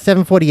be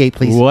 748,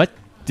 please. What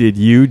did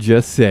you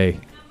just say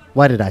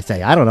What did I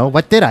say? I don't know.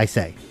 What did I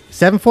say?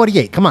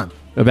 748, come on.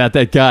 about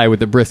that guy with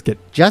the brisket?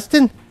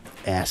 Justin?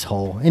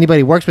 Asshole.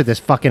 Anybody who works with this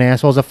fucking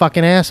asshole's a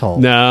fucking asshole.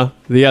 No,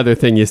 the other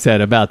thing you said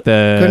about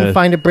Couldn't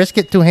find a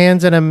brisket, 2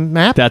 hands, and a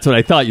map? That's what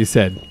I thought you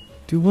said.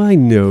 Do I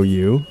know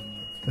you?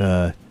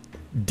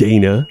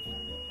 Dana?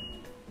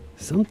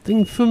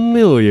 Something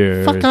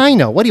familiar. Fuck I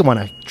know. What do you want,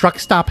 a truck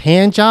stop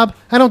hand job?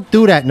 I don't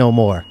do that no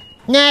more.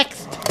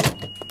 Next!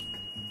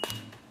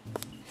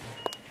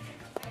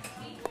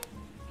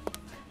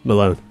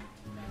 Malone.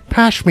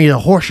 Pass me the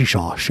horsey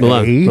sauce,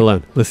 Malone. eh?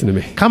 Malone, listen to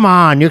me. Come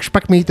on, you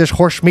expect me to eat this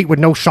horse meat with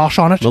no sauce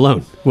on it?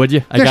 Malone, would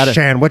you? I This got it.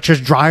 sandwich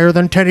is drier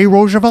than Teddy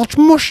Roosevelt's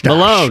mustache.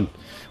 Malone.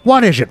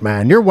 What is it,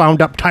 man? You're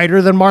wound up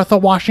tighter than Martha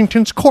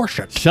Washington's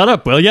corset. Shut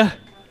up, will ya?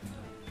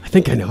 I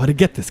think I know how to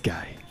get this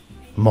guy.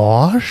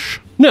 Moss?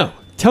 No,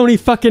 Tony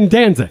fucking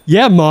Danza.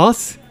 Yeah,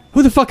 Moss.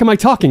 Who the fuck am I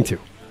talking to?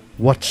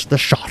 What's the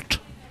shot?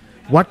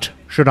 What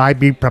should I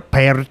be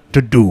prepared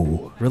to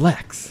do?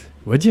 Relax,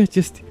 would you?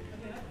 Just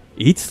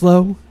eat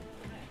slow.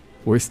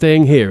 We're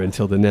staying here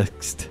until the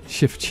next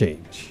shift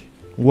change.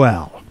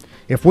 Well,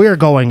 if we're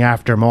going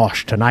after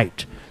Moss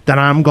tonight, then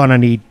I'm gonna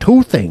need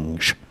 2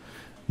 things.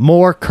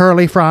 More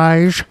curly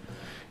fries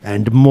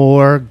and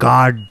more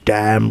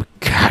goddamn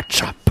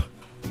catsup.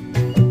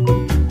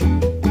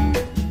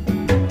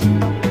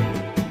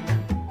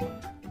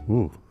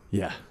 Ooh,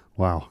 Yeah.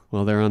 wow.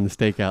 Well, they're on the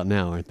stakeout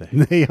now, aren't they?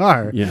 They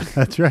are. Yeah.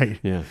 That's right.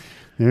 Yeah.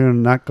 They're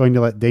not going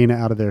to let Dana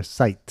out of their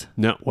sight.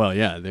 No, well,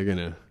 yeah, they're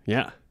gonna,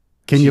 yeah.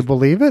 Can you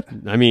believe it?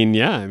 I mean,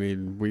 yeah,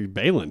 we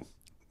Balin.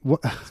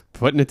 What?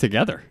 Putting it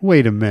together.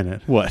 Wait a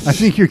minute. What? I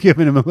think you're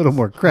giving him a little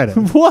more credit.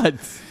 What?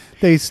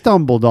 They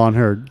stumbled on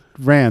her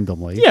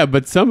randomly. Yeah,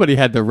 but somebody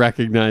had to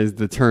recognize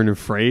the turn of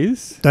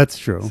phrase. That's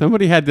true.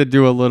 Somebody had to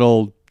do a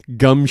little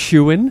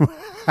gumshoeing.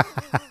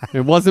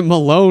 It wasn't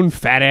Malone,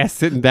 fat ass,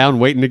 sitting down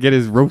waiting to get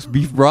his roast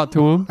beef brought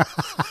to him.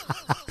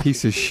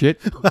 Piece of shit.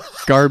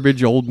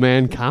 Garbage old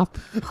man cop.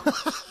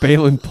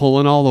 Balin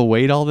pulling all the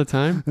weight all the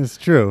time. That's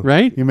true.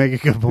 Right? You make a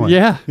good point.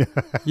 Yeah.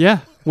 Yeah.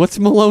 What's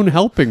Malone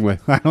helping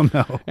with? I don't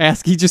know.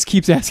 He just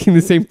keeps asking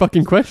the same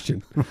fucking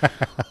question.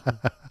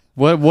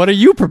 What are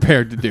you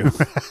prepared to do?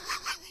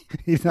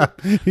 He's not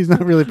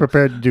really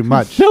prepared to do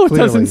much. No, it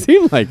clearly. doesn't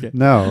seem like it.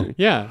 No.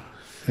 Yeah.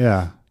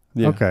 Yeah.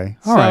 Yeah. Okay.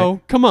 So, All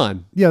right. come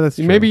on. Yeah, that's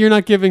true. Maybe you're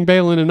not giving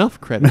Balin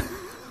enough credit.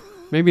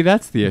 Maybe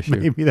that's the issue.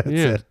 Maybe that's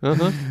yeah. it.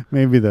 Uh-huh.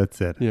 Maybe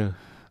that's it. Yeah.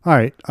 All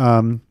right.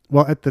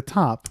 Well, at the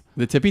top,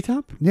 The tippy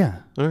top? yeah,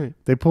 All right.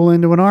 they pull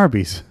into an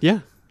Arby's. Yeah.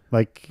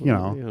 Like,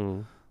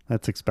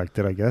 that's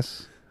expected, I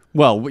guess.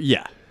 Well,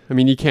 yeah. I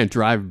mean, you can't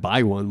drive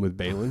by one with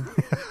Balin.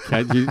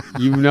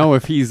 you know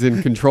if he's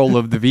in control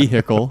of the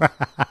vehicle,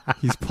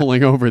 he's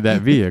pulling over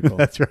that vehicle.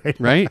 That's right.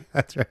 Right?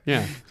 That's right.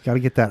 Yeah. Got to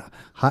get that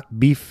hot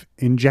beef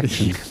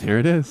injection. There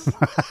it is.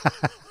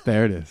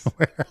 There it is.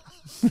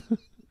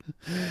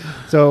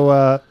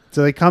 So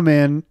they come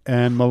in,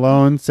 and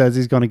Malone says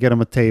he's going to get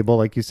him a table.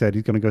 Like you said,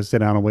 he's going to go sit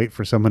down and wait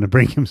for someone to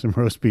bring him some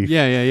roast beef.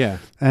 Yeah.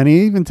 And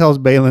he even tells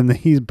Balin that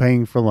he's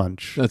paying for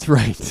lunch, That's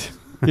right.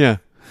 Yeah.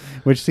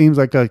 which seems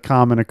like a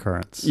common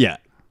occurrence. Yeah,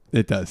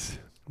 it does.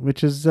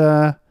 Which is,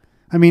 I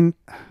mean,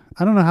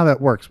 I don't know how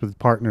that works with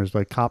partners,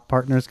 like cop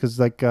partners, because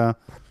like I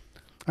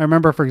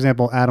remember, for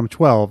example, Adam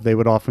 12, they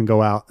would often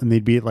go out and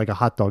they'd be at like a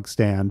hot dog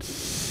stand.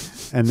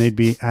 And they'd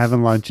be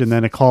having lunch, and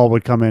then a call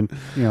would come in,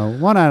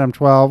 one Adam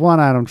 12,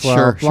 one Adam 12,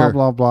 Sure, blah, sure.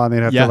 blah, blah. And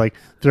they'd have Yeah. to like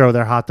throw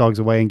their hot dogs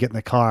away and get in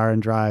the car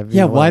and drive.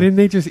 Yeah, why didn't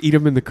they just eat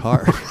them in the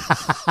car?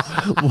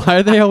 Why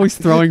are they always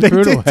throwing they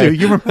food did away? too.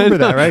 You remember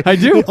that, right? I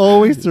do. They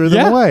always threw them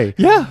Yeah. away.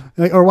 Yeah.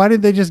 Like, or why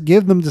did they just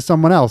give them to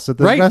someone else at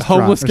the Right,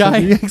 restaurant? homeless or guy.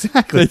 something? Yeah,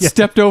 exactly. They Yeah.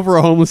 stepped over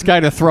a homeless guy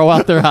to throw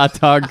out their hot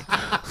dog.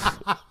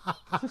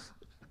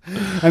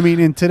 I mean,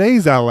 in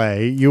today's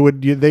LA,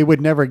 they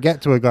would never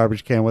get to a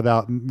garbage can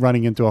without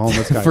running into a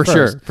homeless guy For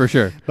first.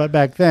 sure. But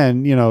back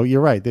then,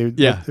 you're right.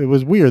 Yeah. It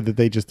was weird that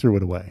they just threw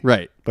it away.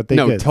 Right. But they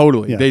no, did.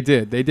 totally. Yeah. They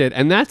did.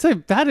 And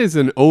that is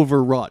an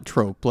overwrought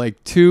trope.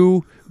 Like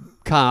two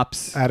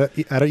cops At a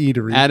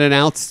eatery. at an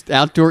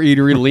outdoor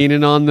eatery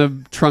leaning on the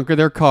trunk of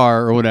their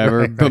car or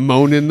whatever,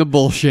 bemoaning the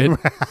bullshit.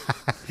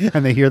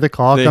 And they hear the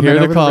call They come hear in.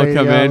 the over call the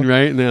come radio. in,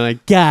 right? And they're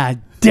like,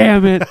 God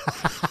damn it.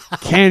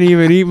 Can't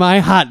even eat my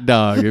hot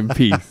dog in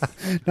peace.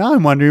 Now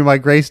I'm wondering why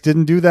Grace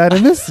didn't do that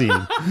in this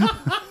scene.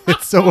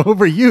 It's so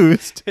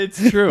overused.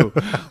 It's true.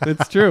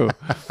 It's true.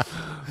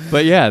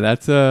 But yeah,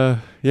 that's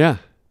a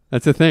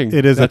thing.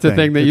 It is That's a a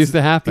thing that It's- used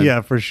to happen.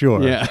 Yeah, for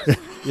sure. Yeah.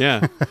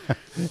 Yeah.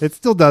 It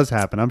still does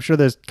happen. I'm sure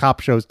there's cop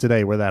shows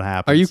today where that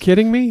happens. Are you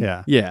kidding me?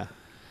 Yeah. Yeah.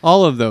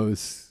 All of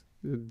those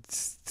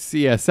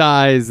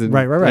CSIs and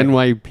Right.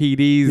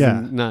 NYPDs, Yeah.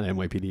 and not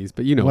NYPDs,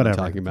 but you know Whatever. what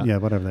I'm talking about. Yeah,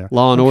 whatever they are.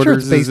 Law and I'm sure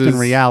Orders it's based is- in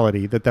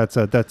reality that's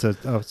a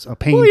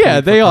pain. Well,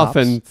 yeah, point for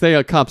they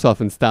cops. cops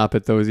often stop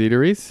at those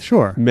eateries.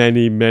 Sure.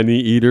 Many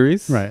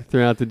eateries Right.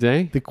 throughout the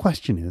day. The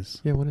question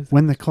is, Yeah, what is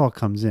when the call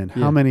comes in,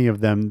 Yeah. how many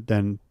of them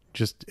then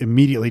just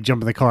immediately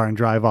jump in the car and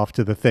drive off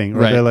to the thing? Or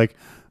Right. they're like,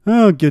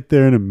 oh, I'll get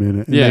there in a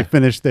minute. And Yeah. they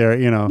finish their,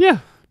 Yeah,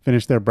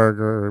 finish their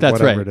burger or that's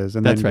whatever right. it is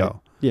and That's then right.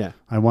 go. Yeah,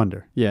 I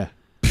wonder. yeah.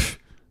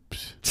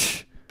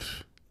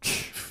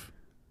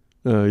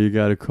 Oh, you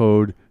got a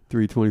code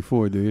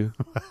 324, do you?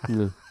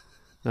 No.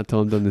 Not till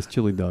I'm done this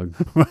chili dog.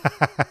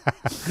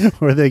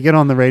 Or they get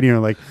on the radio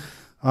and like,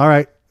 all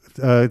right,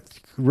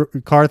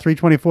 car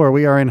 324,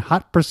 we are in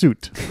hot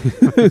pursuit.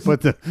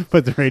 put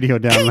the radio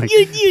down like,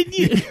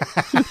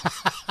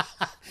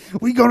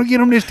 we gonna get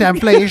them this time,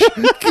 Flash.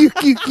 Cute,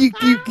 cute, cute,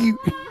 cute, cute.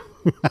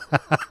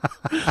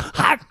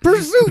 Hot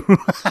pursuit.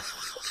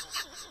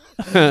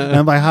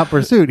 And by hot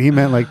pursuit, he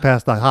meant like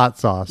past the hot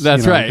sauce.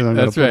 That's right. 'cause I'm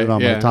gonna That's put right. it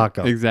on yeah, my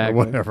taco. Exactly.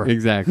 Or whatever.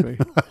 Exactly.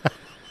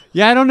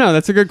 Yeah, I don't know.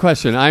 That's a good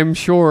question. I'm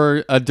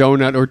sure a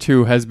donut or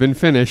two has been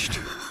finished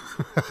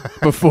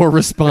before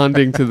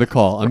responding to the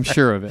call. I'm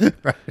sure of it.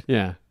 Right.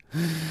 Yeah,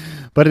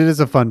 But it is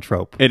a fun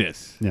trope. it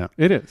is. Yeah.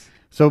 It is.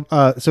 So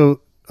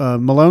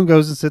Malone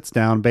goes and sits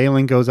down.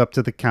 Balin goes up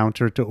to the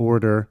counter to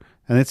order.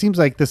 And it seems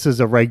like this is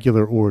a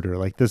regular order.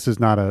 Like this is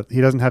not he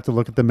doesn't have to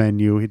look at the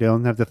menu. He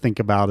doesn't have to think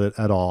about it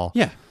at all.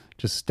 Yeah.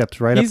 Just steps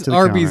right He's up to the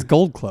Arby's counter.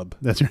 Gold Club.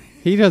 That's right.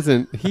 He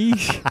doesn't.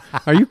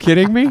 Are you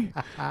kidding me?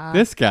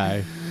 This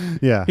guy.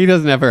 Yeah. He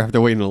doesn't ever have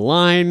to wait in a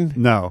line.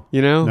 No.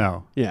 You know?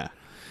 No. Yeah.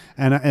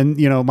 And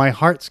my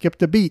heart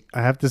skipped a beat,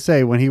 I have to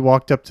say, when he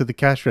walked up to the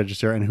cash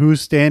register and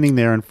who's standing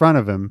there in front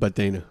of him But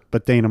Dana.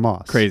 but Dana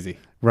Moss. Crazy.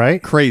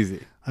 Right?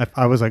 Crazy.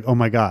 I was like, oh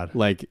my God.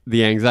 Like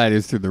the anxiety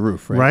is through the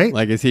roof, right? Right?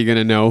 Like, is he going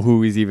to know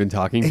who he's even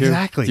talking to?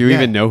 Exactly, Do you yeah.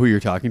 even know who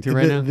you're talking to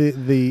right now?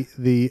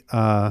 The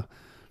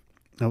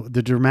No,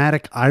 the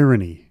dramatic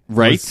irony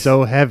Right. was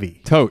so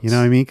heavy. Totes. You know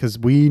what I mean? Because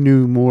we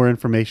knew more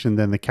information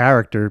than the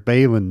character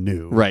Balin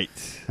knew. Right.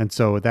 And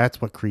so that's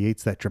what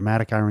creates that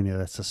dramatic irony,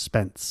 that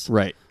suspense.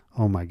 Right.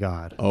 Oh my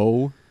God.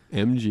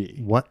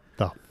 OMG. What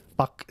the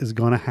fuck is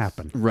going to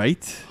happen?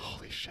 Right.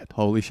 Holy shit.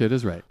 Holy shit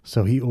is right.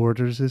 So he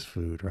orders his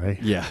food,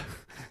 right? Yeah.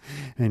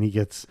 And he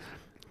gets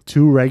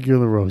 2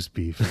 regular roast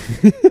beef,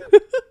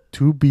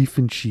 2 beef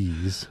and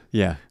cheese,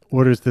 Yeah.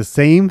 orders the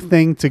same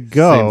thing to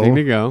go. Same thing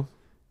to go.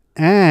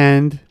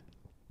 And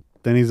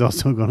then he's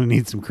also going to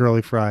need some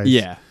curly fries.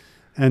 Yeah.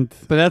 And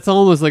But that's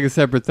almost like a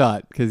separate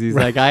thought because he's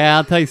like,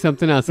 I'll tell you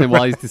something else. And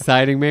while he's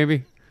deciding,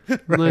 maybe. I'm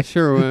not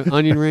sure.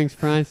 Onion rings,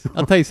 fries.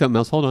 I'll tell you something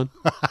else. Hold on.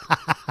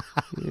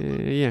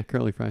 Yeah,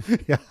 curly fries.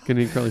 Yeah.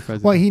 Gonna need curly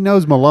fries. well, he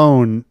knows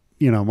Malone,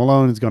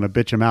 Malone is going to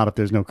bitch him out if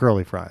there's no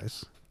curly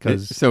fries.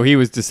 Because So he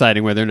was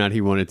deciding whether or not he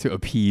wanted to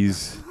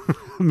appease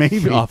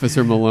maybe.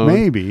 Officer Malone.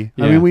 Maybe.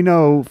 I Yeah. mean, we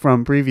know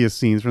from previous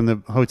scenes, from the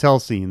hotel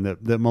scene,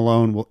 that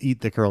Malone will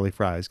eat the curly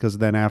fries because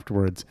then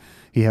afterwards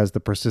he has the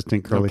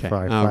persistent curly Okay.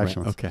 fry All right.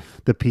 flatulence. Okay.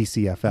 The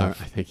PCFF. All right.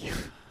 Thank you.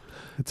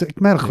 It's a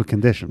medical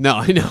condition. No,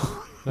 I know.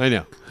 I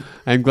know.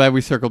 I'm glad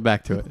we circled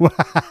back to it.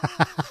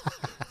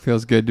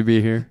 Feels good to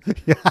be here.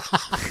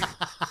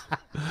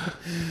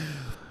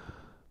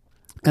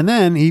 And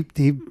then he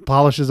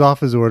polishes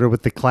off his order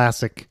with the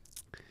classic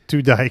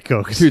 2 Diet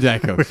Cokes. 2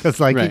 Diet Cokes. Because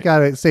you Right. got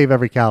to save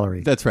every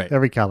calorie. That's right.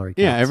 Every calorie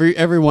Yeah, counts.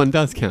 everyone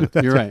does count.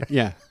 You're right.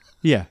 Yeah.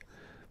 Yeah.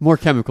 More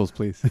chemicals,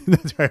 please.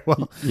 That's right.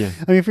 Well, Yeah.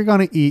 I mean, if you're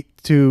going to eat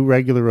 2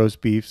 regular roast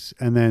beefs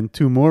and then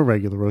 2 more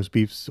regular roast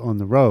beefs on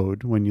the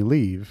road when you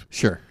leave,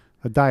 Sure.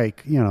 a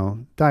Diet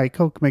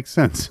Coke makes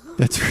sense.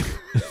 That's right.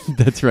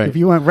 That's right. If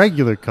you want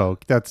regular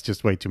Coke, that's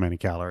just way too many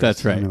calories.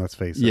 That's right. I mean, let's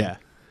face it. Yeah.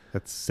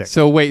 That's sick.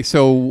 So wait,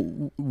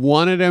 so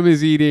one of them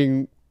is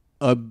eating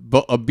a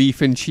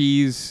beef and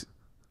cheese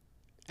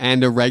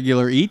and a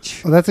regular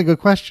each? Well, that's a good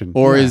question.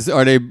 Or Yeah.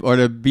 are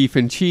the beef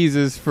and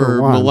cheeses for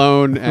For one.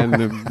 Malone and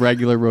the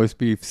regular roast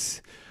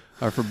beefs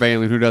are for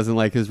Balin, who doesn't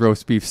like his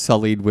roast beef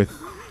sullied with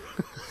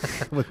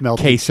with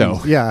melted queso?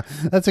 cheese? Yeah,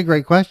 that's a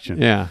great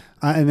question. Yeah.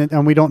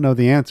 And we don't know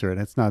the answer, and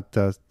it's not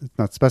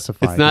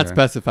specified. It's not here.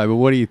 specified, but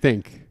what do you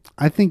think?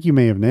 I think you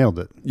may have nailed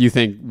it. You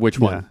think which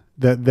one? Yeah.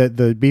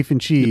 The beef and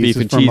cheese. The beef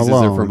is and from cheeses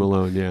Malone, are from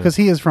Malone, yeah. because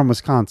he is from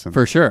Wisconsin.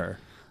 For sure.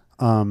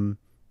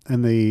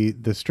 And the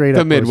straight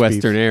The up roast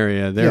Midwestern beef,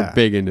 area, they're Yeah.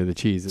 big into the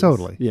cheeses.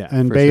 totally. Yeah.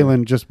 And for sure.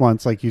 Balin just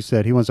wants, like you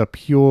said, he wants a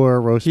pure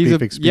roast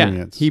beef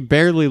experience. Yeah, he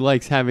barely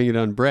likes having it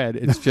on bread.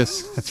 It's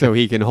just so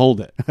he can hold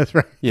it. That's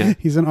right. Yeah.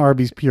 He's an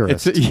Arby's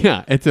purist.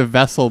 It's a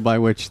vessel by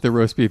which the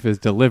roast beef is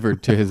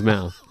delivered to his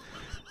mouth.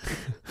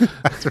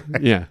 That's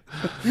right. Yeah,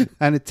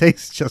 And it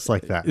tastes just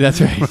like that. that's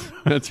right.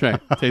 That's right.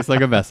 Tastes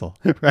like a vessel.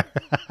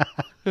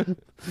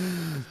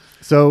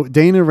 So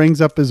Dana rings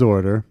up his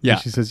order. Yeah.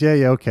 And she says, yeah,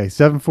 okay,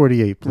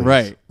 748,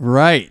 please.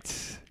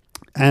 Right.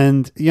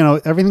 And,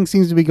 everything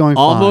seems to be going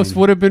Almost fine.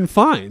 would have been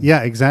fine.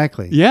 Yeah,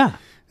 exactly. Yeah.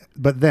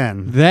 But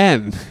then,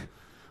 Then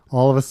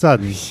all of a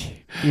sudden,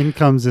 in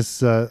comes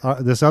this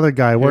other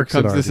guy who here works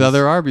at comes Arby's. this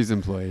other Arby's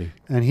employee.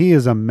 And he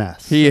is a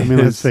mess. He I mean,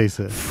 is let's face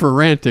it.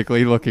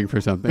 frantically looking for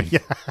something.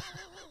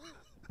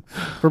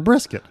 For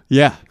brisket.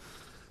 Yeah.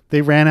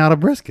 They ran out of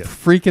brisket.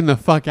 Freaking the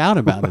fuck out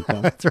about it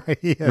though. That's right.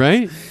 He is.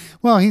 Right?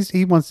 Well,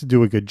 he wants to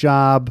do a good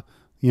job.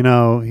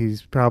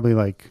 He's probably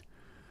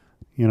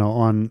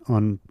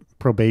on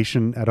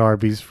probation at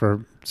Arby's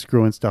for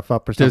screwing stuff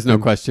up or something. There's no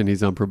question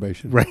he's on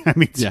probation. Right. I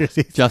mean, Yeah.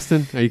 seriously.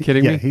 Justin, are you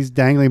kidding Yeah, me? he's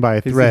dangling by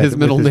a His, thread. his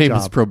middle with name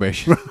is job.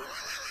 probation.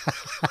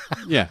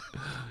 Yeah.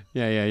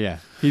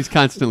 He's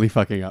constantly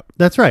fucking up.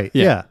 That's right.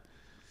 Yeah.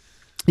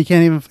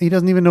 Yeah. He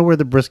doesn't even know where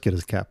the brisket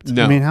is kept.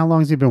 No. I mean, how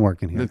long has he been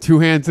working here? The 2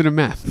 hands and a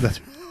map. That's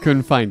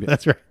Couldn't find it.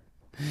 That's right.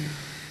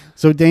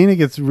 So Dana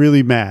gets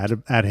really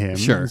mad at him.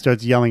 Sure. And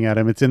starts yelling at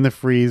him. It's in the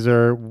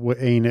freezer.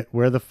 Ain't it?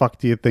 Where the fuck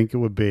do you think it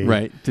would be?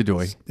 Right.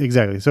 Tadoy.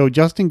 Exactly. So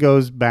Justin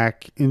goes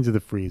back into the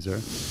freezer.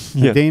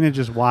 Yeah. And Dana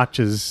just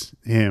watches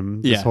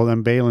him. Yeah.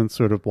 And Balin's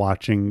sort of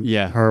watching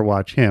Yeah. her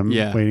watch him,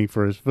 Yeah. waiting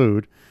for his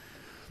food.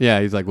 Yeah,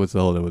 he's like, what's the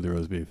holdup with the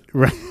roast beef?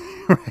 Right.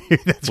 Right.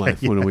 That's What,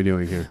 right. what yeah. are we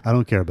doing here? I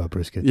don't care about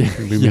brisket. Yeah.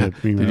 Bring me Yeah. a-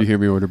 bring me Did a you hear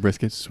me order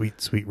brisket?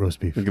 Sweet roast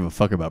beef. I don't give a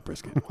fuck about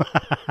brisket.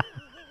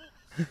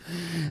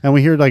 And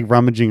we hear like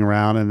rummaging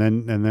around, and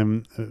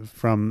then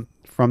from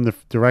the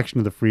direction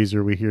of the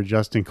freezer, we hear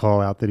Justin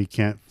call out that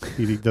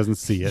he doesn't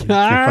see it. He can't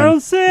I find- don't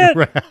see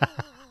it.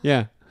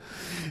 Yeah,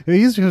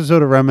 He's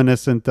sort of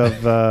reminiscent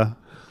of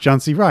John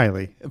C.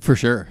 Reilly, for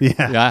sure.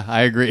 Yeah.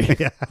 I agree.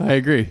 I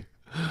agree.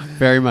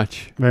 Very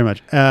much. very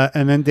much.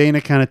 And then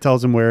Dana kind of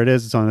tells him where it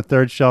is. It's on the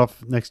third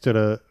shelf next to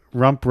the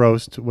rump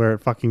roast where it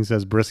fucking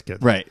says brisket.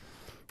 Right.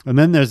 And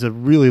then there's a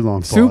really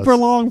long pause Super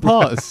long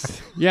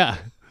pause. Yeah.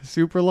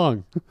 Super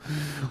long.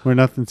 where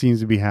nothing seems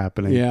to be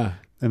happening. Yeah.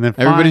 And then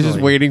Everybody's just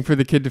finally- waiting for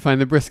the kid to find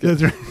the brisket.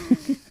 That's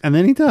right. And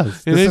then he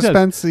does. And The he does.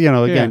 suspense, again,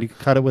 Yeah. you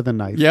cut it with a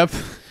knife. Yep.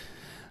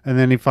 And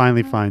then he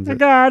finally finds I it.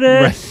 got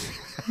it.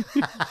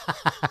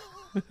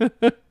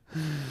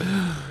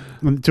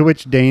 To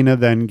which Dana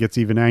then gets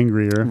even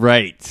angrier.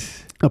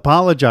 Right.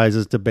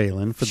 apologizes to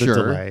Balin for the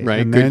delay. Right.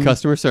 And Good then,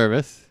 customer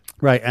service.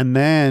 Right. And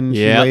then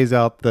she Yep. lays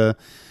out the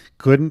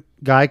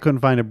guy couldn't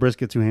find a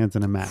brisket, 2 hands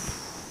and a map.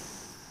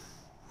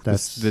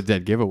 That's the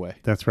dead giveaway.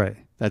 That's right.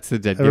 That's the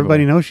dead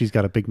Everybody giveaway. knows she's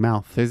got a big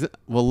mouth.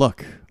 Well,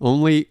 look,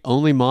 only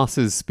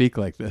mosses speak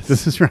like this.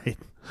 This is right.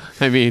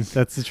 I mean,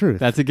 That's the truth.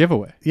 that's a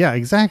giveaway. Yeah,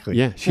 exactly.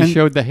 Yeah, she And-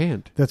 showed the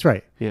hand. That's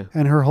right. Yeah.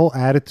 And her whole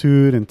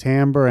attitude and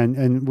timbre,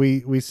 and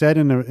we said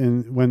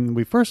when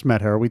we first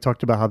met her, we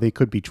talked about how they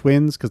could be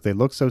twins because they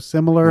look so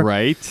similar.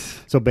 Right.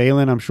 So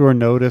Balin, I'm sure,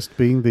 noticed,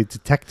 being the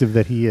detective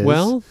that he is,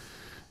 Well,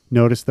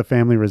 noticed the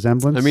family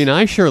resemblance. I mean,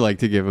 I sure like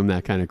to give him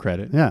that kind of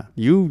credit. Yeah.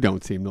 You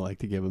don't seem to like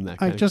to give him that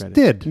kind of just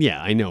credit. did.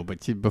 Yeah, I know.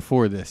 But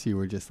before this, you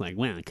were just like,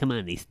 well, come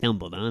on, they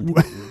stumbled onto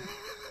it.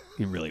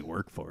 You didn't really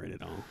work for it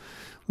at all.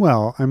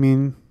 Well, I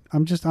mean,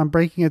 I'm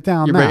breaking it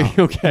down You're now.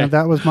 breaking- okay.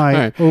 That was my All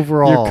right.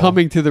 overall. You're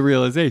coming to the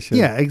realization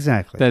Yeah,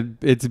 exactly. that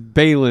it's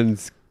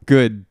Balin's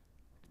good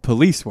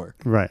police work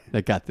right.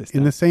 that got this In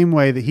done. the same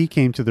way that he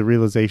came to the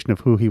realization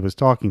of who he was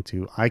talking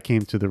to, I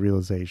came to the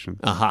realization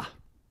Aha.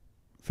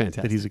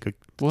 Fantastic. that he's a good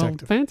well,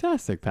 detective.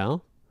 fantastic,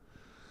 pal.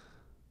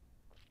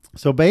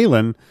 So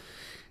Balin,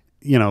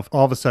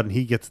 all of a sudden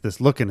he gets this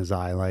look in his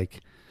eye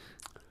like,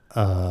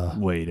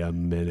 Wait a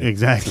minute.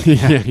 exactly.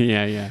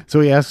 yeah.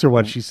 So he asks her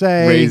what she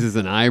say. Raises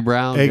an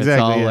eyebrow. Gets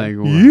Exactly, all yeah. like,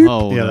 Yeep.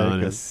 hold Yeah, there on you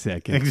a go.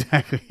 second.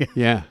 Exactly.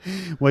 Yeah.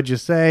 What'd you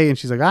say? And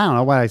she's like, I don't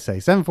know what I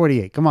say.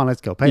 748. Come on, let's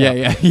go. Pay Yeah, up.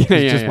 yeah, He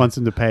yeah, just yeah. wants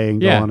him to pay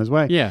and Yeah. go on his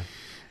way. Yeah.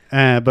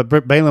 But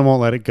Balin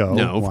won't let it go.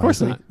 No, of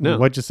course wisely. not. No.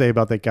 What'd you say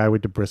about that guy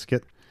with the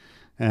brisket?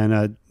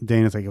 And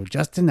Dana's like, oh,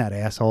 Justin, that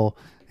asshole.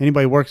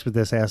 Anybody who works with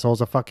this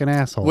asshole's a fucking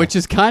asshole. Which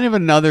is kind of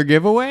another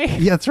giveaway,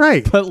 yeah, that's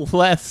right. but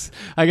less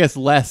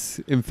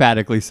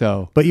emphatically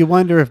so. But you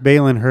wonder if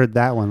Balin heard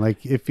that one.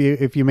 Like if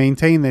you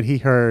maintain that he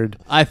heard,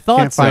 I thought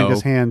can't so. find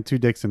his hand, 2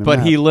 dicks in a But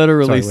map. he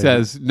literally Sorry, wait.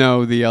 says,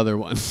 no, the other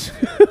ones.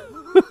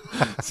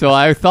 So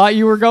I thought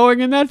you were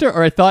going in that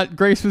or I thought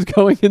Grace was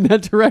going in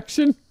that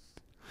direction.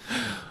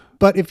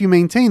 But if you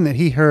maintain that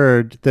he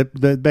heard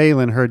that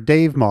Balin heard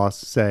Dave Moss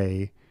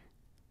say,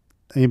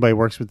 anybody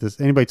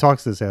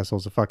talks to this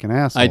asshole's a fucking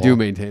asshole. I do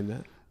maintain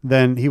that.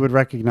 Then he would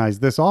recognize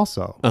this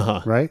also,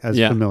 right? As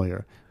Yeah.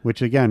 familiar,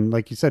 which again,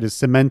 like you said, is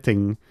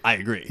cementing I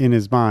agree. in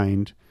his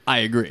mind I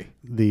agree.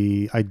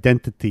 the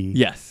identity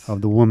Yes.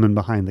 of the woman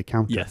behind the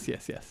counter. Yes.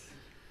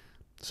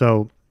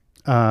 So,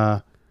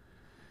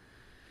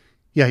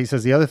 yeah, he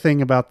says the other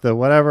thing about the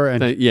whatever,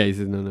 and Yeah, he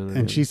says, no.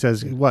 and she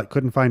says, what,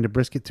 couldn't find a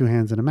brisket, 2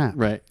 hands and a map.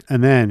 Right.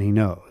 And then he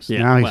knows. Yeah,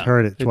 Now he's well,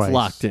 heard it it's twice.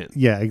 locked in.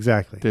 Yeah,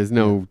 exactly. There's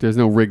no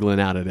wriggling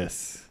out of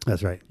this.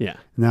 That's right. Yeah.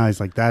 Now he's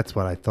like, that's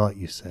what I thought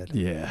you said.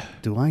 Yeah.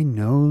 Do I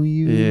know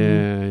you?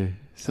 Yeah.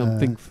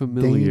 Something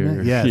familiar.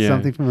 Dana? Yeah,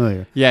 something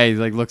familiar. Yeah, he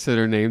like looks at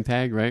her name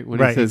tag, right? When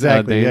Right, he says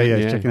exactly. Dana, yeah,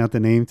 he's checking out the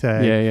name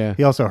tag. Yeah.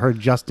 He also heard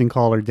Justin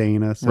call her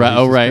Dana. So Right. he's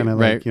Oh, just right, kinda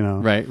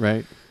right, like,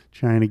 right.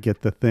 trying to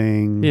get the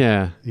thing.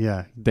 Yeah.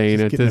 Yeah.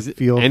 Dana Just getting does, a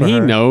feel and for he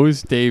her.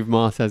 knows Dave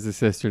Moss has a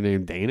sister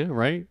named Dana,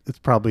 right? It's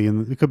probably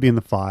it could be in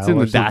the file. It's in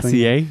or the something.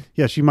 dossier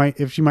Yeah, she might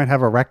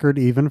have a record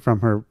even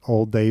from her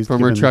old days.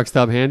 from her given- truck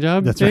stop hand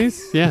job That's right.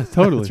 days. Yeah,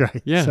 totally. That's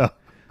right. Yeah, So,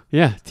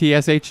 yeah.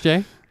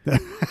 TSHJ.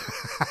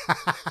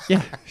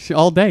 Yeah,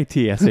 all day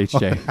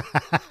TSHJ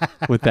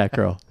with that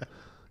girl.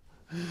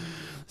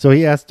 so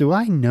he asks, "Do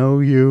I know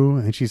you?"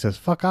 And she says,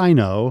 "Fuck, I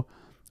know.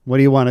 What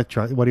do you want to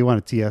try? What do you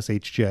want to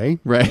TSHJ?"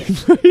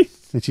 Right.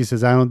 And she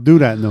says, "I don't do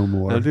that no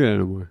more." I don't do that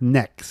anymore.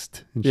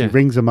 Next, and Yeah. she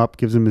rings him up,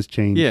 gives him his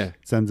change, Yeah.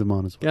 sends him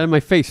on his way. Get out of my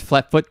face,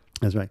 flatfoot.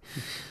 That's right.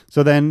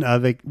 So then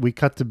we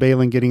cut to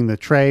Balin getting the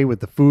tray with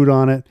the food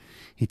on it.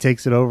 He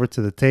takes it over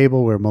to the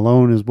table where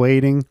Malone is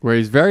waiting. Where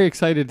he's very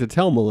excited to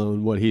tell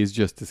Malone what he's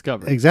just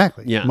discovered.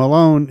 Exactly. Yeah.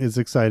 Malone is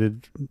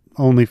excited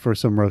only for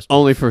some roast.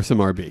 Only for some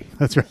RB.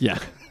 That's right. Yeah,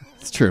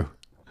 it's true.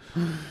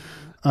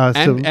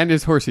 So And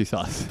his horsey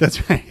sauce.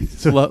 that's right.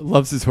 So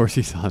Loves his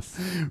horsey sauce.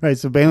 right.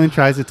 So Balin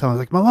tries to tell him,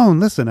 like,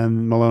 Malone, listen,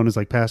 and Malone is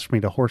like, pass me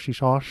the horsey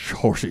sauce.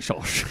 Horsey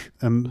sauce.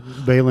 And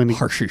Balin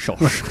Horsey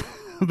sauce.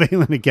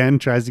 Balin again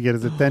tries to get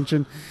his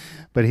attention,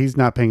 but he's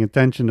not paying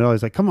attention at all.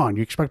 He's like, come on,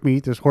 you expect me to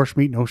eat this horse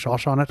meat, no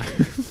sauce on it?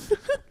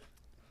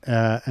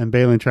 And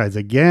Balin tries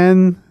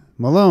again.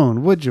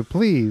 Malone, would you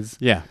please?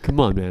 Yeah, come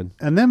on, man.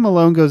 And then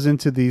Malone goes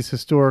into these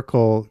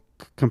historical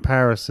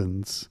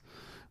comparisons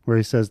where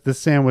he says, this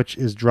sandwich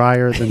is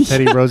drier than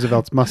Teddy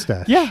Roosevelt's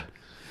mustache. Yeah.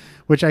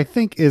 Which I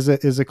think is a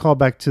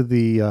callback to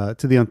the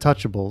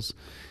Untouchables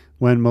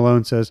when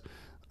Malone says,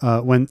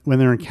 when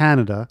they're in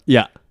Canada,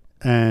 Yeah.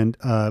 and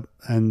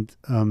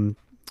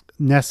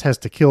Ness has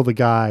to kill the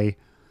guy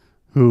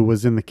who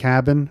was in the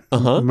cabin.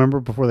 Remember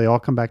before they all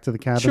come back to the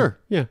cabin? Sure.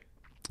 Yeah.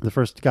 The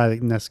first guy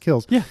that Ness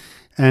kills. Yeah.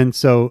 And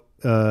so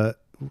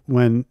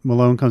when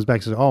Malone comes back,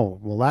 he says, "Oh,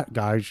 well, that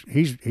guy,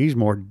 he's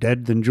more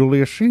dead than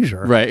Julius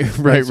Caesar." Right.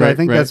 So I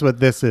think that's what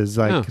this is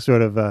like, Oh.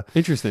 sort of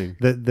Interesting.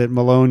 that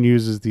Malone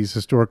uses these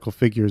historical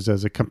figures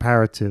as a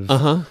comparative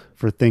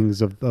for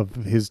things of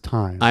his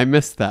time. I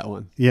missed that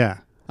one. yeah.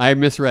 I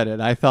misread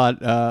it. I thought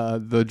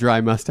the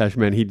dry mustache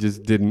meant he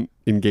just didn't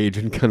engage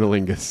in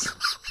cunnilingus.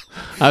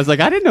 I was like,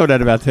 I didn't know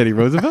that about Teddy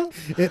Roosevelt.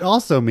 It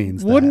also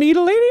means Wouldn't that. eat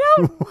a lady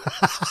out?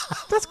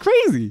 That's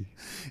crazy.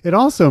 It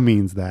also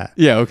means that.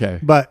 Yeah, okay.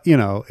 But, you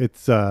know,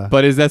 it's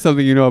But is that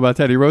something you know about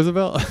Teddy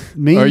Roosevelt?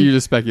 Me? Or are you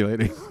just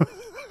speculating?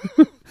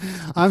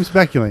 I'm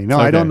speculating. No,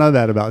 I Okay. don't know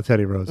that about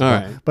Teddy Roosevelt.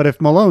 All right. But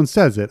if Malone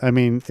says it, I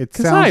mean, it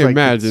Because sounds I like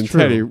imagine it's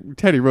true.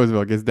 Teddy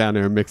Roosevelt gets down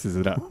there and mixes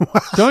it up.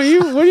 Don't you?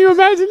 Wouldn't you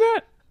imagine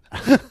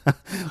that?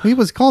 He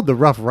was called the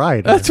Rough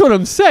Rider That's what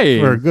I'm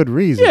saying. for a good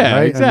reason, Yeah, right? I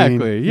mean,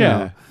 exactly. you Yeah,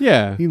 know,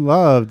 yeah. he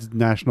loved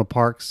national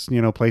parks,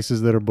 you know,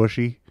 places that are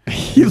bushy.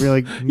 He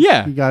really,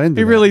 Yeah, he got into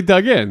He that. really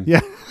dug in.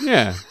 Yeah,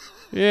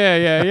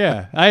 yeah,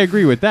 yeah. I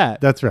agree with that.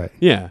 that's right.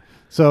 Yeah,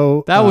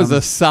 So that was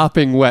a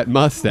sopping wet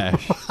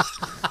mustache.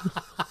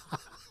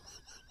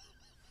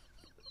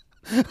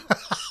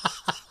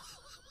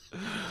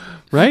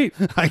 Right?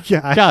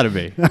 Gotta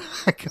be.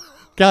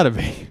 Gotta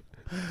be.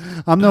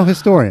 I'm no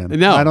historian.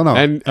 No, I don't know.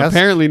 And Ask-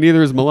 apparently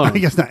neither is Malone. I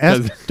guess not.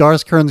 Ask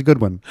Doris Kearns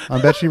Goodwin.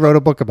 I bet she wrote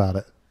a book about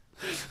it.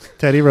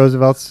 Teddy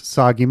Roosevelt's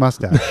soggy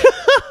mustache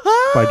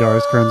by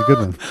Doris Kearns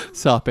Goodwin.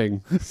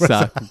 sopping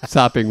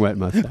wet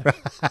mustache.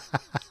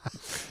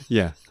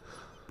 Yeah.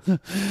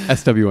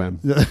 SWM.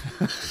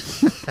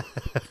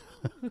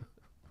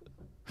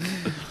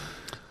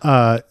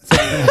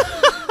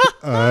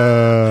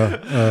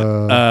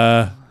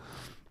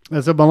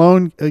 And so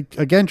Malone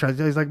again tries.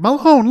 He's like,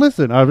 Malone,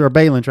 listen. Or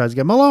Balin tries to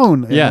get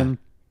Malone. And Yeah.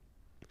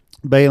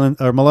 then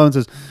Malone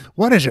says,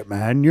 "What is it,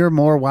 man? You're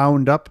more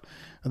wound up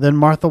than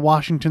Martha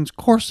Washington's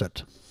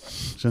corset."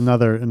 It's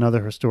another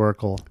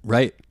historical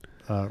Right.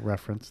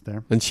 reference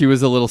there. And she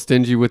was a little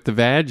stingy with the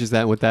vag. Is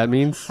that what that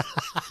means?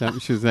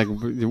 She was like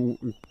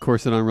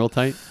corset on real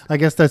tight. I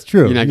guess that's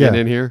true. You're not yeah.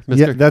 getting in here,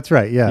 mister? Yeah, that's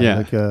right. Yeah, Yeah.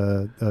 like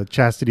a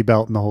chastity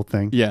belt and the whole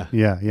thing. Yeah.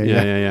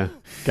 Yeah.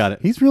 Got it.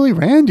 He's really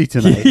randy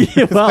tonight.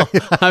 Yeah, well,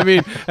 I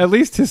mean, at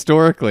least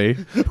historically,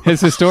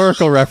 his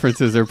historical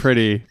references are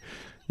pretty,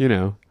 you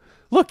know.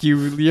 Look, you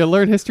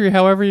learn history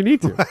however you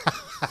need to.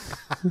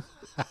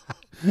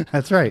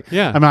 That's right.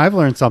 Yeah. I mean, I've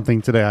learned something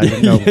today I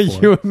didn't know Yeah,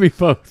 before. you and me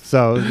both.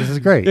 So this is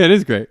great. Yeah, it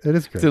is great. It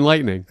is It's great.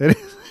 enlightening. It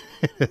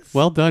is.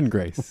 Well done,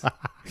 Grace.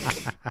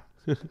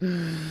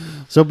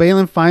 So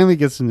Balin finally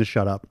gets him to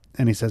shut up,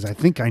 and he says, "I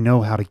think I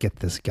know how to get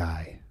this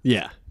guy,"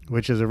 Yeah.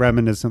 which is a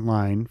reminiscent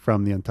line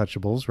from The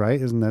Untouchables, right?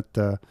 Isn't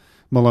that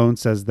Malone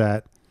says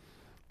that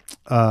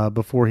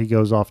before he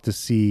goes off to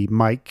see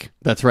Mike,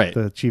 That's right.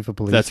 the chief of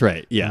police? That's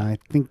right. Yeah. And I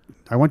think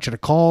I want you to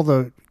call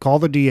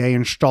the DA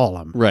and stall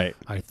him. Right.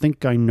 I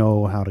think I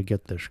know how to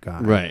get this guy.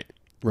 Right.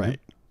 Right.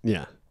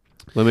 Yeah.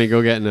 Let me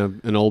go get in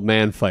an old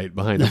man fight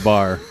behind a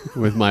bar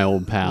with my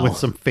old pal. With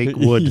some fake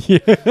wood. Yeah.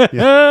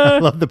 I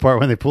love the part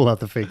when they pull out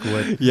the fake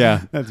wood.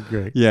 Yeah. That's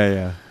great.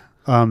 Yeah.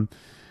 Yeah.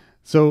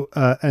 So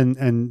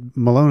and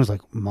Malone is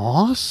like,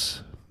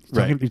 Moss?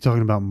 Right. You're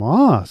talking about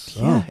Moss.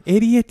 Yeah.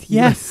 Idiot.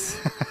 Yes.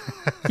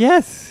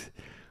 Yes.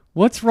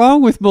 What's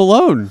wrong with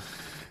Malone?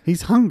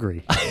 He's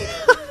hungry.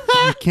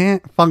 He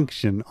can't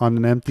function on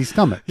an empty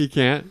stomach. He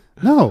can't.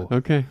 No.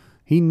 Okay.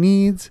 He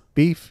needs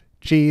beef,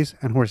 cheese,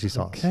 and horsey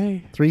sauce.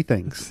 Okay. 3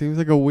 things. Seems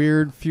like a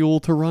weird fuel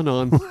to run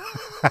on.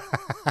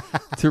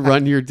 To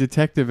run your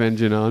detective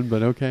engine on,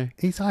 but okay.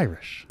 He's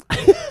Irish. You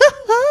know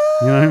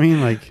what I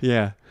mean? Like,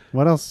 Yeah.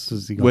 what else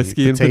is he going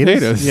Whiskey to and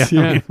potatoes. Yeah.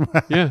 Yeah.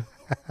 I mean,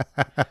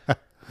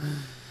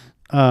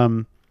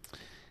 Yeah.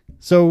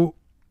 So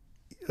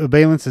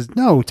Balin says,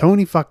 "No,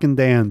 Tony fucking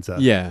Danza."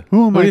 Yeah.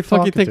 Who am what I the fuck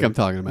you talking think to? I'm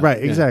talking about? Right,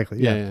 Yeah.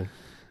 exactly, yeah. Yeah.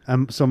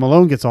 So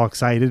Malone gets all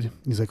excited.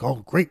 He's like,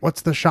 "Oh, great!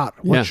 What's the shot?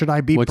 What Yeah. should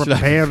I be What should I-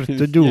 prepared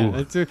to do?" Yeah,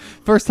 that's the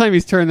first time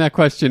he's turned that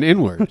question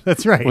inward,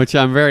 That's right. which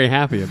I'm very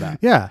happy about.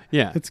 Yeah,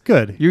 Yeah. it's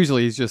good.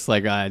 Usually he's just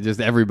like,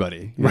 just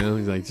everybody. You know,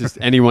 he's like, just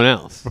anyone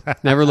else.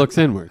 Never looks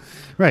inward.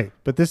 Right,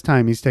 but this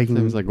time he's taking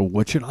So he's like, well,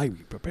 what should I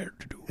be prepared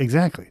to do?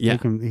 exactly. Yeah.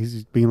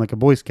 He's being like a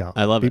Boy Scout.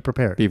 I love be it.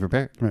 prepared. Be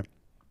prepared. Right.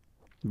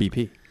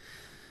 BP.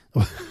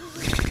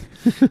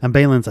 And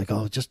Balin's like,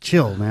 "Oh, just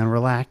chill, man.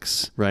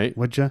 Relax. Right?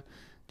 Would you?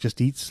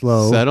 Just eat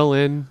slow." Settle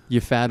in, you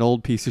fat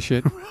old piece of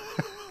shit.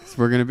 'Cause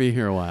we're going to be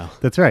here a while.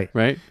 That's right.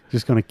 Right?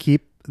 Just going to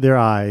keep their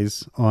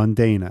eyes on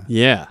Dana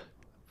Yeah.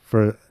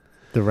 for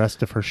the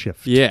rest of her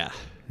shift. Yeah.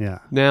 Yeah.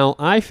 Now,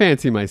 I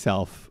fancy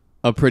myself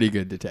a pretty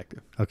good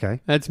detective. Okay.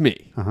 That's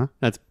me. Uh huh.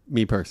 That's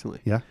me personally.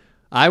 Yeah.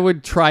 I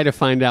would try to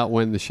find out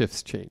when the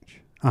shifts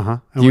change. Uh huh. And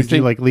Do you would you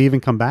think- like leave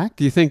and come back?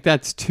 Do you think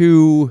that's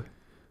too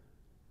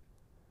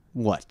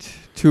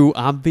too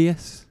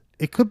obvious?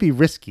 It could be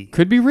risky.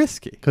 Could be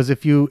risky. Because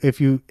if you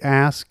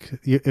ask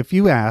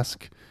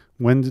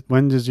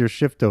when does your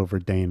shift over,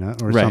 Dana,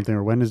 or Right. something,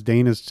 or when does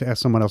Dana's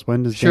ask someone else,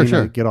 when does Sure, Dana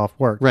sure. get off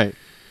work, Right.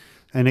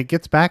 and it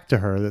gets back to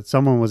her that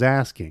someone was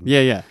asking,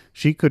 Yeah.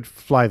 she could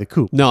fly the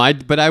coop. No,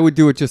 but I would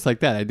do it just like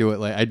that. I'd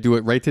do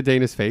it right to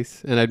Dana's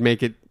face, and I'd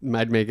make it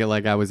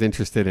like I was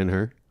interested in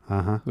her.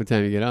 Uh huh. What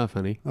time you get off,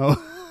 honey? Oh,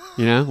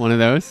 You know, one of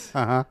those.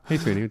 uh huh. Hey,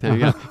 sweetie, what time you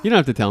get off? You don't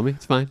have to tell me.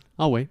 It's fine.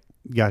 I'll wait.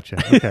 Gotcha.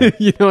 Okay.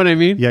 You know what I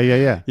mean? Yeah.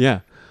 Yeah.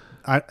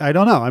 I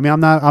don't know. I mean,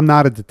 I'm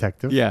not a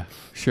detective. Yeah.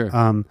 Sure.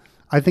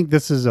 I think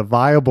this is a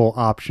viable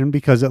option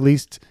because at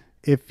least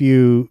if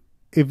you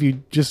if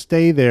you just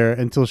stay there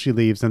until she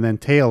leaves and then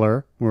tail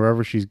her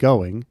wherever she's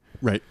going,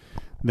 Right.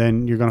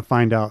 then you're going to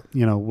find out,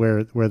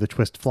 where the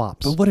twist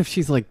flops. But what if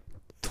she's like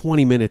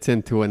 20 minutes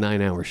into a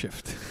 9-hour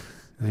shift?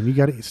 And you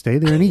got to stay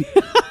there and eat.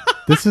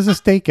 This is a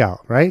stakeout,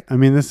 right? I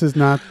mean, this is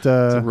not. It's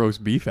a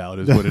roast beef out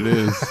is what it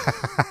is.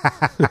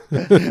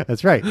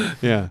 That's right.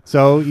 Yeah.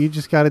 So you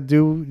just got to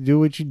do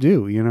what you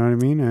do. You know what I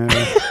mean?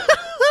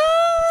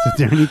 Sit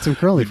there and eat some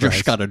curly fries.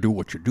 Just got to do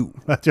what you do,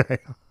 That's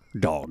right.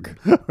 dog.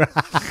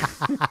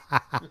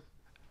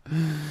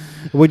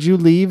 Would you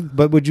leave?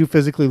 But would you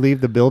physically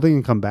leave the building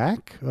and come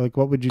back? Like,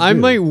 what would you do? I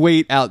might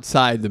wait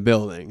outside the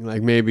building,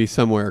 like maybe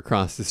somewhere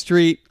across the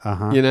street.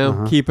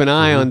 Keep an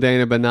eye on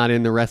Dana, but not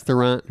in the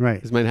restaurant.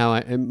 Right. Is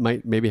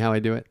maybe how I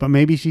do it. But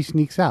maybe she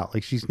sneaks out.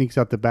 Like she sneaks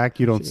out the back.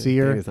 You don't see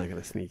her. Dana's not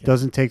gonna sneak out.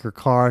 Doesn't take her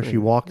car. She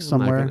walks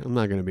somewhere. I'm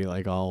not gonna be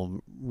like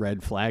all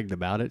red flagged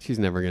about it. She's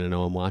never gonna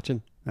know I'm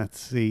watching. Let's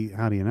see.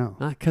 How do you know?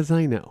 Not because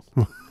I know.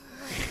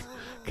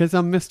 Because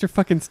I'm Mr.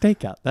 Fucking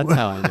Stakeout. That's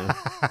how I know.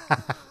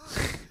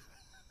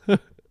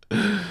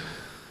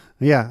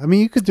 Yeah, I mean,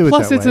 you could do it.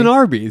 Plus, that it's way. an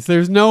Arby's.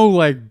 There's no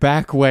like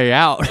back way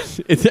out.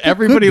 It's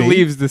everybody be.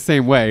 leaves the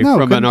same way No,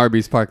 from an couldn't-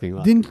 Arby's parking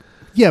lot.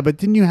 But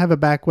didn't you have a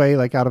back way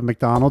like out of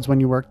McDonald's when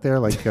you worked there?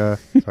 Like,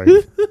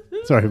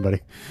 sorry, buddy,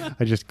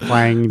 I just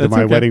clanged That's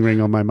my okay. wedding ring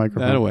on my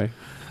microphone. That away.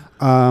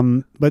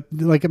 But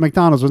like at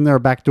McDonald's, wasn't there a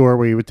back door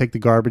where you would take the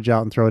garbage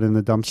out and throw it in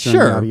the dumpster? and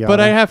Sure, yada, yada? but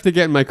I have to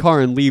get in my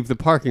car and leave the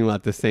parking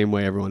lot the same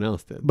way everyone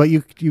else did. But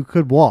you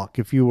could walk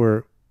if you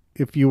were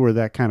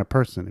that kind of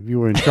person. If you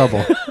were in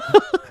trouble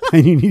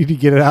and you needed to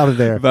get it out of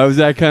there, If I was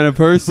that kind of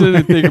person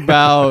and think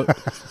about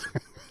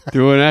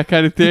doing that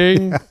kind of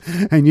thing,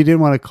 and you didn't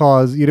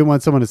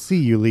want someone to see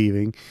you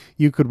leaving,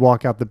 you could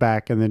walk out the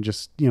back and then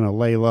just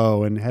lay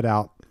low and head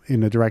out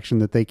in a direction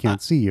that they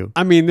can't see you.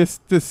 I mean, this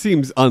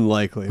seems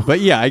unlikely. But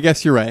yeah, I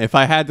guess you're right. If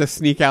I had to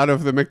sneak out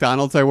of the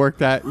McDonald's I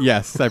worked at,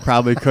 yes, I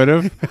probably could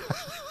have.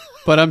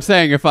 But I'm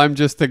saying if I'm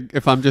just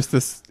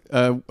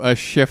a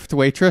shift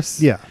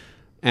waitress, Yeah.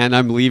 and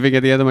I'm leaving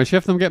at the end of my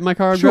shift, I'm getting my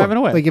car and driving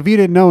away. Like if you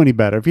didn't know any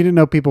better, if you didn't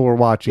know people were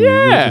watching you, you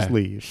would yeah, just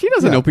leave. she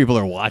doesn't Yeah. know people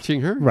are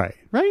watching her, Right.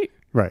 Right.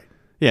 Right.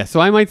 Yeah,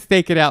 so I might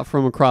stake it out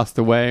from across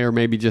the way, or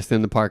maybe just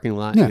in the parking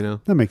lot. Yeah,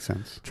 that makes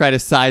sense. Try to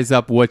size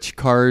up which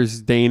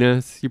cars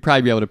Dana's. You'd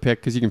probably be able to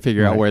pick because you can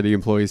figure out Right. where the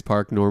employees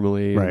park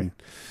normally. Right. and-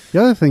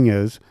 The other thing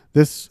is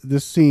this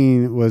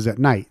scene was at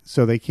night,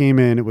 so they came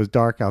in. It was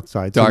dark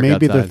outside, so Dark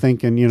maybe they're outside.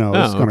 thinking, it's going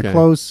to okay.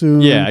 close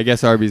soon. Yeah, I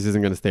guess Arby's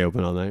isn't going to stay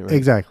open all night, right?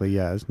 exactly.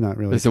 Yeah, it's not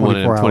really This isn't one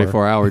of them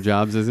 24 hour. 24-hour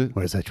jobs, is it?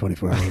 Where's that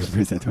 24 hours?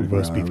 Where's that 24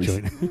 roast beef hours?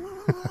 joint?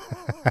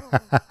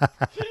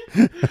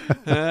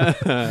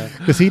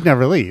 Because he'd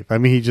never leave. I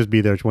mean, he'd just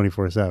be there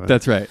 24/7.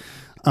 That's right.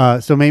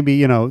 So maybe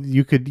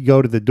you could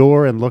go to the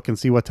door and look and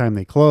see what time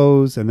they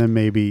close, and then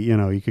maybe you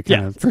could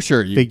kind Yeah, of for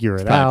sure. You figure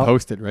it probably out.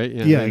 Post it, right?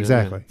 Yeah,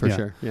 exactly. for Yeah.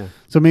 sure. Yeah.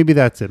 So maybe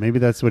that's it. Maybe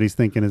that's what he's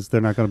thinking is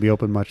they're not going to be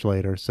open much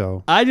later.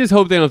 So I just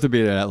hope they don't have to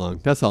be there that long.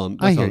 That's all. I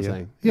That's all hear I'm you.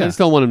 saying. Yeah. I just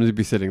don't want them to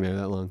be sitting there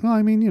that long. well,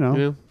 I mean,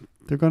 Yeah.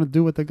 they're going to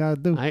do what they got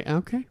to do.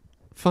 Okay.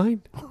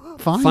 Fine.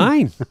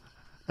 Fine.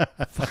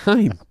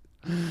 Fine.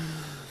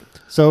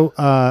 So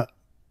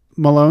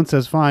Malone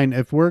says, fine,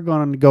 if we're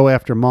going to go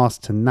after Moss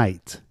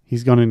tonight,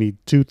 he's going to need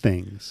two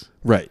things.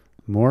 Right.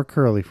 More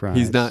curly fries.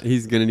 He's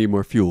going to need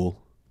more fuel.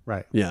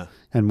 Right. Yeah.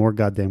 And more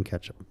goddamn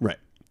ketchup. Right.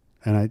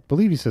 And I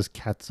believe he says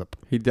catsup.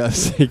 He does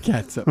say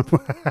catsup.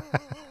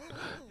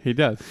 He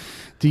does.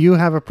 Do you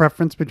have a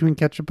preference between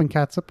ketchup and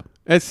catsup?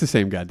 It's the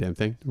same goddamn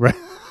thing. Right.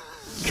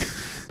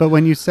 But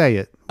when you say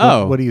it,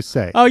 what do you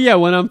say? Oh, yeah.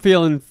 When I'm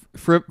feeling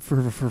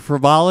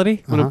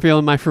frivolity, when I'm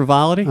feeling my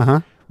frivolity,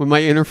 when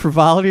my inner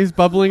frivolity is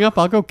bubbling up,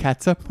 I'll go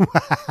catsup.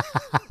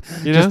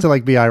 Just to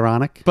like be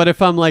ironic. But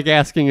if I'm like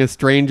asking a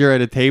stranger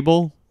at a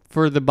table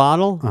for the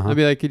bottle, I'll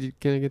be like,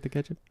 can I get the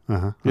ketchup?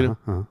 Yeah.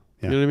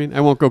 You know what I mean? I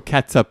won't go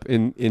catsup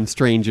in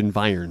strange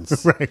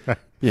environs. Right.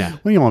 Yeah.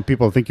 Well, you don't want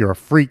people to think you're a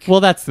freak.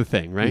 Well, that's the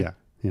thing, right? Yeah.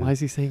 Why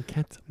is he saying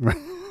catsup? Right.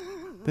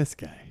 This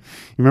guy.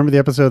 You remember the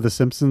episode of The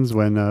Simpsons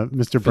when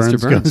Mr.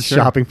 Burns goes sure.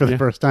 shopping for the Yeah.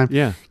 first time?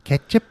 Yeah.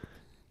 Ketchup,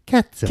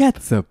 catsup,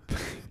 Ketchup.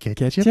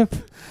 ketchup.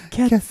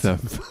 Ketchup.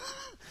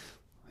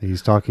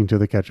 He's talking to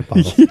the ketchup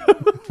bottle.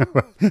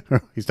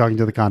 He's talking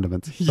to the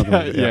condiments. Something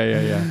like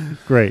that. Yeah.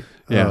 Great.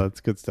 Yeah. Oh,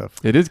 that's good stuff.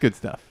 It is good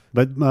stuff.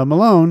 But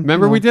Malone.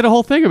 Remember, we did a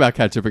whole thing about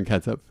ketchup and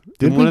ketchup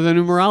Did in one we? of the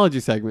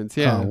numerology segments.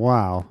 Yeah. Oh,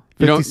 wow.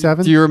 You don't-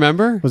 57? Do you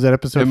remember? Was that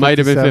episode It might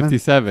have been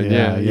 57? 57.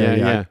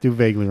 Yeah. I do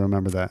vaguely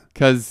remember that.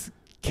 Because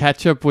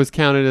ketchup was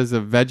counted as a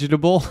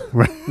vegetable.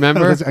 Right.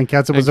 Remember? And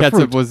ketchup was and a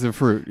ketchup fruit. was a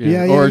fruit.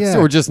 Yeah,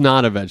 or just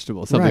not a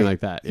vegetable, something Right. like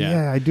that.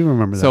 Yeah. I do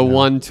remember that. So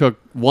now.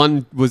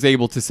 one was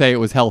able to say it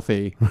was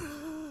healthy,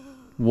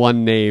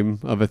 one name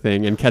of a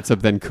thing, and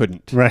ketchup then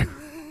couldn't. Right.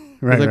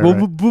 Right. It's like,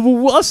 right, right.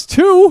 well, us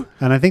too.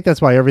 And I think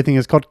that's why everything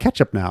is called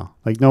ketchup now.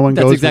 Like no one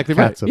That's goes exactly with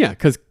right. catsup. Yeah,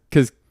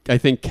 because I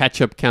think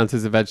ketchup counts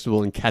as a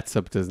vegetable and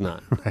catsup does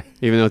not, Right.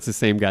 even though it's the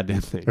same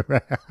goddamn thing.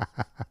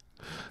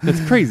 That's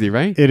crazy,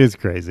 right? It is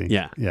crazy.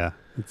 Yeah. Yeah.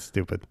 It's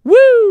stupid.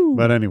 Woo!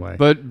 But anyway.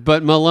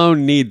 But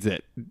Malone needs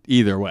it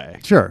either way.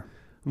 Sure.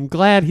 I'm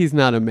glad he's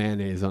not a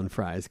mayonnaise on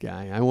fries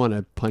guy. I want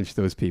to punch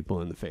those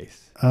people in the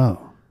face.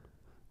 Oh.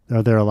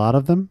 Are there a lot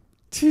of them?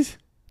 Jeez.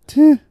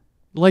 Tch.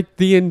 Like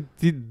the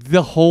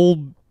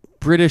whole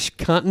British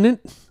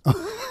continent?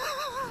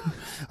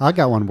 I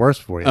got one worse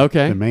for you.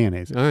 Okay. Than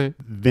mayonnaise. All right.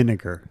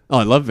 Vinegar. Oh,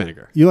 I love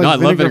vinegar. You like I love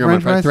vinegar vinegar on my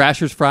French fries?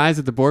 Thrasher's fries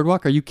at the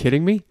boardwalk. Are you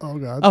kidding me? Oh,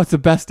 God. Oh, it's the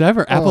best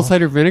ever. Apple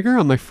cider vinegar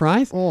on my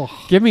fries? Oh.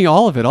 Give me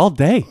all of it all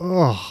day.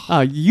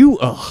 Oh, You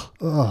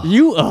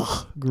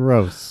ugh.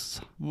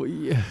 gross. Well,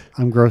 yeah.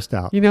 I'm grossed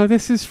out. You know,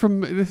 this is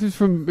from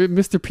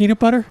Mr. Peanut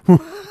Butter.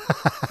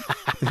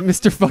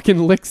 Mr. fucking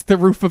licks the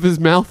roof of his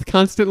mouth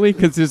constantly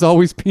because there's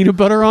always peanut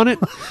butter on it.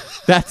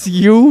 That's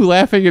you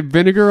laughing at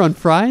vinegar on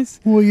fries?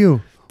 Who are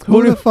you?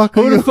 Who the fuck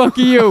are Who you? the fuck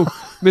are you,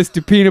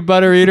 Mr. Peanut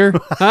Butter Eater?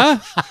 Huh?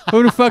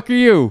 Who the fuck are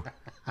you?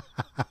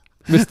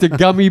 Mr.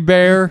 Gummy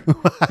Bear?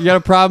 You got a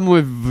problem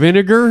with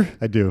vinegar?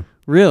 I do.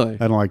 Really?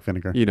 I don't like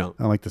vinegar. You don't?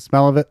 I don't like the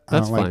smell of it.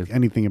 That's I don't like fine.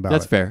 anything about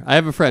That's it. fair. I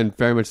have a friend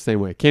very much the same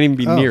way. Can't even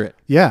be Oh, near it.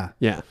 Yeah.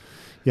 Yeah.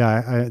 Yeah,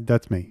 I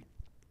that's me.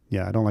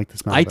 Yeah, I don't like the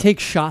smell I of it.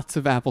 take shots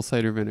of apple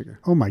cider vinegar.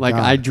 Oh my Like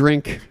God. I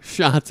drink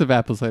shots of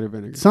apple cider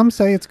vinegar. Some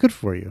say it's good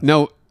for you.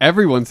 No,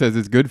 everyone says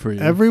it's good for you.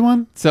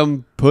 Everyone?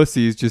 Some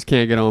pussies just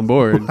can't get on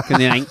board because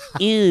they're like,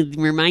 ew, it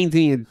reminds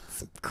me of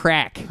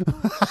crack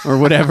or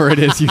whatever it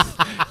is you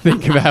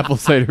think of apple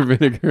cider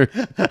vinegar.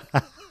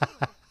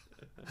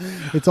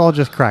 It's all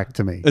just crack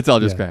to me. It's all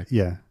just Yeah, crack.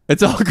 Yeah.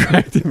 It's all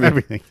crack to me.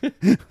 Everything.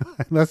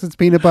 Unless it's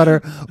peanut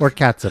butter or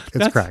catsup.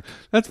 It's crack.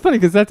 That's funny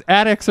because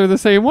addicts are the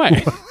same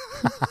way.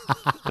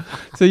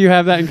 So you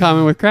have that in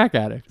common with crack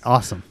addicts.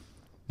 Awesome.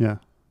 Yeah.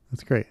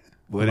 That's great.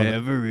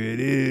 Whatever it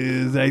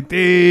is, I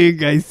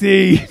think I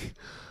see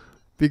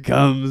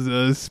becomes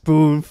a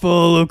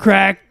spoonful of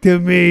crack to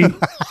me.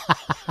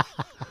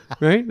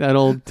 Right? That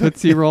old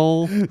Tootsie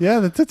Roll Yeah,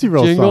 the Tootsie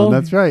Roll jingle. song.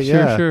 That's right. Sure,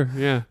 Yeah. sure.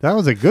 Yeah. That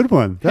was a good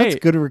one. That's Hey.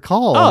 good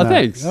recall. Oh, on that.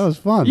 thanks. That was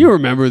fun. You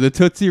remember the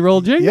Tootsie Roll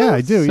jingle? Yeah,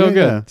 I do. So Yeah, good.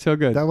 yeah. So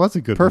good. That was a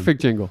good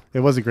Perfect jingle. one.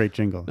 It was a great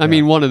jingle. I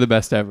mean, one of the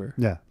best ever.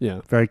 yeah. Yeah.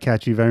 Very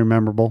catchy, very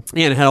memorable.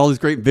 And it had all these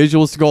great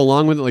visuals to go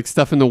along with it, like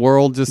stuff in the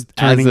world just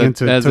Turning as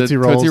into a Tootsie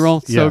Rolls. Tootsie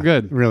Roll. So Yeah,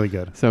 good. Really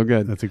good. So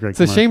good. That's a great It's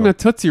a shame commercial. that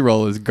Tootsie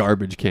Roll is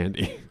garbage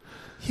candy.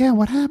 Yeah,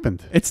 what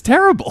happened? It's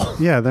terrible.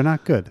 Yeah, they're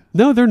not good.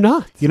 No, they're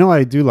not. You know what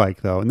I do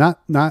like though? Not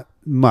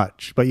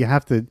much, but you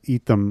have to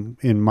eat them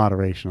in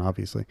moderation,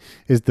 obviously.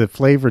 Is the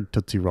flavored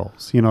Tootsie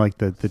Rolls. You know, like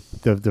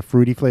the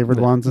fruity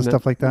flavored ones and No,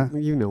 stuff like that?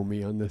 You know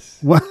me on this.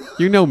 What?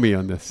 You know me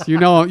on this. You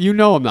know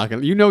I'm not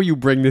gonna. You know you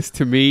bring this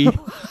to me,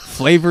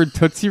 flavored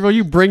Tootsie Roll.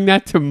 You bring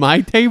that to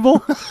my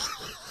table.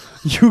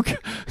 You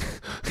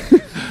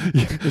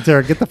Is there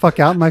a get the fuck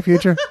out in my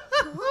future?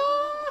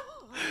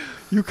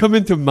 you come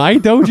into my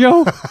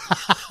dojo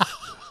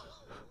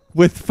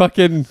with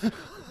fucking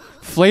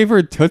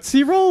flavored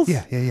Tootsie Rolls.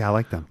 Yeah, I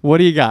like them. What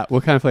do you got?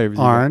 What kind of flavors?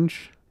 you got?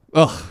 Orange.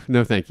 Oh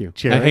no, thank you.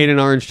 Cherry? I hate an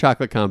orange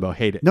chocolate combo.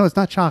 Hate it. No, it's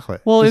not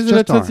chocolate. Well, it's isn't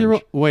it just Tootsie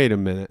orange. Roll? Wait a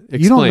minute.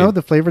 Explain. You don't know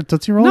the flavored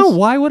Tootsie Rolls? No,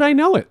 why would I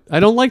know it? I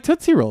don't like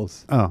Tootsie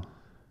Rolls. Oh,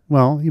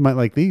 well, you might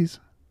like these.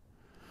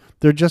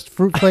 They're just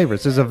fruit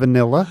flavors. There's a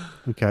vanilla.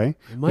 Okay.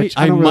 which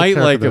I don't really might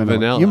care for like the a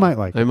vanilla. You might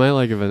like I it. might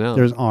like a vanilla.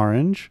 There's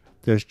orange.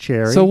 There's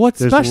cherry. So what's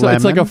there's special?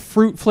 It's like a lemon.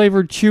 fruit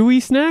flavored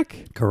chewy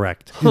snack.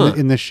 Correct. Huh.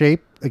 In the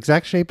shape,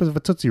 exact shape of a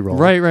Tootsie Roll.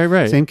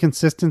 Right. Same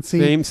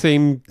consistency.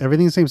 Same.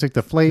 Everything the same. It's like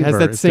the flavor. Has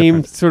that is same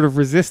different. sort of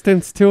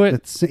resistance to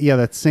it.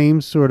 That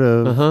same sort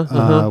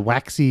of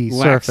waxy Waxy,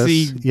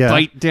 surface. Yeah.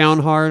 bite down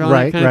hard on it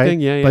right, kind right. of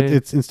thing. Yeah. But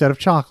it's instead of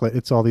chocolate,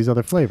 it's all these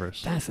other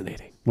flavors.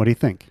 fascinating. What do you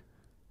think?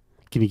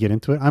 Can you get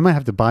into it? I might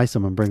have to buy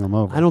some and bring them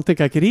over. I don't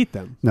think I could eat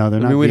them. No, they're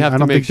I not. mean, we'd have I to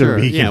don't make think they're sure.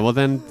 vegan. Yeah. Well,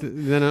 then.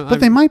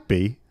 But they might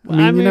be. I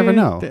mean, you never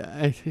know.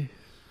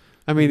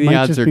 I mean, the Might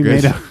odds just are be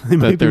good. Made out, they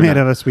might that be they're made not.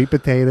 out of sweet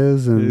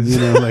potatoes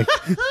and like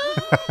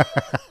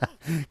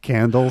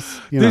candles.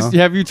 You know.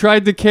 Have you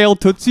tried the kale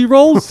Tootsie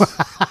Rolls?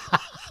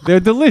 They're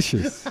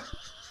delicious.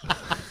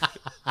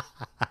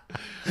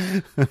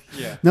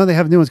 No, they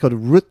have new ones called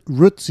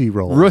Rootsie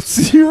Rolls.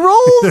 Tootsie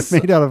Rolls?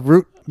 They're made out of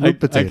root I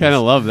potatoes. kind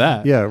of love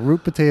that. Yeah,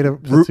 root potato.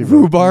 Tootsie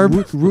Roll. Rhubarb,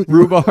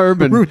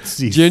 rhubarb, and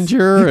Rootsies.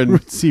 ginger and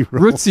Rootsie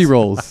Rolls. Rootsie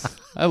Rolls.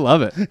 I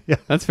love it. Yeah.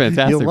 That's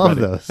fantastic. You'll love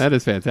buddy. those. That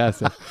is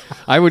fantastic.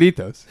 I would eat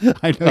those.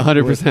 I know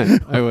you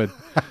 100%. I would.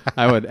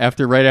 I would.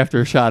 Right after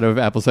a shot of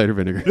apple cider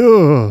vinegar.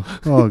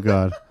 Oh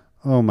God.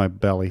 Oh my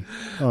belly.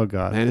 Oh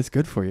God. Man, it's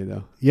good for you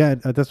though. Yeah,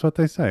 that's what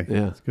they say.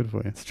 Yeah. It's good for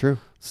you. It's true.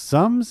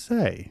 Some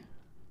say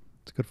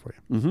it's good for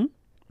you. Mm-hmm.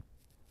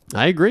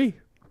 I agree.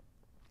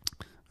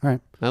 All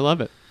right. I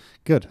love it.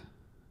 Good.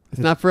 It's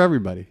not for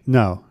everybody.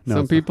 No. Some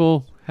it's not.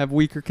 people have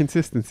weaker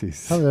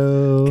consistencies.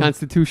 Hello.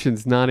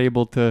 Constitution's not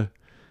able to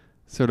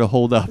sort of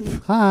hold up.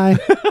 Hi.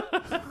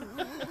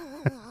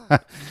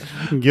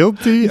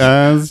 Guilty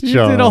as You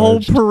charged. did a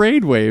whole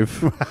parade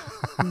wave.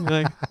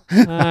 Like,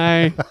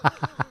 hi.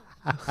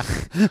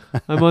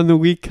 I'm on the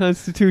weak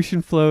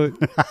Constitution float.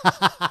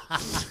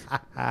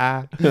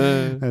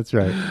 That's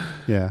right.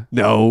 Yeah.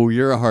 No,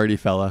 you're a hardy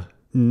fella.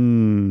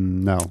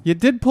 No. You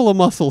did pull a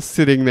muscle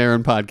sitting there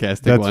and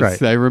podcasting That's once.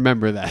 right. I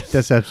remember that.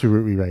 That's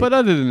absolutely right. But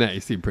other than that,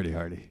 you seem pretty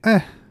hardy.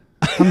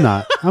 I'm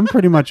not. I'm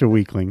pretty much a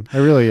weakling. I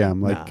really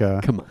am. Like,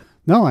 Come on.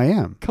 no, I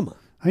am. Come on.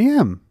 I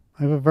am.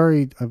 I have a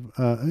very.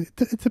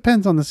 It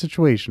depends on the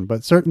situation,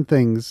 but certain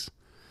things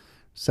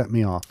set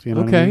me off. You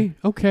know what I mean?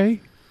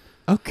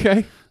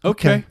 Okay.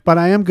 But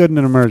I am good in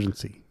an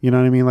emergency. You know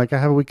what I mean? Like I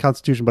have a weak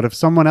constitution, but if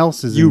someone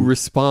else is You in,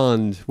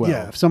 respond well.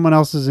 yeah, if someone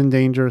else is in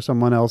danger,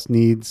 someone else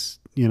needs,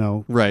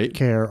 Right.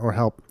 care or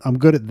help, I'm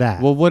good at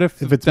that. Well, what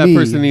if it's that me,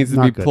 person needs to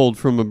not be good. pulled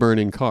from a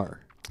burning car?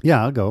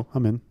 Yeah, I'll go.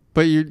 I'm in.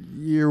 But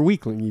you're a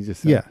weakling, you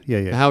just said.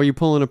 Yeah. How are you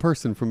pulling a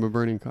person from a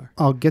burning car?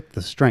 I'll get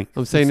the strength.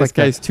 I'm saying It's this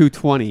like guy's that,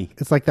 220.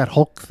 it's like that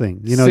Hulk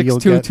thing. You'll 6'2",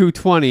 get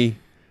 220,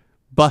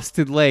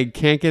 busted leg,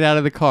 can't get out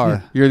of the car.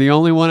 Yeah. You're the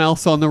only one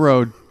else on the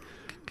road.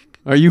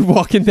 Are you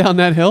walking down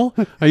that hill?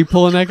 Are you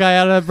pulling that guy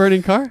out of that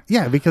burning car?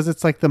 Yeah, because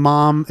it's like the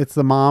mom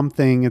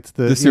thing. It's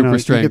the super you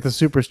strength. get the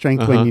super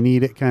strength Uh-huh. when you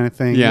need it kind of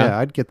thing. Yeah.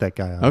 I'd get that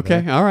guy out. Okay,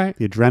 of there. all right.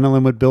 The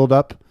adrenaline would build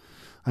up,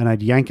 and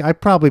I'd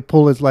probably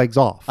pull his legs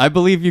off. I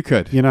believe you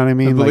could. You know what I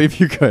mean? I believe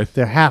you could.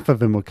 The half of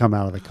him would come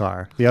out of the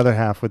car. The other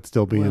half would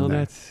still be Well, in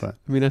there.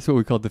 that's what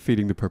we call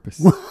defeating the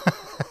purpose.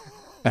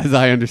 As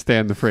I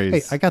understand the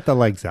phrase. Hey, I got the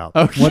legs out.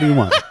 Okay. What do you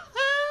want?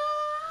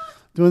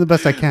 Doing the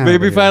best I can.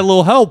 Maybe if I had a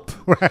little help.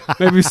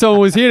 Maybe if someone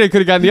was here, they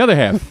could have gotten the other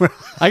half.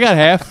 I got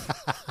half.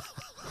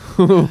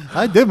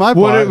 I did my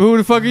part. Who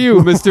the fuck are you,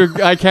 Mr.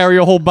 I carry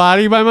a whole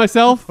body by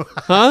myself?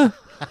 Huh?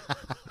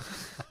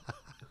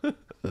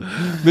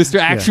 Mr.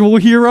 Actual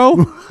Hero?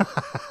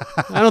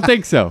 I don't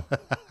think so.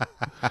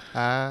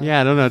 Yeah,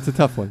 I don't know. It's a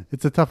tough one.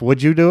 It's a tough.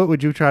 Would you do it?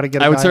 Would you try to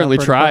get? I would guy certainly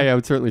out for a try. car? I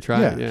would certainly try.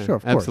 Yeah, Yeah, sure,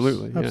 of course.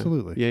 absolutely. Yeah.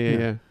 Absolutely. Yeah.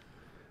 Yeah.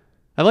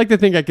 I'd like to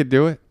think I could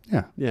do it.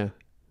 Yeah. Yeah.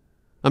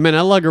 I mean,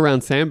 I lug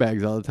around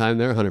sandbags all the time.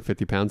 They're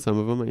 150 pounds. Some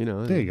of them,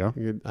 There you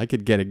go. I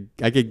could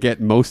get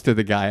most of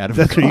the guy out of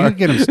That's the where car. you could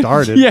get him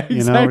started. Yeah, or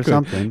exactly.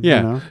 something.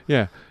 Yeah,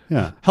 yeah.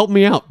 Yeah. Help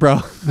me out, bro.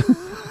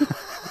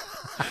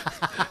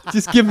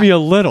 Just give me a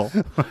little.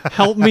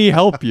 Help me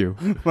help you.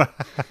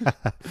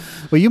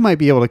 Well, you might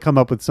be able to come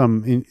up with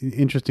some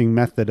interesting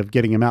method of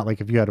getting him out.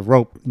 Like if you had a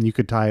rope and you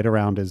could tie it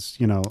around his,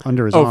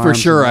 under his arms. Oh, for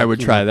sure, and, I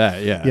would try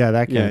that. Yeah, Yeah,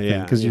 that kind of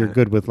thing. Because you're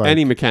good with like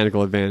any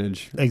mechanical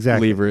advantage,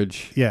 Exactly.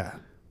 leverage, Yeah.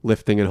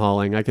 lifting and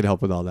hauling. I could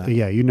help with all that.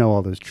 Yeah, you know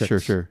all those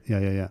tricks. Sure.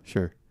 Yeah.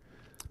 Sure.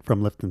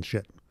 From lifting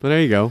shit. But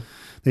there you go.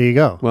 There you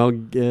go. Well,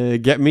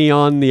 get me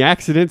on the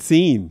accident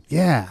scene.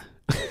 Yeah.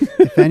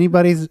 If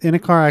anybody's in a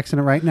car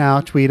accident right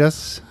now, tweet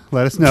us.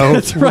 Let us know.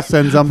 That's We'll right.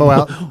 send Zumbo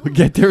out. We'll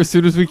get there as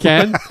soon as we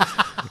can.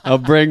 I'll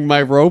bring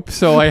my rope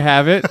so I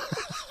have it.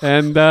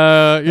 And,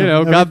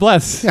 God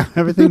bless. Yeah,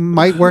 everything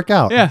might work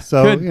out. Yeah,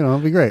 So, good. it'll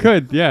be great.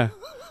 Good, yeah.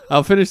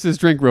 I'll finish this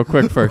drink real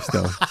quick first,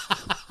 though.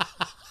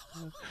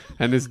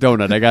 And this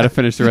donut. I got to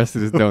finish the rest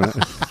of this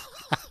donut.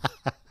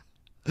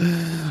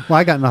 Well,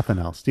 I got nothing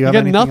else. Do you You have got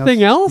anything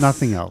nothing else?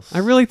 Nothing else. I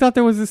really thought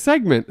there was a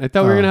segment. I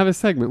thought we were Oh. going to have a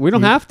segment. We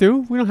don't have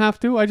to. We don't have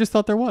to. I just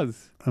thought there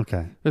was.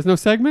 Okay. There's no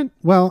segment?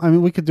 Well, I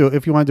mean, we could do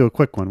if you want to do a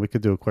quick one. We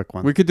could do a quick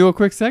one. We could do a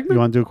quick segment? You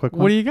want to do a quick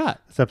one? What do you got?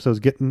 This episode's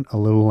getting a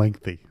little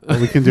lengthy, but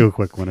we can do a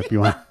quick one if you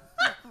want.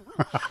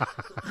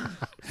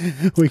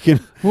 we can.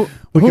 Who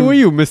can- are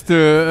you,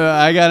 Mr.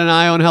 I got an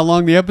eye on how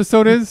long the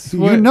episode is?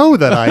 You know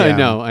that I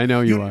am. I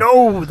know you are.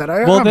 know that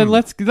I am. Well, then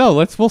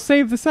we'll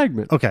save the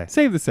segment. Okay.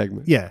 Save the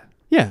segment. Yeah,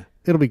 Yeah.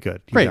 it'll be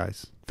good. You Great.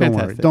 guys, don't worry.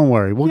 Fantastic. Don't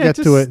worry. We'll Yeah, get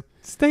to just it.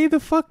 Stay the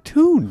fuck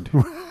tuned.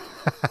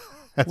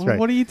 That's right.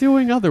 What are you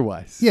doing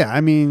otherwise? Yeah,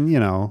 I mean,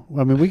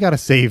 we got to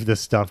save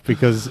this stuff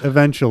because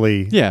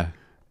eventually, Yeah.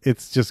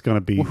 it's just going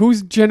to be. Well,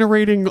 who's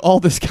generating all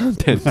this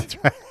content? That's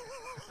right.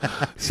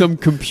 Some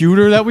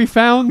computer that we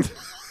found?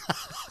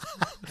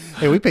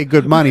 Hey, we pay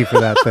good money for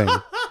that thing.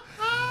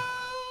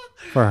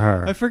 For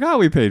her. I forgot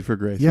we paid for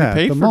Grace. Yeah,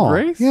 we paid the for mall.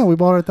 Grace? Yeah, we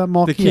bought her at that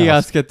mall The kiosk.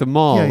 kiosk at the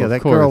mall. Yeah, of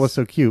that course. girl was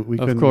so cute. We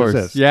Of couldn't course.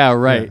 resist. Yeah,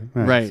 right.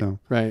 Yeah, right. So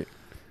Right.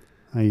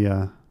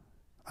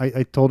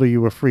 I told her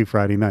you were free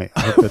Friday night.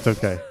 I hope that's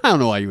okay. I don't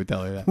know why you would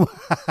tell her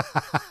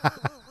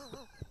that.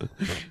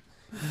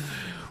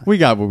 We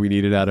got what we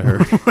needed out of her.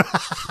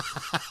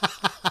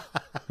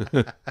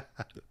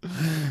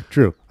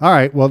 True. All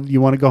right. Well,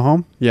 you want to go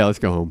home? Yeah, let's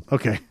go home.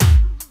 Okay.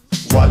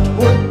 What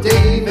would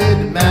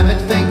David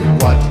Mamet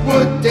think? What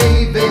would David